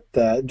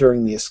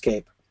during the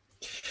escape.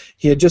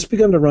 He had just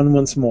begun to run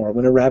once more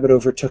when a rabbit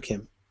overtook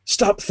him.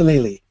 "Stop,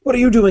 Thaleli! What are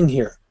you doing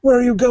here? Where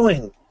are you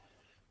going?"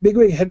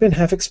 Bigwig had been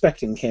half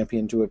expecting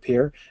Campion to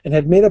appear, and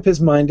had made up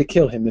his mind to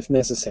kill him if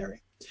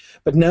necessary.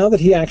 But now that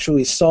he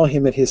actually saw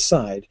him at his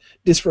side,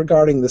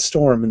 disregarding the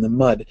storm and the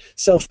mud,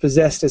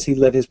 self-possessed as he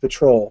led his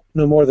patrol,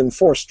 no more than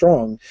 4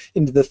 strong,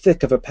 into the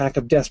thick of a pack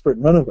of desperate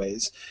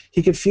runaways,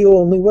 he could feel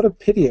only what a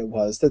pity it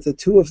was that the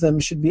 2 of them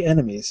should be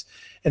enemies,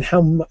 and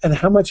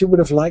how much he would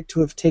have liked to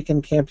have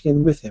taken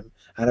Campion with him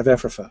out of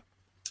Ephrafa.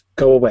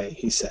 "Go away,"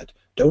 he said.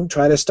 "Don't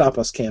try to stop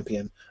us,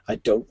 Campion. I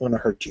don't want to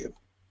hurt you."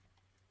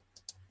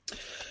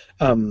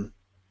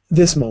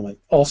 This moment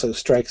also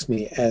strikes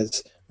me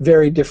as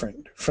very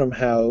different from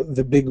how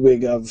the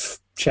bigwig of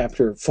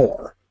Chapter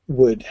 4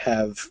 would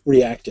have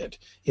reacted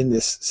in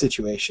this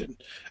situation.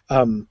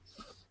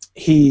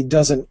 He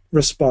doesn't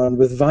respond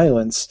with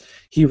violence.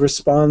 He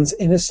responds,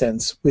 in a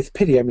sense, with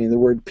pity. I mean, the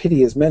word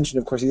pity is mentioned.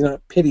 Of course, he's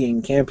not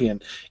pitying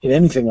Campion in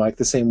anything like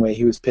the same way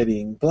he was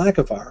pitying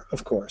Blackavar,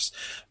 of course.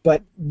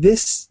 But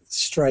this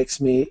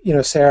strikes me,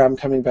 Sarah, I'm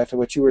coming back to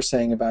what you were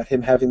saying about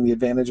him having the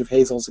advantage of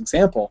Hazel's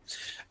example.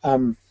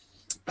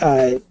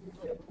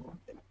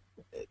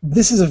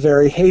 This is a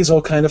very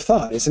Hazel kind of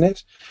thought, isn't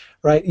it?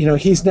 Right?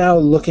 He's now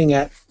looking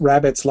at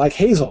rabbits like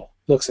Hazel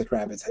looks at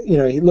rabbits.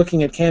 He's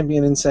looking at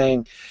Campion and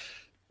saying,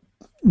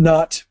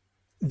 not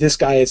this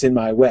guy is in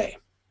my way,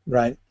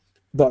 right?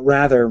 But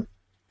rather,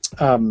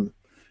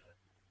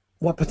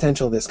 what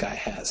potential this guy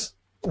has,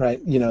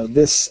 right?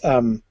 This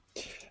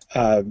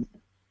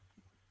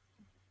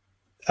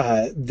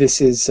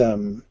is,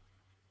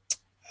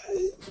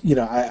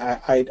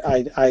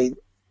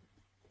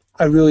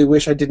 I really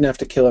wish I didn't have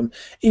to kill him,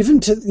 even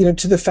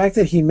to the fact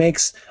that he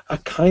makes a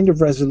kind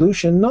of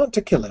resolution not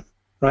to kill him,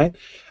 right?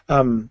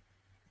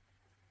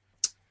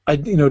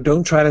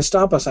 Don't try to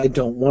stop us. I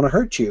don't want to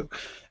hurt you.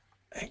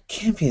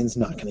 Campion's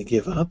not going to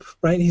give up,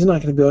 right? He's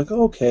not going to be like,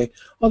 oh, okay,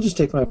 I'll just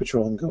take my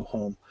patrol and go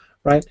home,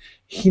 right?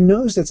 He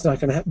knows that's not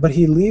going to happen, but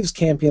he leaves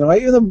Campion.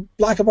 Even the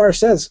Blackavar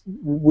says,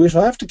 we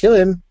shall have to kill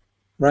him,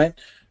 right?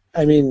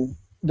 I mean,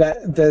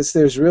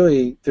 there's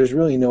really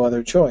no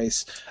other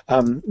choice.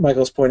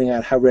 Michael's pointing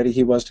out how ready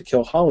he was to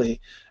kill Holly,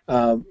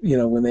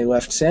 when they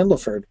left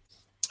Sandalford.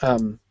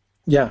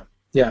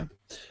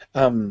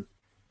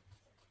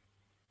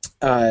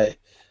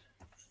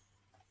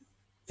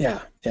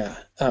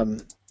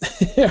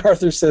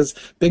 Arthur says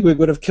Bigwig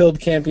would have killed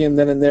Campion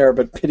then and there,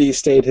 but pity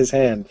stayed his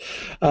hand.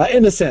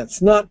 In a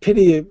sense, not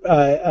pity,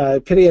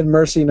 pity and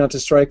mercy not to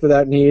strike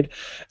without need.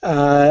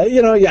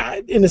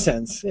 In a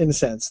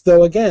sense.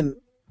 Though again,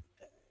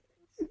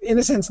 in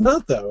a sense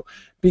not though,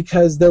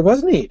 because there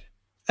was need.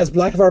 As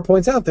Blackavar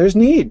points out, there's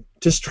need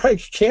to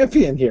strike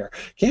Campion here.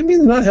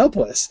 Campion's not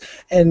helpless,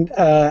 and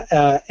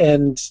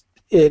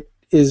it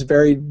is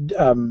very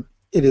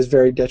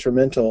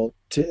detrimental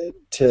to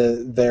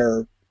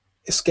their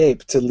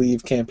escape to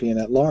leave Campion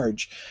at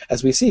large.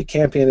 As we see,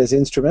 Campion is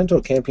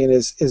instrumental. Campion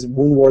is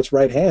Woundwart's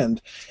right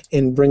hand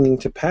in bringing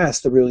to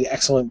pass the really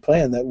excellent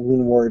plan that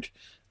Woundwart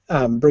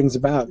brings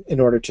about in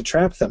order to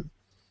trap them.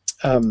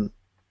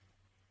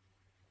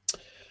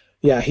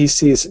 He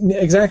sees,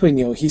 exactly,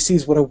 Neil, he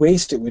sees what a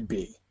waste it would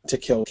be to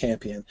kill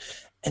Campion.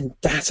 And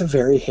that's a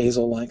very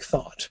Hazel-like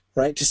thought,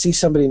 right? To see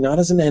somebody not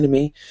as an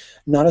enemy,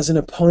 not as an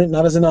opponent,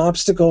 not as an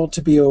obstacle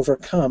to be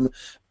overcome,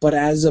 but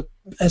as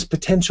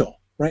potential,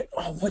 right?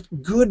 Oh, what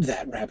good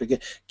that rabbit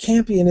get.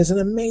 Campion is an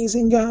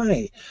amazing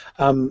guy.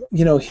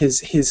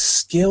 His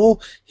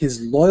skill,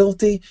 his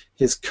loyalty,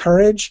 his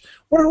courage,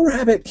 what a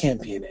rabbit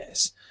Campion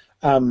is.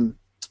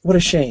 What a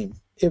shame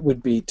it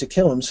would be to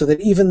kill him, so that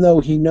even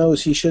though he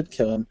knows he should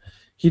kill him,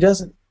 he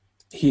doesn't.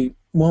 He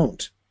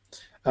won't.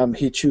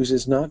 He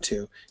chooses not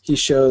to. He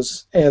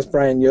shows, as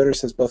Brian Yoder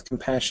says, both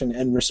compassion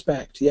and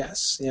respect.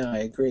 Yes, I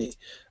agree.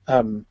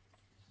 Anyway,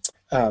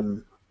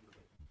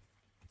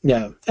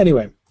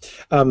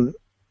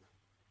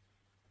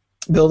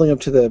 building up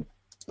to the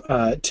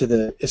to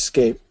the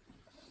escape.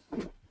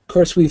 Of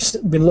course, we've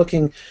been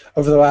looking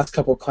over the last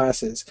couple of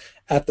classes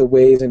at the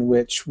ways in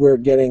which we're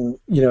getting,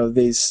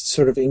 these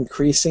sort of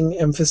increasing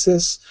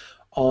emphasis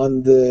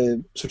on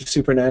the sort of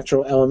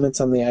supernatural elements,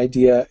 on the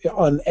idea,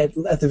 on at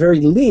the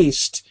very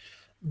least,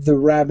 the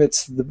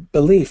rabbits, the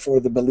belief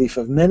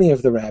of many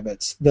of the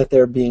rabbits that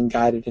they're being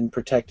guided and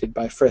protected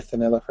by Frith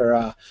and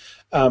Elachera.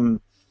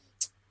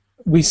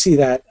 We see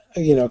that,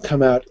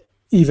 come out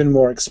even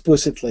more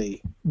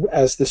explicitly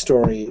as the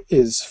story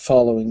is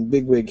following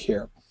Bigwig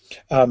here.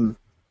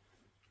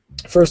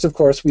 First, of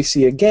course, we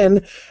see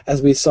again,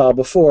 as we saw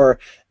before,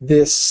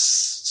 this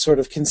sort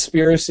of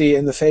conspiracy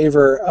in the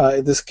favor,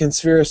 this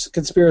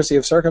conspiracy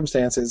of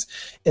circumstances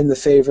in the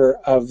favor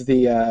of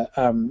the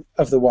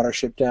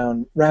Watership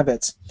Down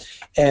rabbits,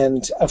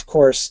 and of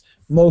course,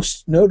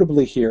 most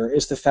notably here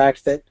is the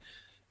fact that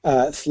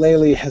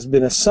Thleli has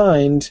been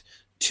assigned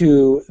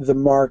to the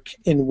mark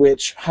in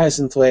which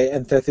Hyzenthle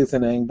and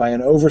Thethuthanang, by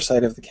an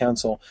oversight of the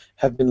council,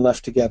 have been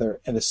left together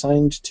and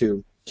assigned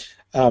to.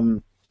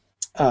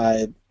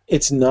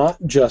 It's not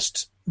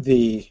just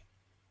the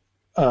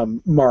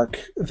mark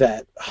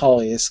that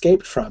Holly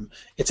escaped from.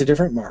 It's a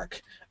different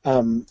mark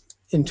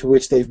into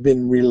which they've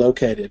been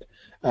relocated,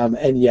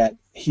 and yet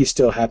he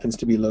still happens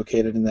to be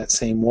located in that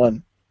same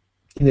one.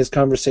 In his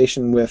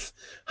conversation with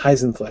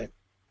Hyzenthle,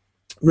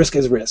 risk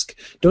is risk.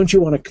 Don't you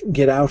want to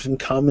get out and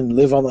come and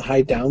live on the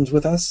high downs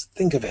with us?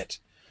 Think of it.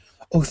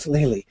 O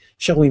Thleli,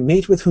 shall we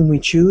mate with whom we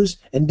choose,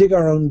 and dig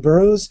our own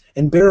burrows,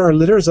 and bear our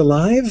litters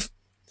alive?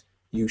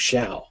 You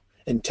shall,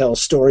 and tell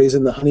stories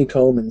in the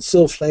honeycomb and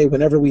sylphlay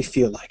whenever we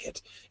feel like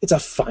it. It's a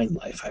fine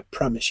life, I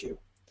promise you.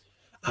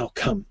 I'll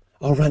come.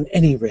 I'll run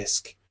any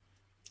risk.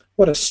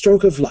 What a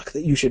stroke of luck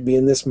that you should be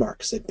in this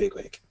mark, said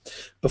Bigwig.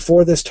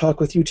 Before this talk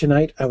with you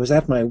tonight, I was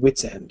at my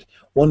wit's end,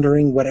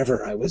 wondering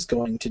whatever I was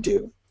going to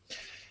do.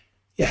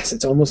 Yes,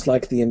 it's almost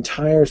like the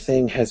entire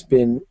thing has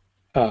been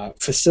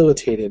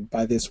facilitated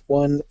by this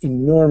one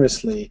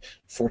enormously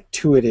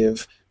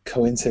fortuitous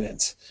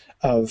coincidence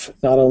of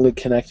not only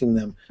connecting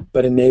them,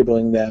 but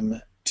enabling them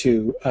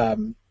to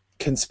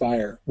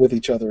conspire with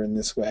each other in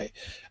this way.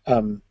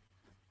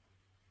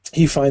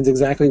 He finds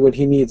exactly what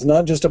he needs,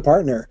 not just a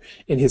partner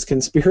in his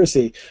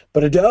conspiracy,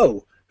 but a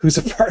doe who's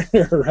a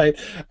partner, right?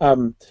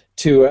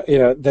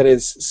 That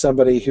is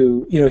somebody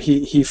who,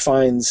 he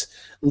finds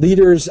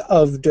leaders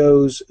of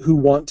does who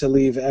want to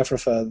leave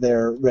Ephrathah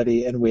there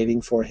ready and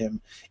waiting for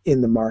him in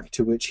the mark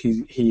to which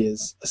he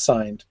is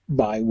assigned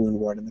by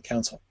Woundward and the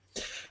council.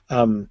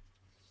 Then,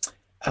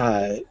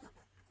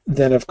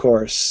 of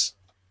course,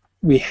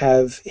 we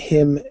have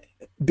him,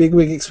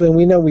 Bigwig explain.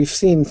 We know we've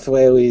seen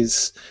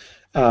Thleli's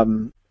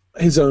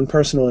his own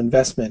personal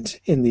investment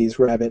in these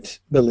rabbit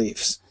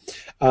beliefs.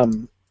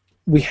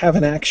 We have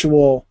an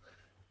actual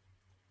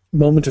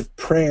moment of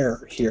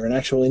prayer here, an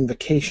actual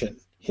invocation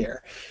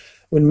here.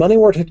 When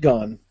Moneywort had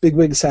gone,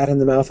 Bigwig sat in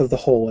the mouth of the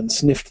hole and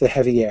sniffed the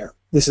heavy air.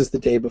 This is the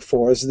day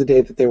before. This is the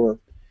day that they were.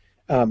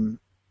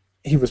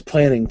 He was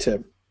planning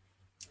to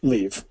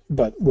leave,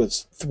 but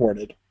was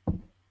thwarted.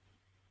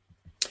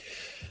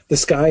 The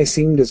sky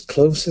seemed as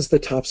close as the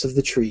tops of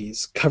the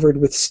trees, covered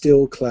with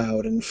still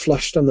cloud, and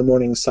flushed on the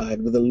morning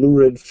side with a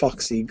lurid,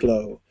 foxy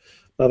glow.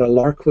 Not a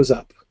lark was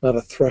up, not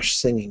a thrush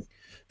singing.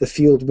 The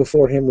field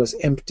before him was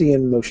empty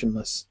and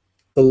motionless.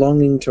 The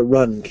longing to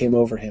run came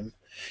over him.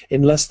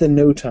 In less than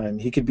no time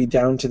he could be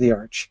down to the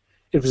arch.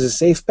 It was a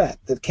safe bet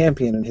that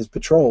Campion and his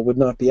patrol would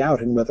not be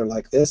out in weather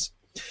like this.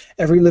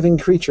 Every living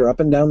creature up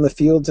and down the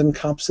fields and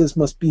copses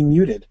must be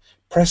muted,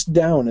 pressed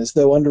down as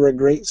though under a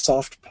great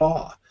soft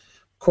paw.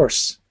 Of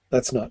course,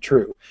 that's not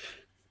true.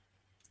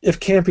 If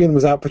Campion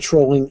was out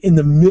patrolling in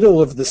the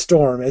middle of the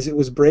storm as it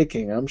was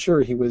breaking, I'm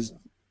sure he was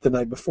the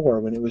night before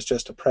when it was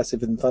just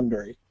oppressive and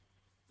thundery.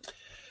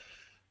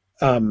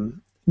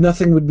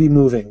 Nothing would be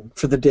moving,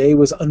 for the day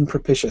was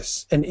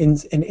unpropitious, and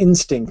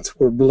instincts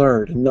were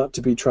blurred and not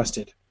to be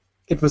trusted.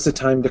 It was a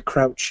time to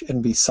crouch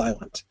and be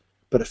silent,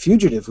 but a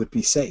fugitive would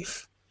be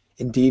safe.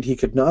 Indeed, he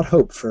could not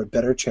hope for a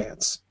better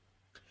chance.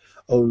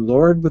 "O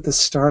Lord with the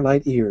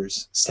starlight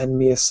ears, send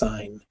me a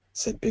sign,"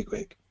 said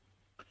Bigwig.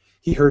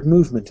 He heard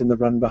movement in the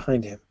run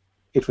behind him.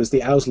 It was the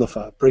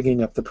Auslöfa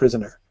bringing up the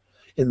prisoner.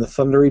 In the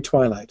thundery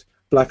twilight,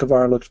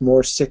 Blackavar looked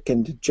more sick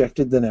and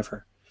dejected than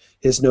ever.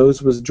 His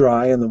nose was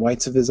dry and the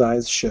whites of his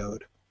eyes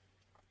showed.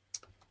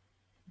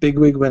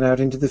 Bigwig went out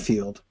into the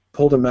field,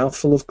 pulled a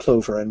mouthful of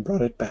clover, and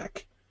brought it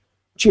back.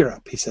 "Cheer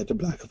up," he said to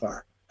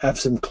Blackavar. "Have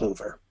some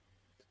clover."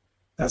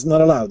 "That's not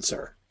allowed,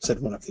 sir,"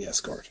 said one of the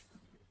escort.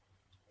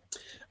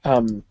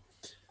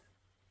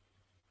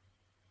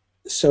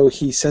 So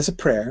he says a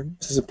prayer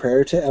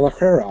to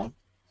Elachera.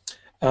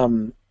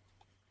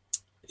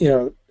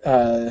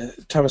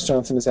 Thomas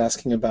Johnson is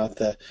asking about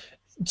the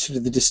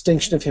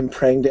distinction of him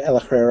praying to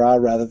Elachera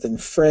rather than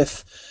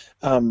Frith.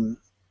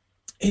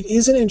 It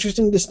is an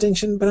interesting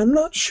distinction, but I'm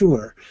not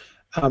sure.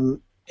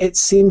 It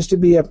seems to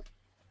be I'm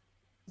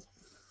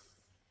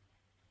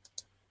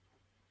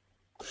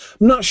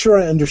not sure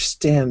I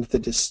understand the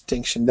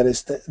distinction. That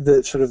is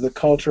the sort of the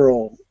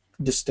cultural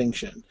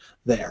distinction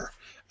there.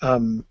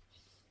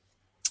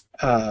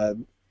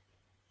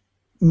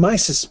 my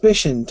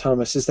suspicion,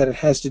 Thomas, is that it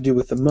has to do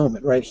with the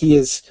moment, right? He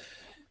is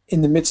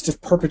in the midst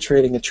of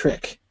perpetrating a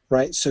trick,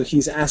 right? So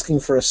he's asking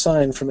for a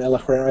sign from El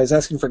Ahrar. He's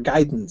asking for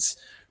guidance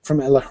from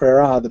El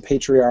Ahrar, the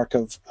patriarch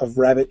of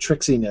rabbit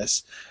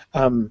tricksiness.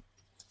 So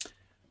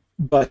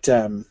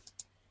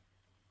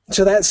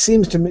that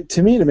seems to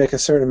me to make a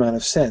certain amount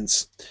of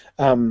sense.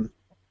 But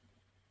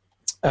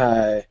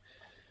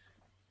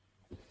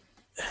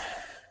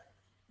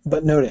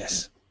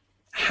notice,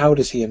 how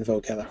does he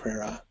invoke El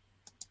Ahrar?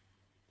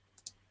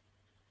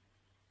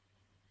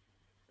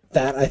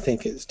 That, I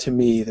think, is, to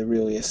me, the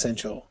really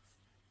essential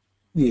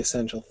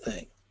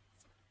thing.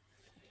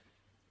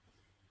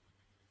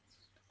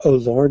 O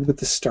Lord with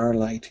the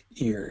starlight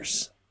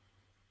ears.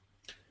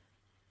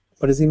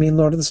 What does he mean,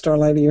 Lord of the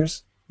starlight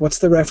ears? What's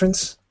the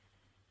reference?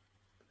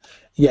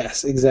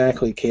 Yes,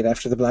 exactly, Kate,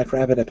 after the Black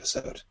Rabbit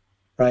episode,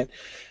 right?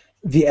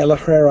 The El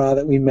Ahrar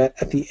that we met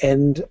at the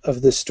end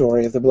of the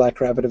story of the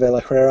Black Rabbit of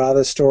El Ahrar,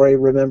 the story,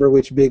 remember,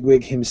 which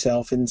Bigwig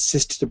himself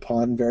insisted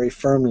upon very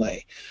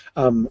firmly.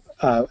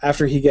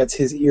 After he gets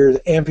his ears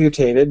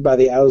amputated by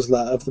the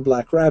Ausla of the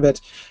Black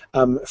Rabbit,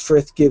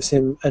 Frith gives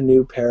him a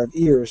new pair of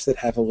ears that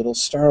have a little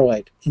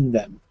starlight in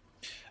them.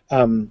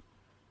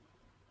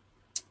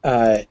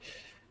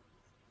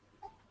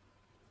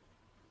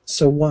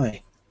 So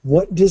why?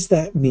 What does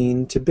that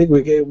mean to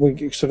Bigwig?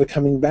 We're sort of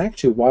coming back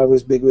to why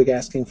was Bigwig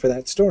asking for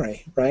that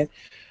story, right?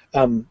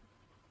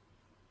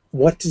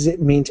 What does it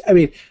mean? I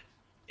mean,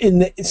 in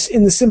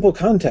the simple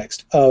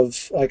context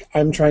of, like,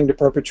 I'm trying to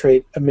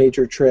perpetrate a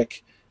major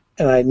trick,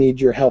 and I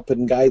need your help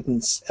and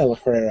guidance, El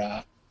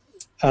Ahrar.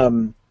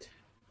 In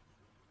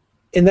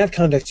that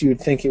context, you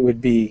would think it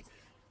would be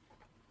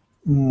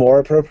more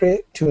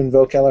appropriate to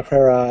invoke El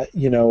Ahrar,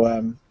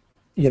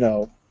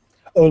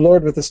 O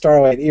Lord with the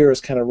starlight ears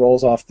kind of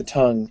rolls off the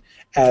tongue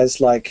as,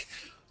 like,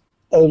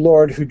 O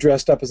Lord who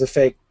dressed up as a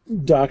fake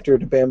doctor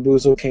to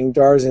bamboozle King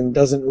Darzin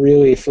doesn't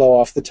really flow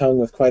off the tongue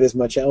with quite as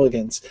much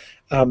elegance.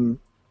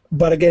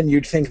 But again,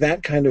 you'd think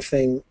that kind of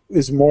thing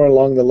is more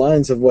along the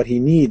lines of what he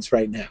needs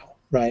right now,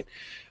 right?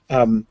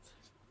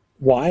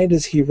 Why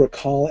does he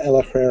recall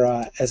El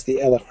Ahrar as the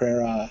El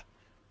Ahrar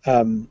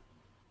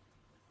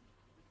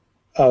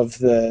of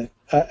the...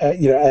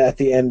 at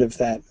the end of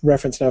that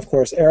reference? Now, of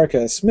course,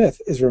 Erica Smith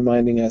is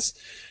reminding us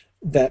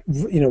that,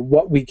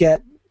 what we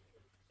get,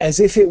 as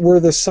if it were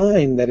the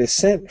sign that is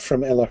sent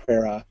from El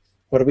Ahrar,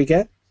 what do we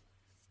get?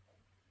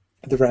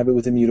 The rabbit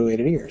with the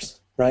mutilated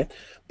ears, right?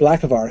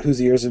 Blackavar, whose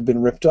ears have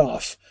been ripped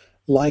off,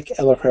 like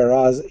El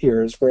Ahlar's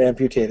ears were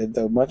amputated,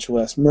 though much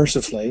less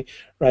mercifully,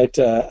 right?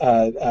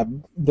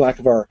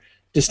 Blackavar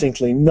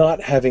distinctly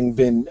not having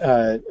been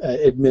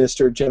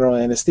administered general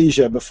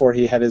anesthesia before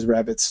he had his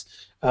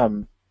rabbits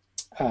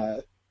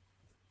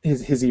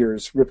his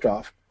ears ripped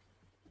off.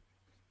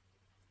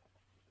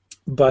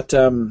 But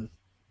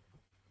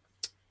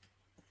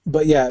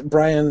yeah,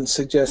 Brian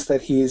suggests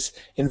that he's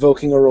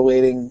invoking or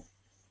relating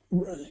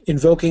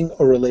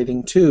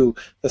to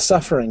the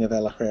suffering of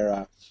El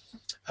Ahrar.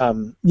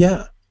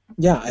 Yeah,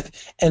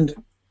 and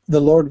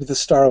the Lord with the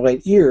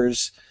starlight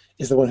ears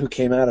is the one who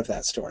came out of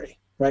that story,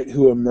 right?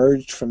 Who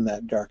emerged from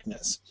that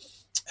darkness,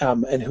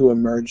 and who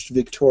emerged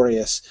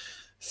victorious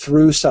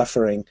through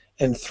suffering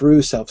and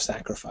through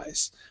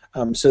self-sacrifice.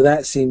 So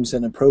that seems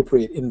an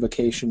appropriate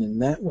invocation in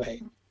that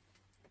way.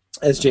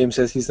 As James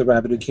says, he's the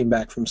rabbit who came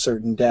back from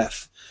certain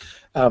death.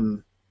 Yeah.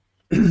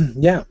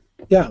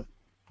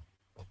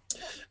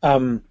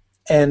 And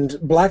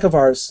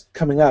Blackavar's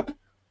coming up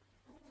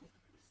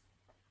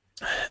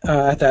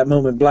at that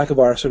moment,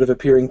 Blackavar sort of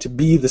appearing to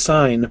be the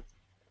sign,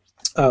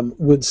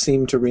 would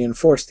seem to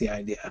reinforce the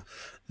idea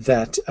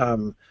that,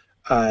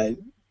 again,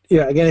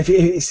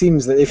 it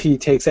seems that if he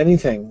takes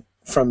anything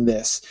from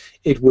this,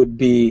 it would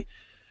be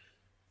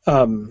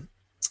a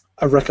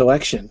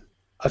recollection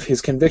of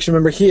his conviction.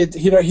 Remember,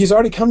 he's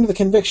already come to the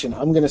conviction,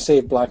 I'm going to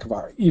save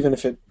Blackavar, even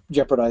if it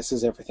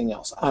jeopardizes everything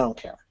else. I don't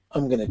care.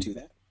 I'm going to do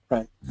that,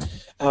 right?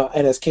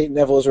 And as Kate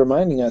Neville is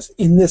reminding us,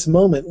 in this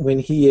moment when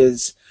he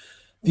is,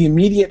 the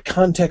immediate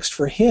context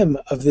for him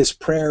of this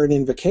prayer and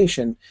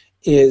invocation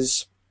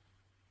is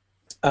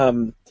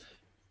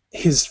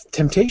his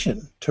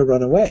temptation to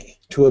run away,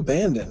 to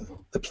abandon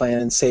the plan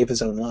and save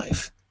his own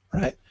life,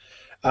 right?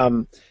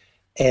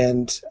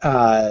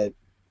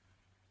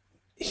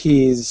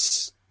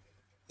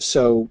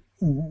 So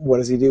what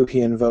does he do? He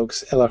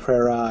invokes El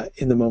Ahrar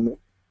in the moment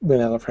when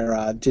El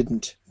Ahrar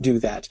didn't do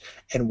that.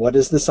 And what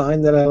is the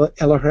sign that El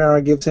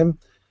Ahrar gives him?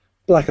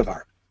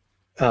 Blackavar.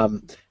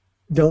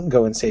 Don't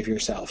go and save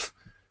yourself.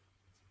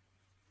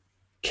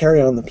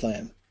 Carry on the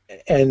plan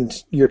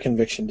and your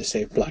conviction to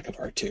save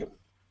Blackavar too,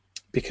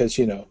 because,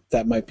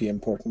 that might be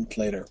important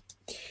later.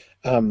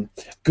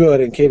 Good,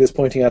 and Kate is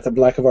pointing out that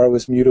Blackavar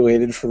was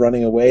mutilated for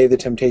running away, the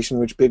temptation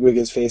which Bigwig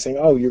is facing.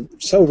 Oh, you're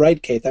so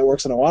right, Kate. That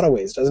works in a lot of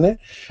ways, doesn't it?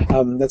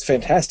 That's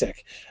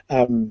fantastic.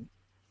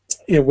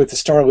 With the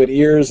starlit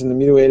ears and the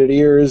mutilated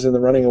ears and the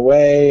running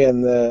away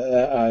and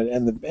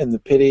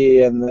the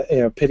pity and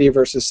the pity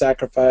versus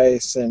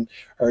sacrifice I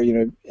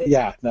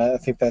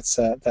think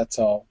that's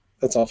all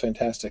That's all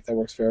fantastic. That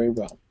works very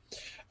well.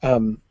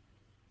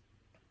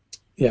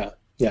 Yeah,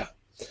 yeah.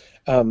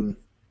 Um,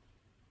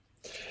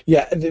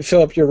 yeah,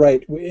 Philip, you're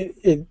right.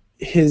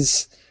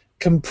 His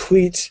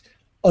complete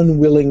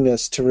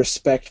unwillingness to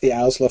respect the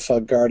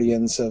Auslafug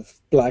guardians of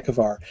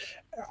Blackavar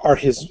are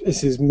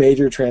his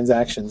major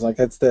transactions. Like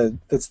that's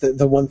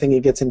the one thing he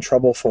gets in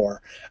trouble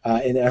for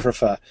in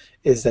Ephrafa,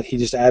 is that he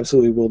just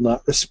absolutely will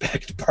not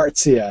respect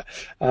Partia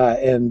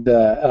and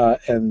the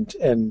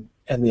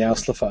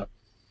Auslafa.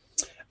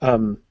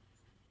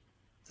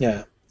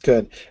 Yeah.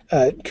 Good.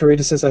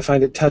 Karita says, I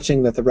find it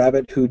touching that the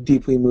rabbit who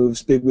deeply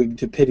moves Bigwig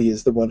to pity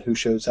is the one who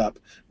shows up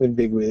when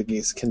Bigwig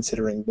is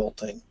considering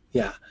bolting.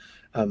 Yeah.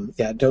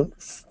 Yeah, don't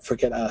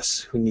forget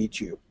us who need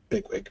you,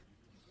 Bigwig.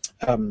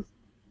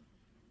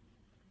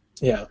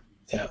 Yeah,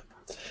 yeah.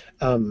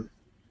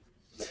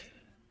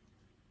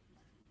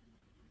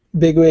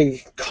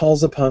 Bigwig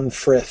calls upon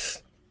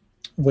Frith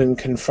when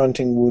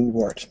confronting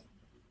Woundwort.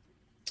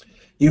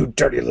 You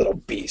dirty little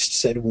beast,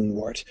 said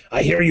Woundwort.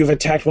 I hear you've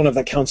attacked one of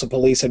the council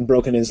police and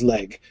broken his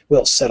leg.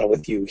 We'll settle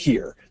with you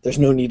here. There's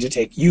no need to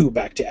take you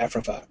back to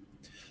Ephrafa.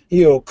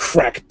 You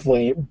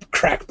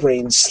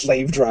crack-brained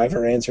slave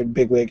driver, answered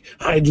Bigwig.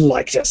 I'd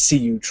like to see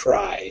you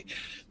try.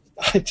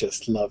 I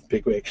just love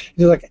Bigwig.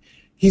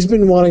 He's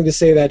been wanting to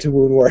say that to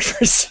Woundwort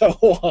for so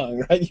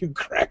long, right? You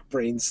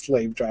crack-brained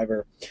slave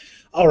driver.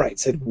 All right,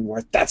 said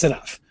Woundwort, that's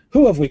enough.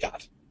 Who have we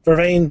got?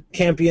 Vervain,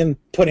 Campion,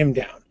 put him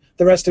down.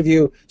 The rest of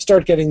you,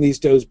 start getting these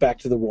does back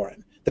to the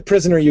warren. The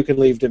prisoner you can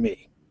leave to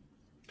me.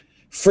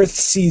 Frith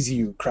seize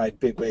you, cried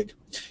Bigwig.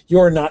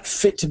 You're not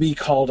fit to be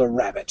called a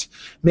rabbit.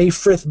 May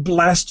Frith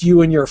blast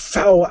you and your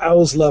foul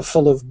Owsla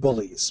full of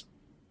bullies.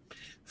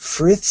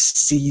 Frith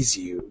seize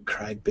you,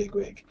 cried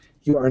Bigwig.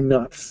 You are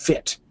not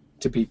fit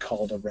to be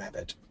called a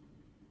rabbit.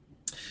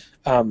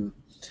 And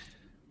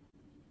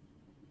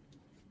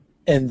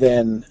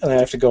I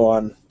have to go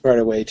on right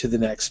away to the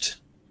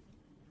next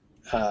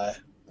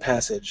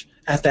passage.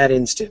 At that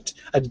instant,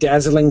 a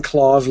dazzling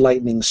claw of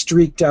lightning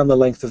streaked down the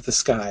length of the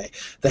sky.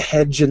 The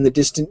hedge and the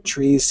distant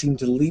trees seemed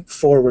to leap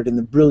forward in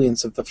the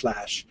brilliance of the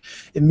flash.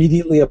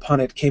 Immediately upon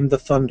it came the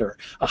thunder,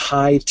 a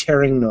high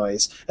tearing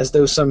noise, as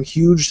though some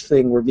huge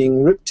thing were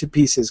being ripped to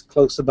pieces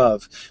close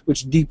above,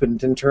 which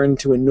deepened and turned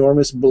to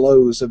enormous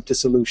blows of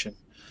dissolution.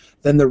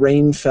 Then the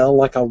rain fell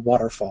like a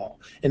waterfall.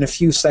 In a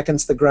few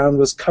seconds the ground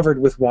was covered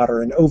with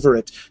water, and over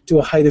it, to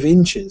a height of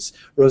inches,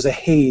 rose a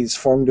haze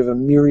formed of a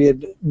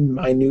myriad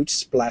minute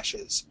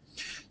splashes.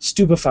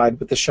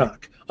 Stupefied with the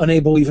shock,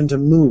 unable even to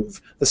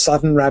move, the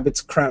sodden rabbits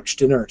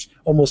crouched inert,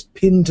 almost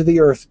pinned to the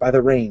earth by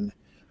the rain.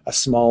 A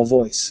small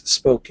voice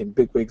spoke in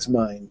Bigwig's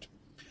mind.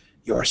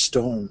 Your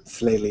storm,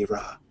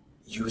 Thlailira.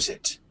 Use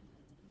it.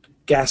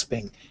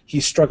 Gasping,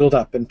 he struggled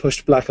up and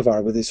pushed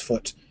Blackavar with his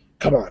foot.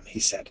 Come on, he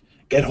said.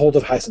 Get hold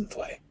of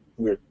Heisenflay.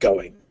 We're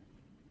going.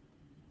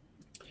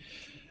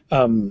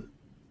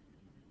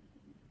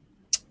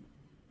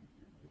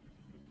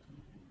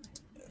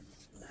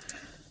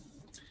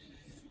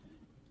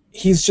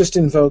 He's just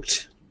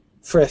invoked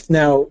Frith.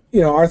 Now,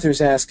 Arthur's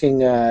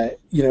asking,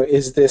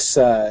 is this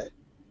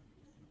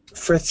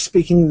Frith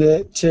speaking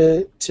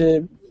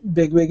to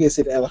Bigwig? Is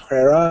it El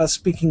Herrera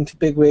speaking to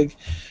Bigwig?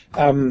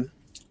 I don't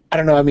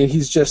know. I mean,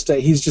 he's just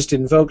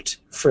invoked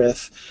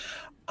Frith.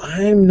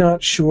 I'm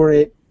not sure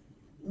it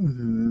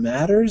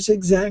matters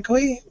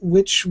exactly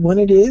which one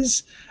it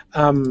is,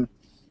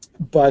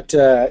 but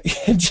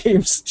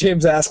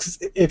James asks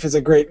if it's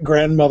a great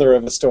grandmother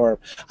of a storm.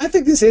 I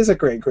think this is a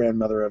great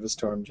grandmother of a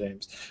storm,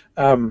 James.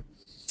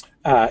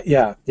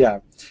 Yeah.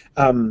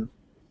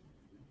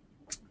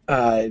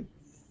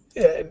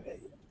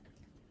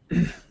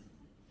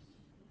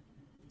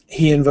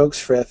 He invokes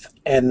Frith,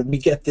 and we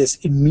get this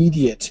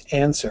immediate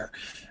answer,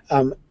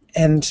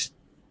 and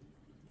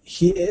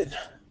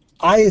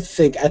I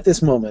think at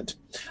this moment,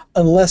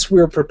 unless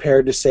we're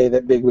prepared to say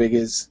that Bigwig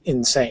is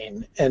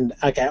insane, and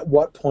at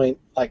what point,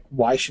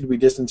 why should we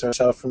distance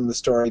ourselves from the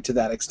story to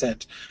that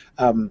extent?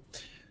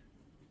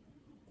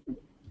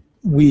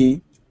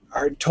 We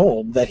are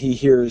told that he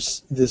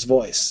hears this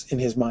voice in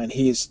his mind.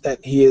 He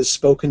is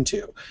spoken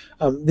to.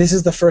 This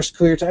is the first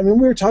clear time. I mean,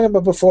 we were talking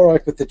about before,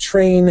 with the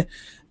train.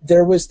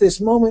 There was this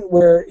moment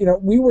where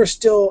we were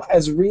still,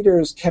 as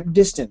readers, kept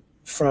distant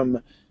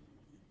from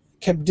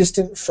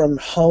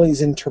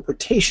Holly's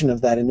interpretation of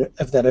that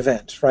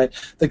event, right?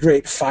 The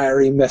great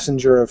fiery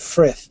messenger of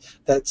Frith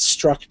that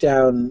struck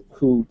down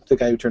the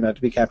guy who turned out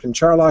to be Captain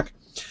Charlock,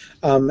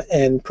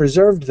 and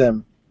preserved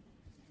them.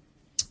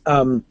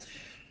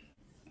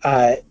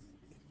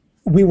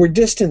 We were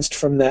distanced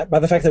from that by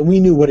the fact that we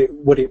knew what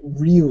it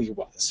really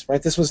was,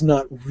 right? This was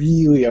not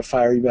really a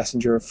fiery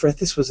messenger of Frith.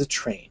 This was a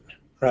train,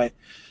 right?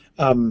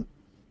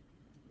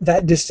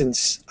 That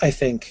distance, I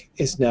think,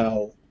 is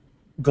now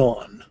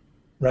gone.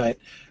 Right.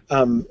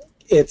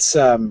 It's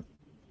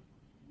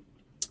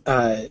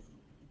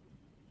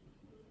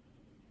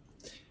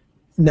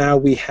now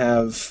we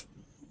have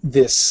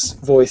this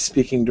voice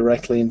speaking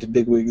directly into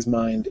Bigwig's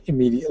mind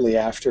immediately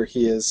after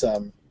he is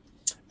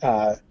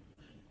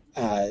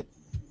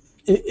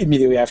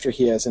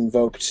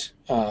invoked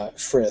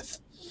Frith.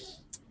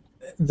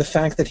 the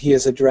fact that he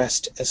is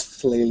addressed as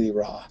Flaley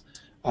Ra,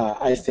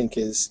 I think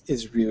is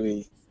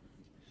really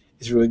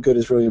good,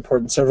 is really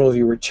important. Several of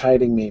you were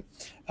chiding me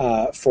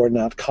for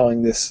not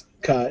calling this,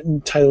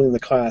 titling the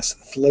class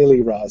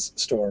Flaley Ra's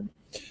Storm.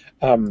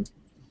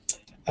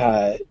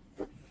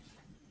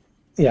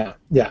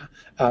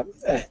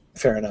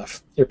 Fair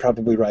enough. You're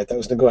probably right. That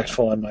was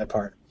neglectful on my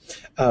part.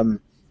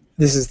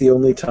 This is the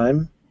only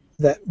time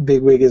that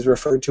Bigwig is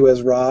referred to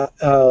as Ra,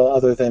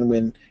 other than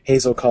when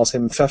Hazel calls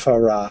him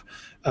Fefa Ra,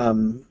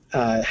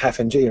 half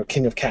in,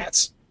 King of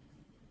Cats,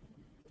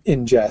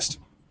 in jest.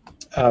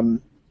 Well,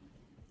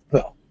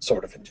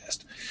 sort of in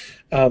jest.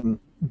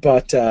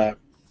 But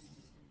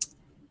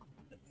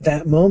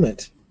that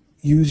moment,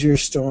 use your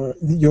storm,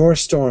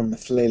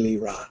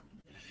 Flaley Ra.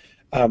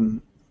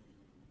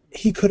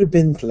 He could have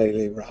been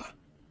Flaley Ra.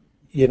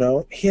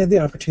 He had the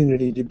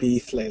opportunity to be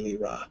Flaley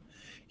Ra.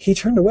 He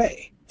turned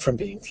away from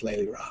being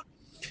Flaley Ra.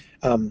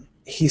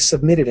 He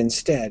submitted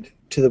instead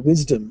to the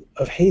wisdom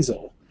of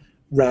Hazel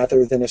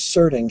rather than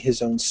asserting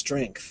his own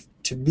strength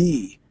to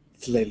be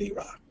Flaley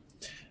Ra.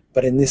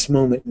 But in this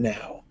moment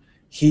now,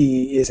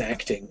 he is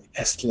acting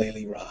as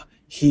Flaley Ra.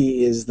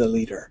 He is the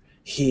leader.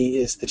 He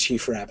is the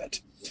chief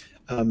rabbit.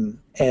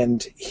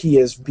 And he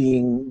is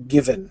being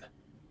given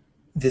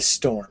this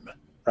storm,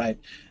 right?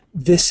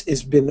 This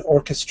has been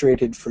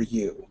orchestrated for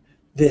you.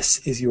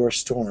 This is your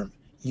storm.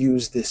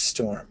 Use this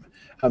storm.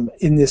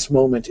 In this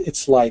moment,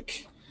 it's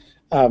like,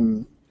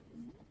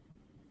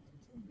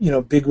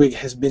 Bigwig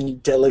has been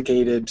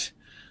delegated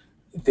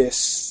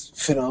this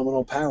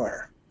phenomenal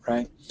power,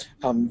 right?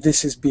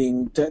 This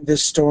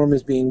storm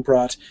is being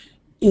brought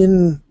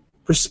in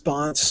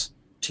response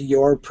to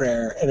your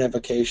prayer and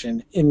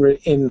invocation,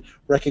 in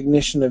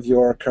recognition of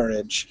your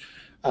courage.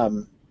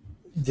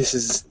 This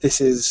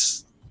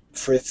is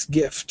Frith's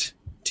gift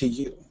to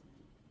you.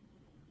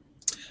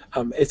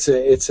 It's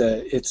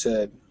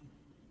a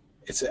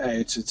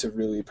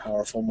really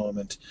powerful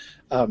moment,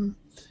 but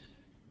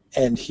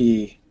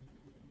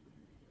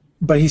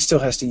he still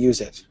has to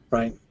use it,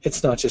 right?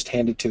 It's not just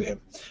handed to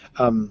him.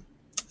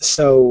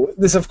 So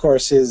this, of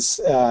course, is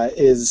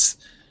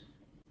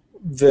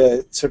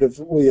the sort of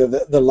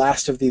the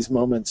last of these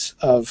moments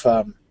of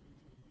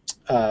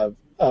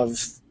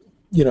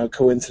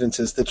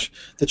coincidences.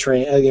 The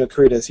train,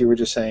 Karita, as you were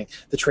just saying,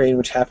 the train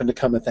which happened to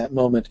come at that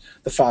moment,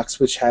 the fox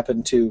which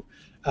happened to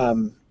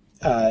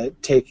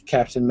take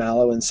Captain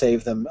Mallow and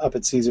save them up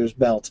at Caesar's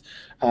Belt,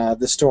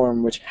 the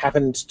storm which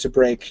happened to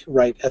break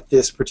right at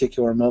this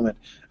particular moment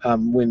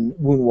when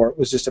Woundwort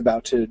was just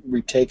about to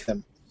retake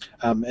them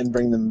and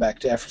bring them back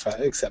to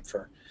Ephrata, except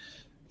for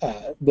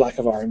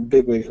Blackavar and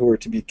Bigwig, who were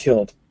to be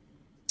killed.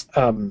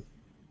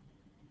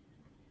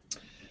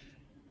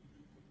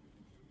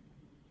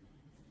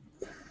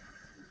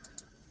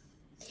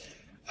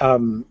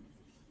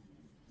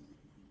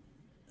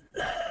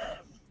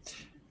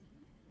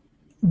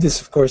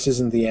 This, of course,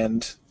 isn't the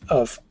end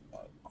of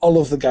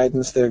all of the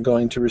guidance they're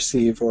going to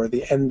receive or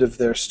the end of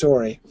their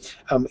story,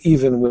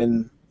 even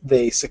when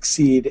they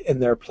succeed in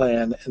their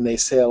plan and they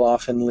sail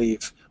off and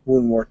leave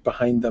Woundwort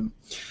behind them.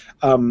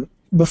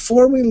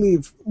 Before we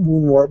leave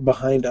Woundwort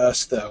behind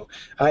us, though,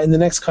 in the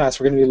next class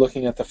we're going to be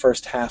looking at the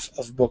first half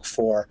of Book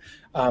 4.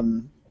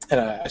 And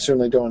I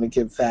certainly don't want to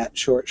give that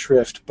short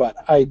shrift, but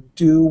I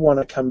do want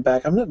to come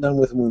back. I'm not done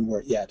with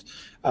Woundwort yet.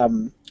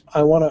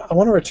 I want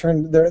to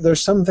return.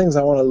 There's some things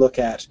I want to look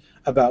at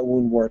about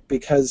Woundwort,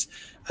 because,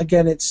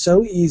 again, it's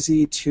so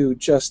easy to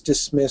just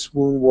dismiss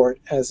Woundwort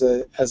as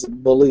a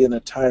bully and a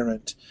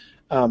tyrant.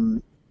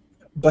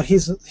 But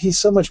he's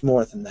so much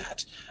more than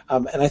that.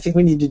 And I think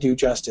we need to do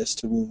justice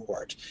to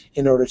Woundwort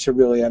in order to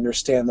really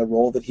understand the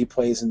role that he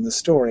plays in the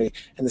story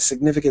and the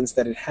significance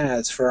that it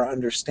has for our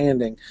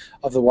understanding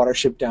of the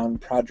Watership Down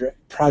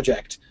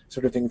project,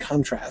 sort of in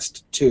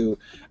contrast to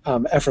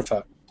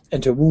Ephrata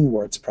and to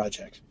Woundwort's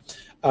project.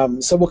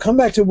 So we'll come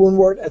back to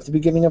Woundwort at the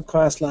beginning of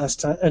class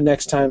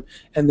next time,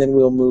 and then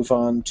we'll move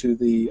on to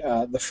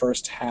the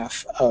first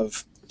half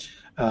of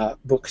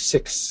Book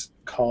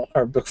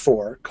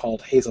 4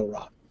 called Hazel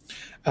Ra.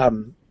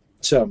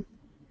 So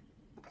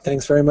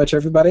thanks very much,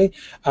 everybody.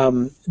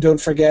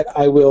 Don't forget,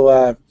 I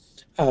will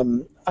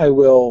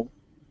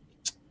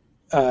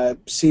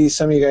see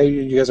some of you guys.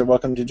 You guys are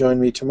welcome to join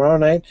me tomorrow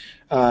night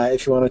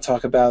if you want to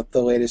talk about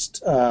the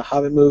latest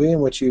Hobbit movie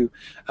and what you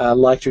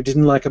liked or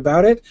didn't like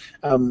about it.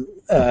 And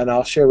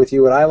I'll share with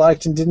you what I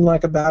liked and didn't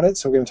like about it.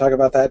 So we're going to talk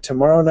about that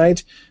tomorrow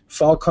night.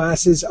 Fall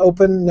class is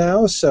open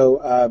now,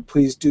 so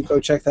please do go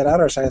check that out.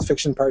 Our Science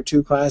Fiction Part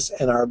 2 class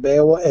and our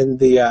Beowulf and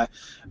the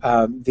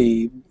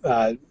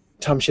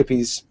Tom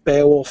Shippey's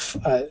Beowulf,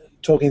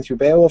 Tolkien through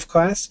Beowulf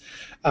class.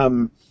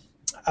 So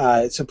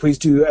please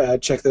do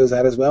check those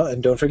out as well,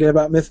 and don't forget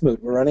about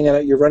Mythmoot.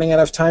 You're running out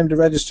of time to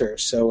register,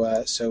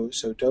 so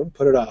don't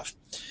put it off.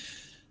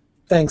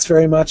 Thanks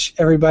very much,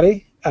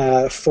 everybody,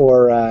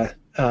 for a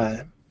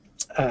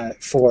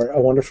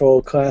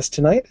wonderful class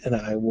tonight, and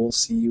I will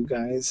see you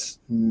guys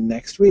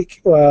next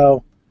week.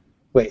 Well,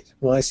 Wait,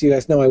 will I see you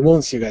guys? No, I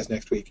won't see you guys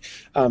next week.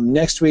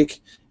 Next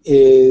week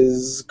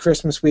is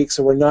Christmas week,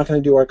 so we're not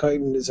going to do our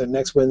so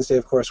next Wednesday,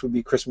 of course, would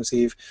be Christmas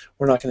Eve.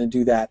 We're not going to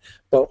do that,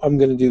 but I'm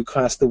going to do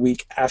class the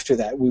week after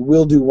that. We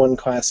will do one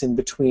class in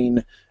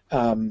between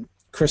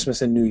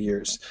Christmas and New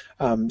Year's.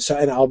 And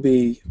I'll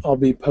be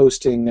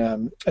posting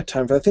a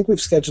time for. I think we've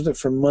scheduled it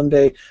for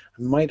Monday.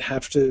 I might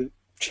have to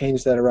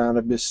change that around.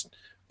 I've just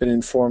been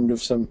informed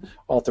of some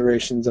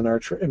alterations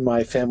in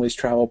my family's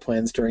travel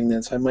plans during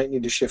then, so I might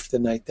need to shift the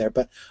night there.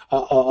 But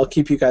I'll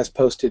keep you guys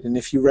posted. And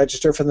if you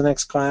register for the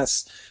next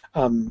class,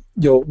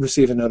 you'll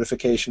receive a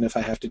notification if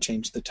I have to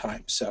change the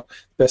time. So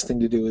the best thing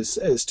to do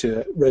is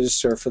to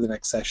register for the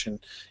next session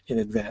in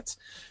advance.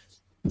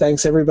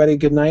 Thanks, everybody.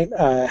 Good night.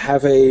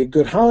 Have a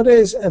good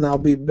holidays, and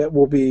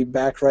we'll be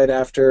back right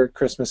after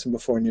Christmas and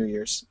before New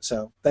Year's.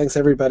 So thanks,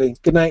 everybody.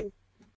 Good night.